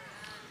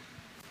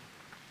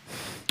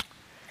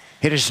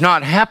 It is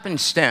not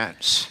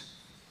happenstance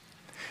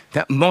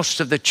that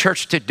most of the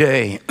church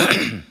today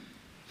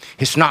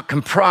is not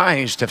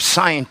comprised of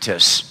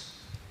scientists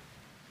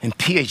and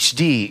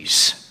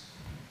PhDs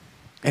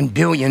and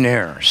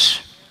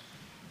billionaires,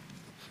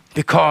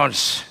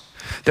 because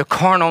the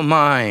carnal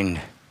mind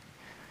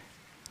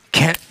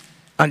can't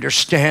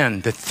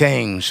understand the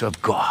things of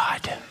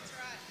God.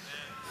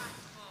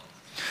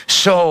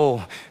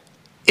 So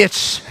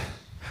it's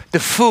the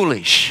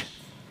foolish,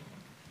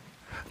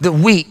 the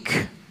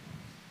weak,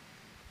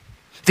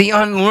 the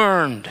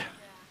unlearned,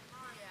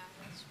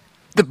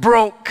 the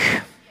broke,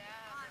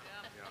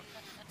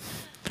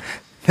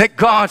 that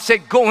God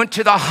said, go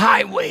into the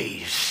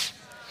highways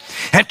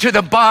and to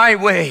the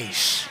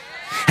byways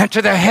and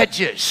to the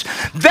hedges.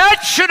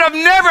 That should have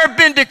never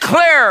been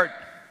declared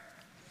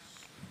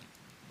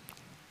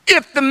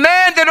if the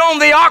man that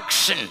owned the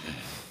oxen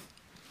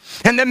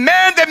and the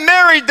man that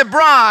married the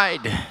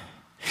bride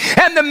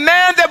and the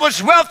man that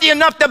was wealthy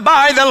enough to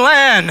buy the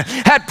land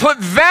had put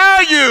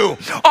value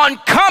on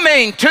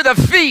coming to the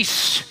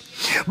feast.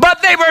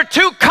 But they were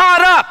too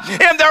caught up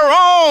in their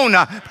own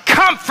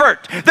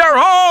comfort, their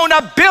own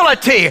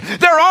ability,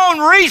 their own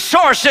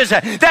resources,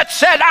 that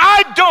said,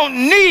 I don't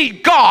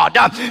need God.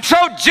 So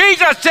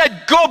Jesus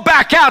said, go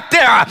back out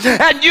there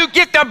and you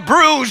get the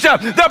bruised,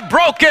 the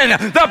broken,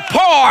 the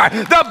poor,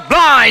 the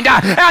blind,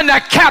 and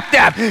the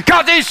captive.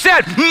 Because he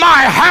said,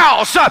 my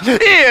house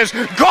is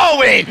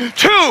going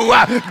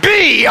to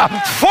be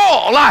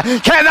full.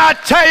 Can I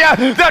tell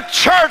you, the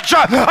church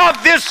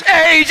of this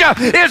age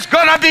is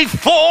going to be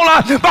full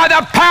by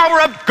the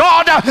power of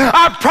God.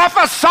 I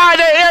prophesy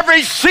to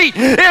every seat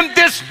in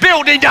this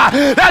building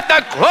that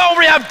the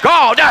glory of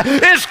God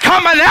is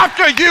coming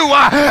after you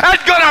and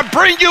going to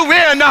bring you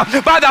in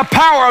by the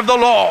power of the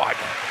Lord.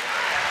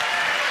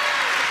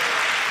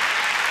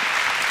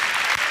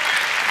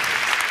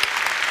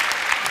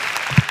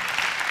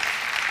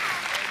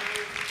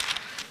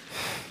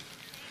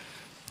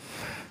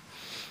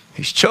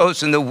 He's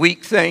chosen the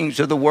weak things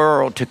of the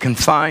world to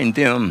confound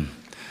them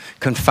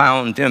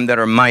that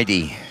are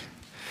mighty.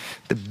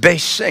 The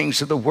base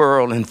things of the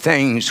world and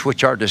things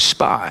which are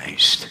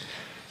despised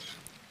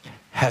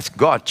hath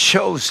God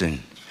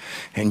chosen,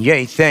 and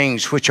yea,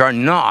 things which are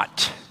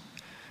not,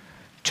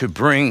 to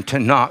bring to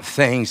naught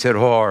things that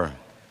are,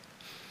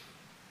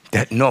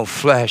 that no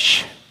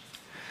flesh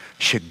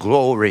should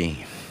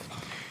glory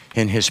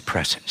in his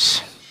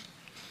presence.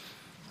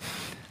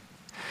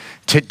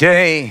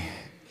 Today,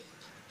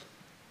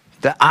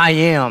 the I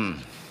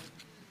am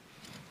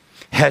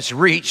has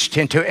reached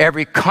into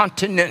every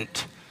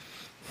continent,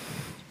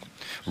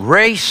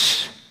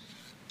 race,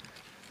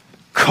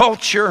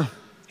 culture,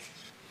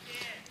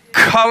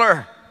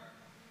 color,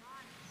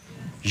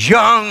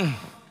 young,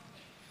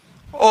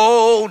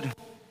 old,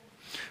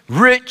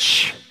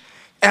 rich,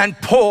 and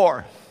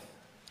poor,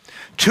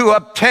 to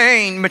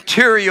obtain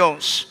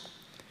materials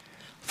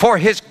for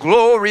his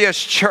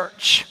glorious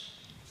church.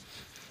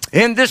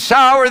 In this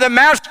hour, the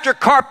master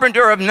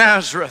carpenter of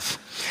Nazareth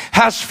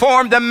has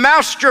formed the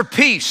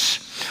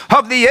masterpiece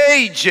of the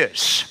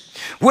ages,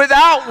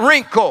 without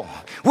wrinkle,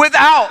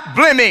 without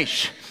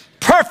blemish,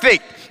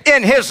 perfect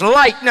in his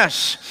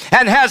likeness,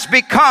 and has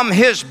become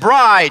his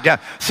bride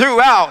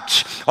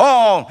throughout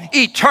all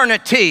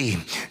eternity.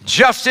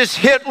 Just as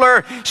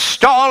Hitler,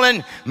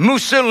 Stalin,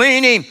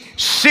 Mussolini,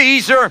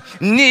 Caesar,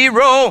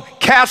 Nero,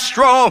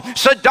 Castro,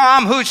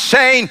 Saddam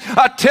Hussein,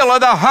 Attila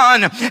the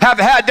Hun have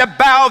had to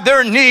bow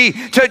their knee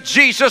to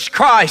Jesus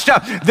Christ,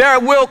 there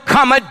will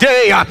come a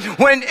day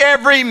when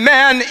every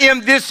man in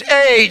this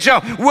age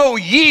will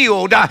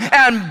yield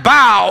and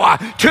bow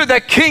to the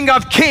King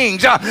of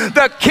Kings,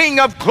 the King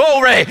of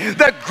Glory,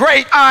 the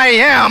great I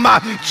am,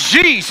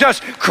 Jesus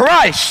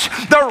Christ,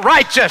 the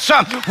righteous.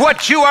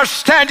 What you are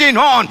standing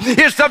on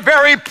is the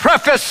very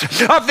preface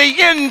of the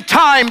end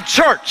time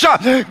church.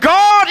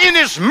 God in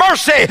his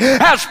mercy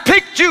has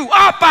picked you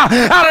up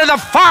out of the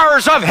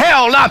fires of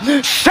hell,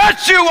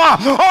 set you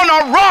on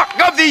a rock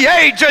of the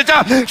ages,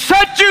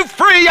 set you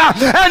free,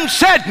 and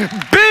said,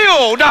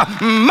 build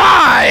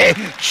my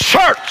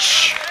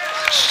church.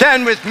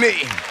 Stand with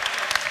me.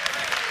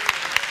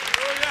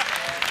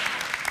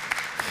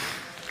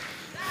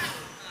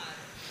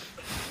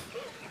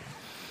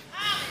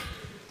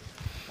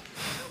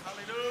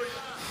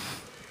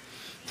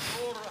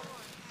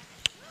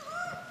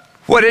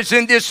 What is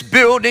in this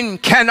building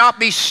cannot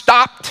be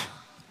stopped.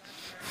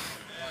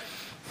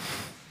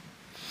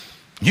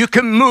 You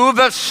can move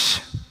us.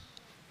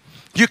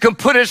 You can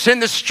put us in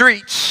the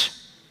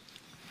streets.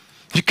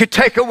 You could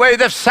take away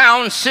the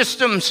sound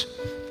systems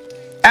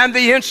and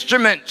the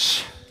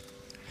instruments.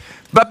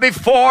 But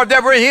before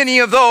there were any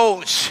of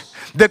those,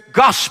 the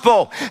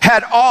gospel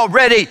had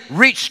already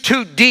reached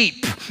too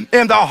deep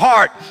in the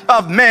heart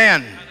of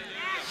man.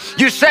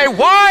 You say,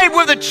 why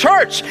will the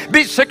church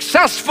be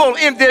successful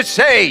in this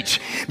age?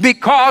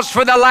 Because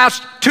for the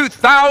last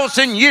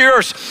 2,000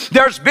 years,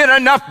 there's been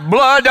enough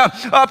blood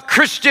of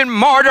Christian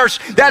martyrs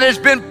that has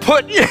been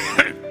put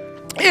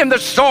in the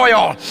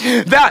soil,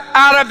 that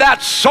out of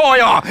that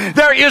soil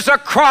there is a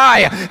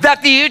cry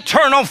that the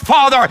eternal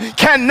Father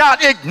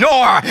cannot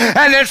ignore,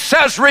 and it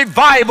says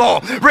revival,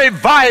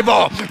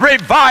 revival,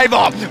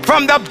 revival,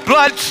 from the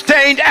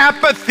blood-stained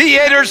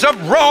amphitheaters of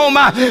Rome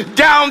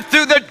down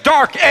through the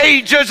dark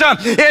ages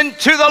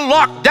into the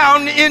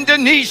lockdown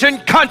Indonesian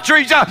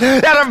countries that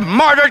have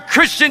martyred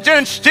Christians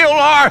and still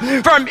are,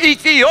 from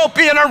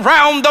Ethiopia and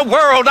around the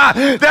world.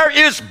 There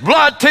is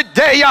blood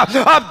today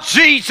of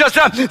Jesus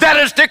that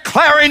is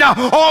declaring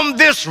on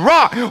this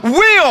rock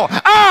will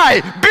I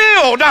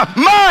build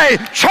my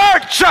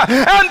church,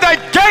 and the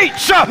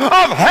gates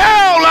of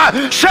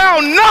hell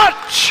shall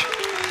not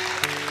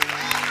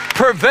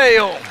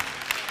prevail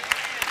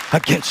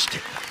against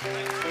it.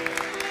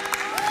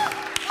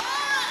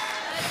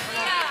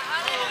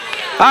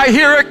 I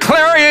hear a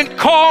clarion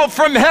call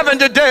from heaven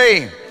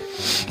today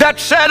that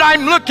said,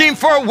 I'm looking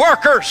for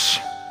workers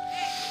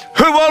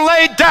who will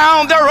lay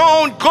down their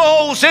own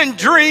goals and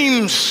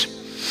dreams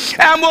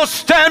and will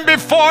stand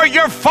before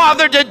your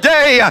Father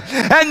today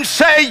and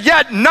say,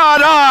 yet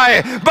not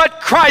I, but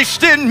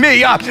Christ in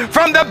me.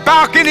 From the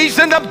balconies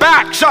and the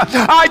backs,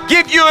 I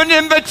give you an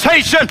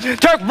invitation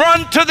to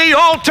run to the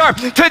altar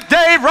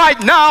today, right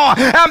now,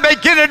 and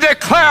begin to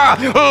declare,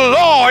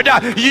 Lord,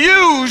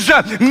 use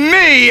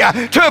me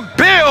to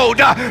build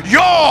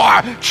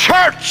your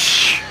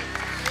church.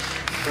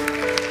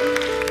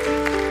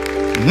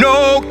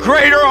 No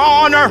greater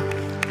honor,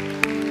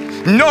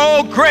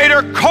 no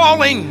greater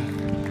calling,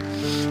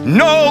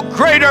 no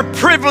greater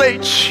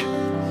privilege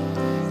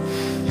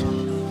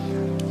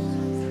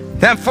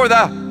than for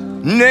the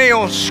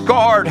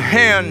nail-scarred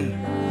hand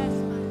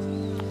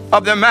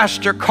of the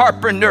master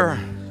carpenter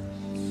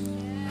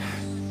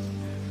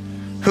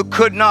who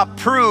could not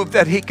prove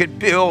that he could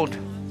build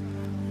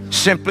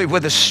simply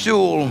with a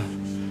stool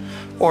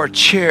or a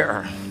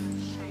chair.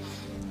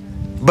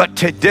 But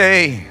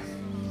today,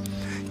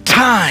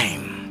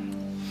 time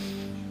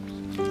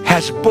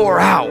has bore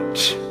out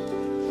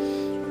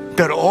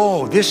that,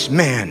 oh, this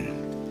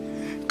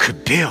man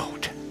could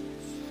build.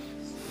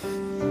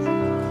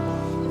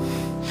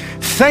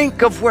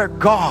 Think of where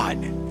God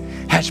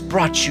has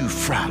brought you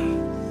from.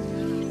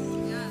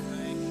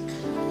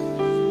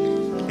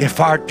 If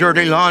our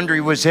dirty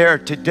laundry was there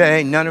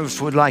today, none of us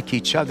would like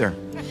each other.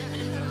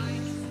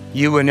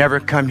 You would never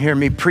come hear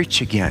me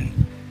preach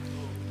again.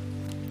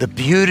 The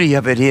beauty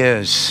of it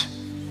is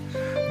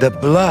the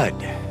blood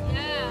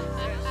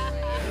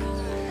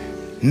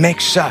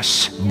makes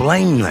us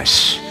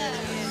blameless.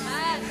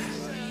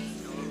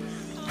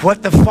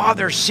 What the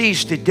Father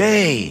sees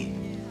today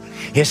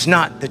is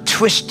not the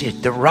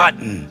twisted, the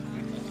rotten,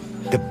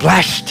 the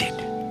blasted,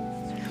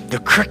 the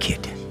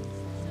crooked,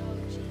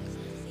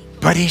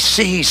 but he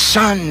sees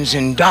sons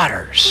and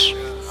daughters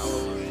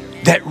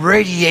that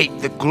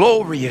radiate the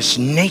glorious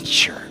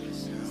nature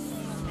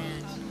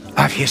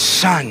of his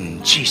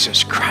Son,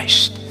 Jesus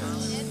Christ.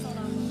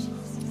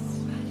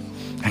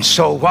 And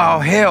so while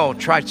hell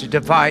tries to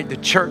divide the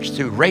church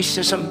through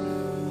racism,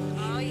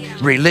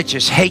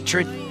 religious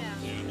hatred,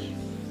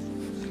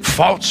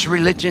 false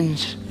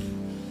religions,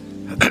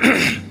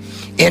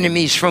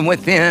 enemies from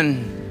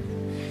within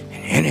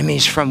and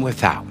enemies from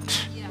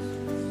without,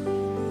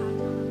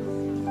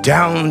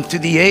 down through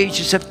the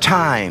ages of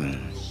time,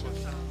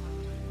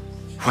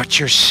 what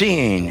you're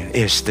seeing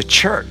is the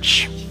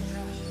church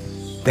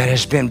that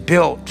has been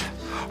built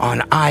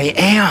on I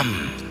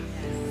am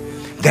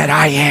that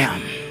I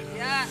am.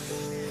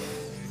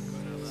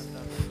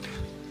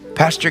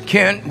 Pastor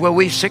Ken, will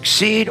we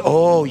succeed?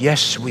 Oh,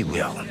 yes, we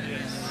will.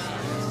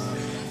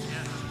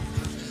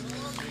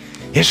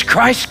 Is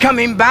Christ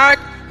coming back?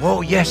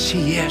 Oh, yes,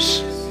 he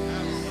is.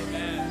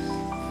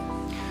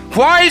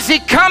 Why is he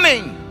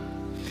coming?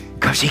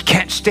 Because he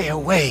can't stay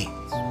away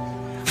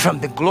from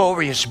the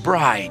glorious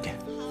bride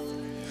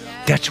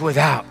that's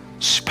without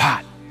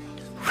spot,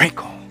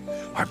 wrinkle,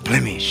 or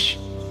blemish.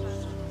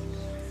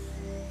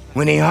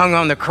 When he hung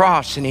on the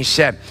cross and he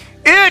said,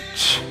 "It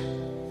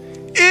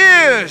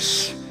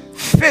is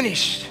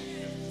finished,"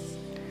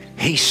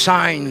 he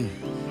signed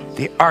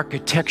the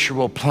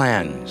architectural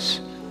plans.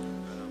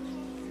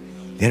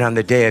 Then on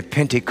the day of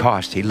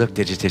Pentecost, he looked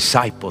at his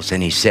disciples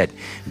and he said,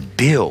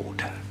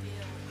 "Build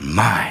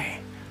my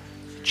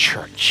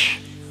church."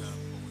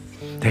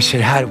 They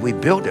said, "How do we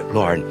build it,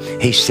 Lord?"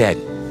 He said,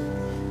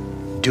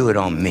 "Do it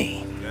on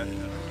me."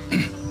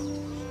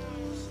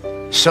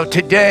 So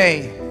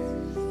today,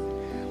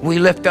 we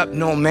lift up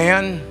no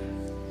man.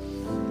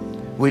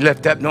 We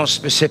lift up no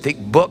specific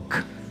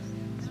book.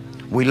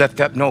 We lift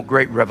up no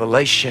great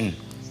revelation.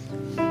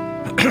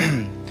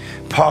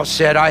 Paul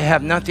said, "I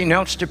have nothing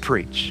else to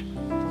preach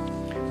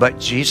but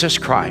Jesus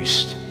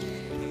Christ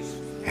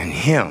and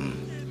him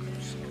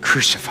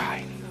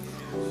crucified."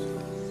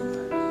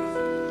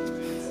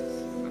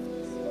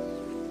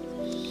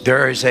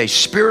 There is a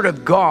Spirit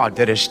of God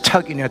that is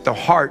tugging at the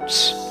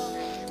hearts.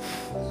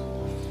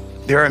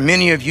 There are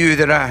many of you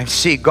that I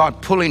see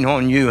God pulling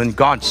on you and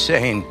God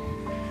saying,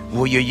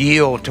 "Will you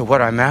yield to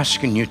what I'm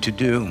asking you to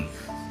do?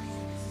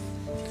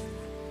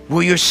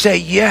 Will you say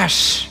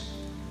yes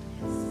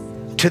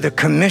to the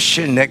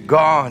commission that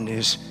God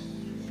is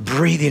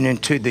breathing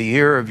into the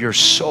ear of your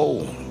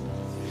soul?"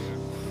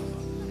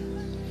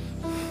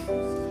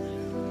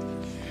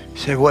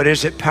 Say, "What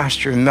is it,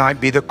 Pastor?" It might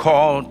be the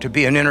call to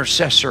be an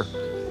intercessor.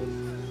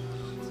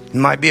 It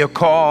might be a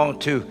call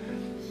to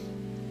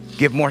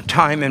give more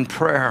time in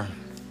prayer.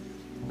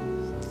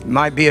 It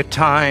might be a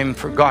time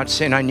for God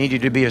saying, "I need you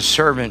to be a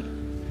servant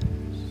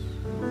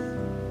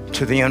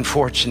to the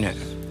unfortunate."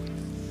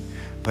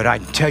 But I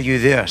tell you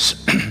this,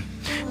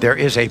 there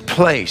is a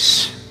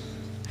place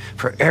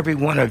for every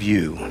one of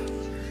you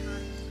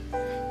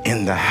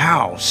in the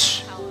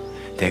house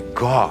that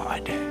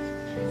God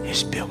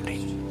is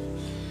building.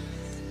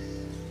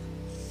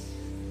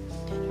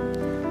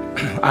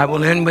 I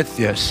will end with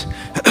this.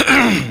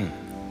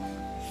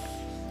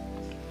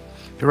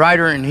 The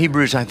writer in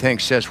Hebrews, I think,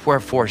 says,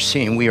 "Wherefore,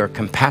 seeing we are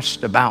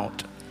compassed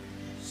about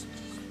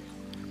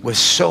with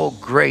so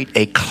great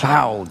a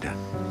cloud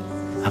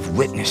of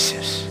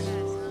witnesses."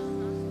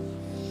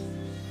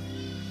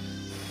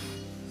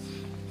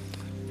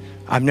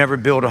 I've never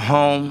built a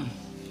home,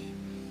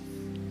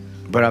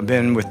 but I've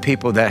been with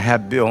people that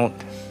have built.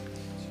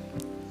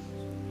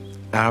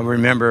 And I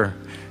remember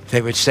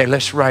they would say,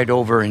 let's ride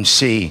over and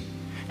see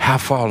how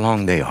far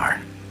along they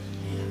are.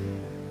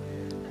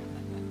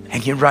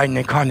 And you ride in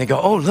the car and they go,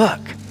 oh,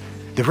 look,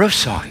 the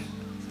roof's on.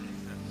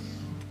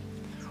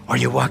 Or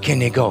you walk in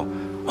and they go,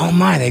 oh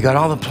my, they got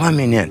all the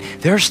plumbing in.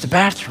 There's the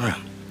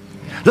bathroom.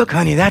 Look,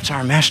 honey, that's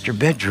our master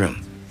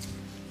bedroom.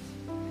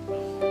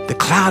 The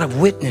cloud of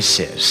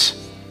witnesses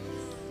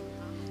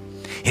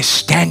is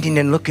standing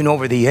and looking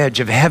over the edge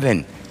of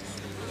heaven.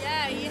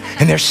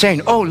 And they're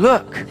saying, oh,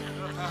 look,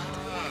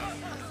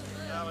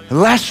 the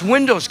last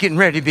window's getting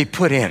ready to be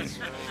put in.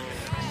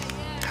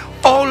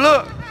 Oh,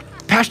 look,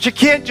 Pastor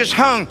Kent just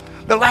hung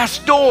the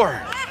last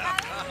door.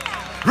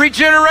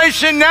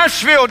 Regeneration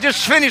Nashville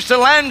just finished the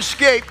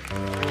landscape.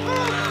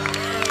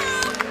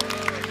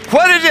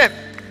 What is it?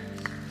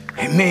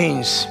 It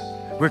means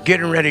we're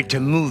getting ready to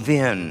move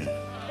in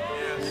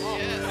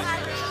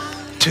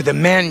to the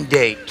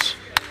mandate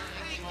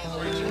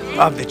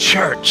of the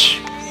church.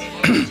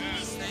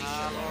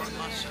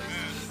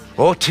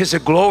 Oh, 'tis a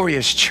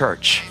glorious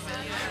church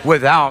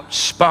without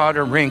spot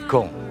or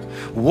wrinkle,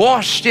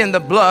 washed in the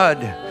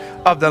blood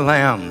of the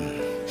Lamb.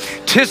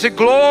 'Tis a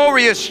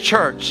glorious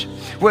church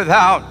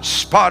without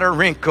spot or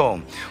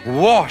wrinkle,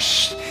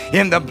 washed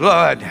in the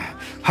blood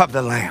of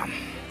the Lamb.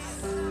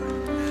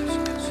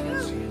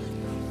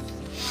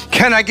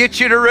 Can I get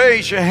you to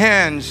raise your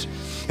hands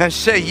and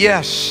say,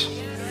 yes?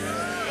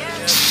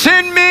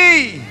 Send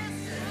me.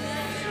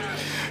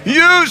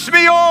 Use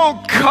me,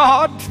 oh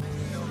God.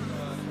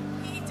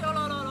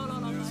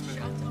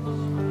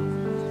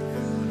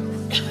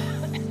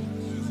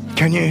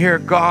 Can you hear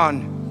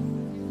God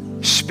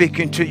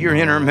speaking to your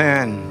inner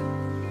man,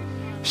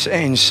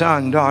 saying,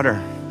 son,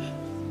 daughter,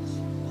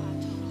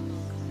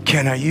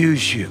 can I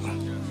use you?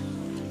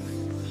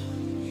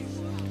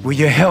 Will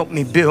you help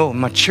me build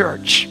my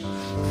church?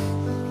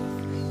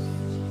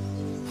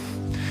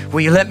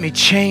 Will you let me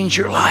change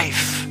your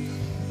life?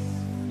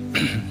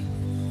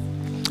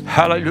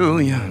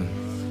 Hallelujah.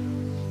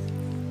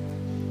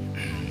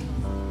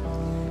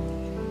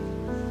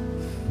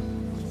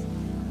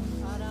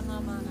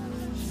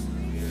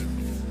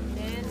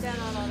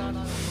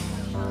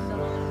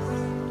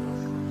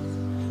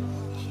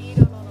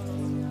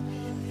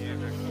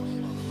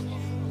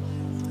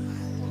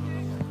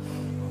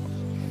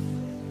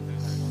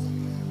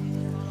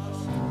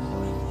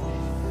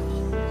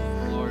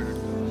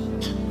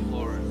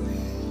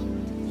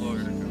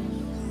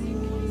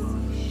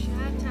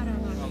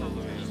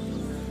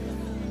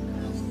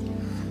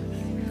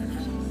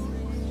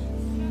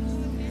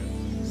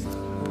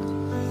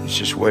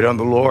 Just wait on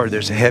the Lord.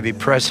 There's a heavy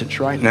presence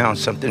right now.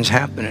 Something's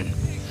happening.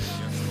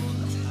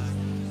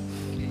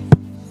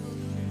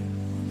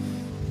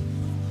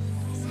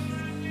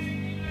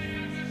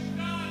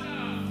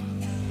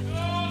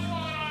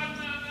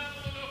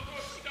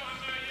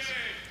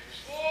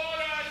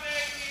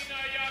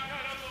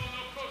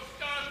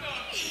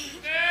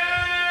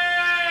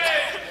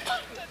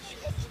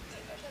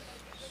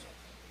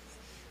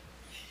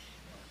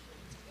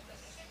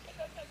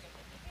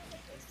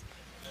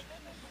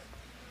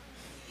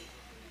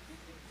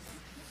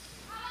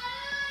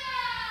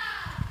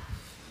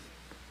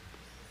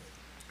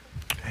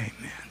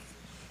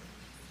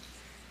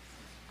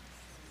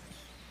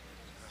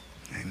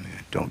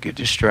 Don't get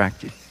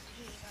distracted.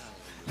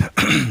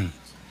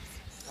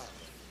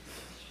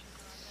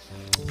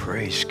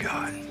 Praise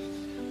God.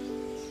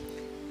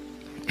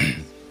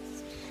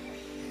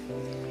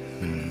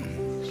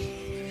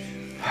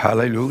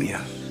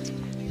 Hallelujah.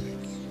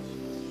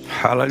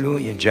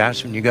 Hallelujah.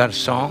 Jasmine, you got a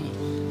song?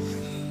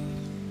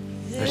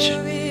 Let's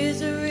just... There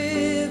is a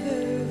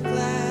river of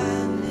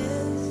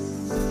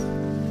gladness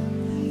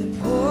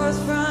that pours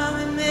from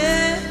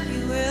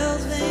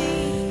Emmanuel's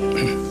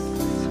veins.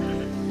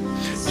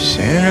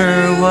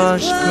 Sinner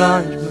was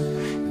plunged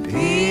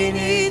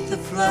Beneath the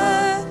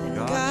flood, and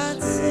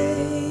God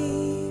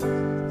saved.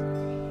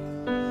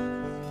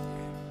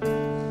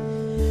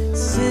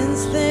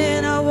 Since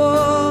then I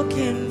walk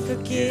in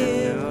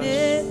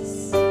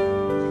forgiveness.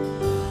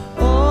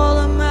 All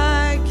of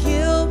my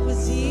guilt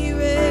was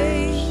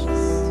erased.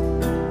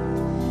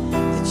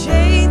 The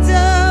chains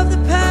of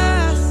the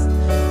past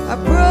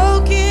are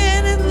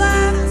broken at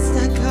last.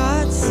 I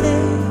got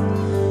saved.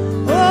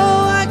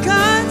 Oh, I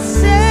got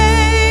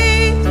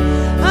saved.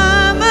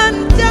 I'm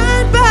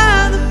undone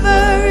by the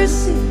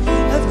mercy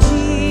of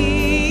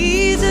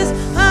Jesus.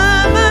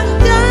 I'm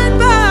undone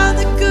by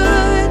the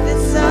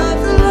goodness of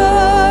the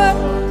Lord.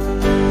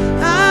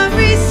 I'm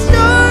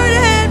restored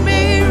and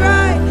made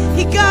right.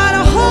 He got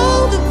a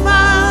hold of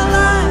my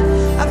life.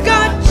 I've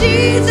got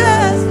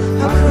Jesus.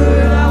 How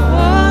could I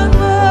want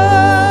more?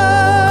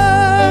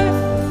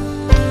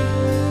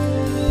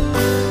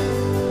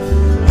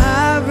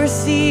 I've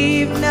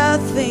received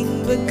nothing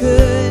but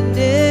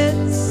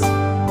goodness.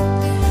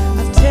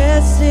 I've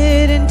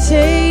tested and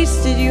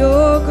tasted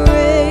your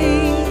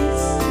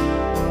grace.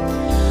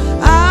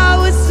 I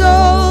was so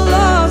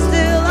lost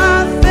till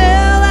I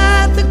fell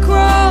at the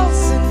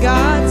cross and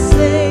God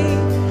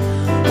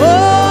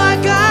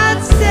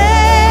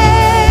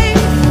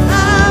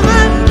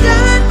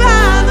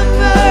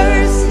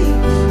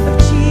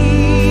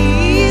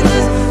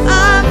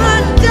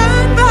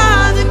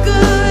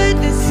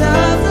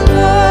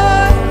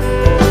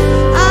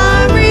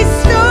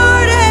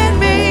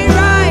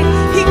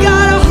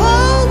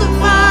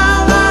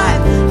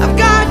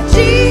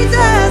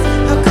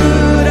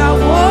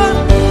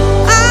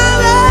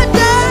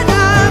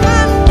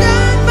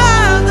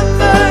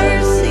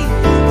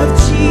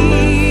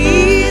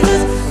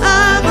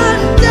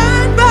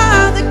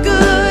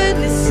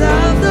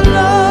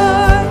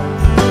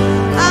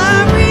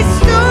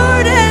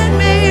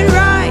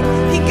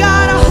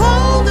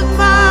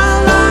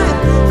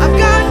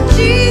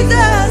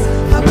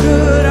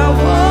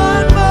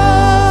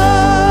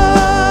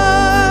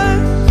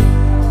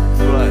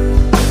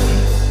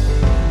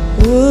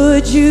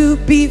to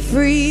be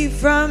free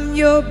from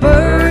your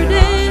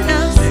burden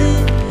of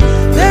sin.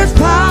 There's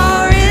power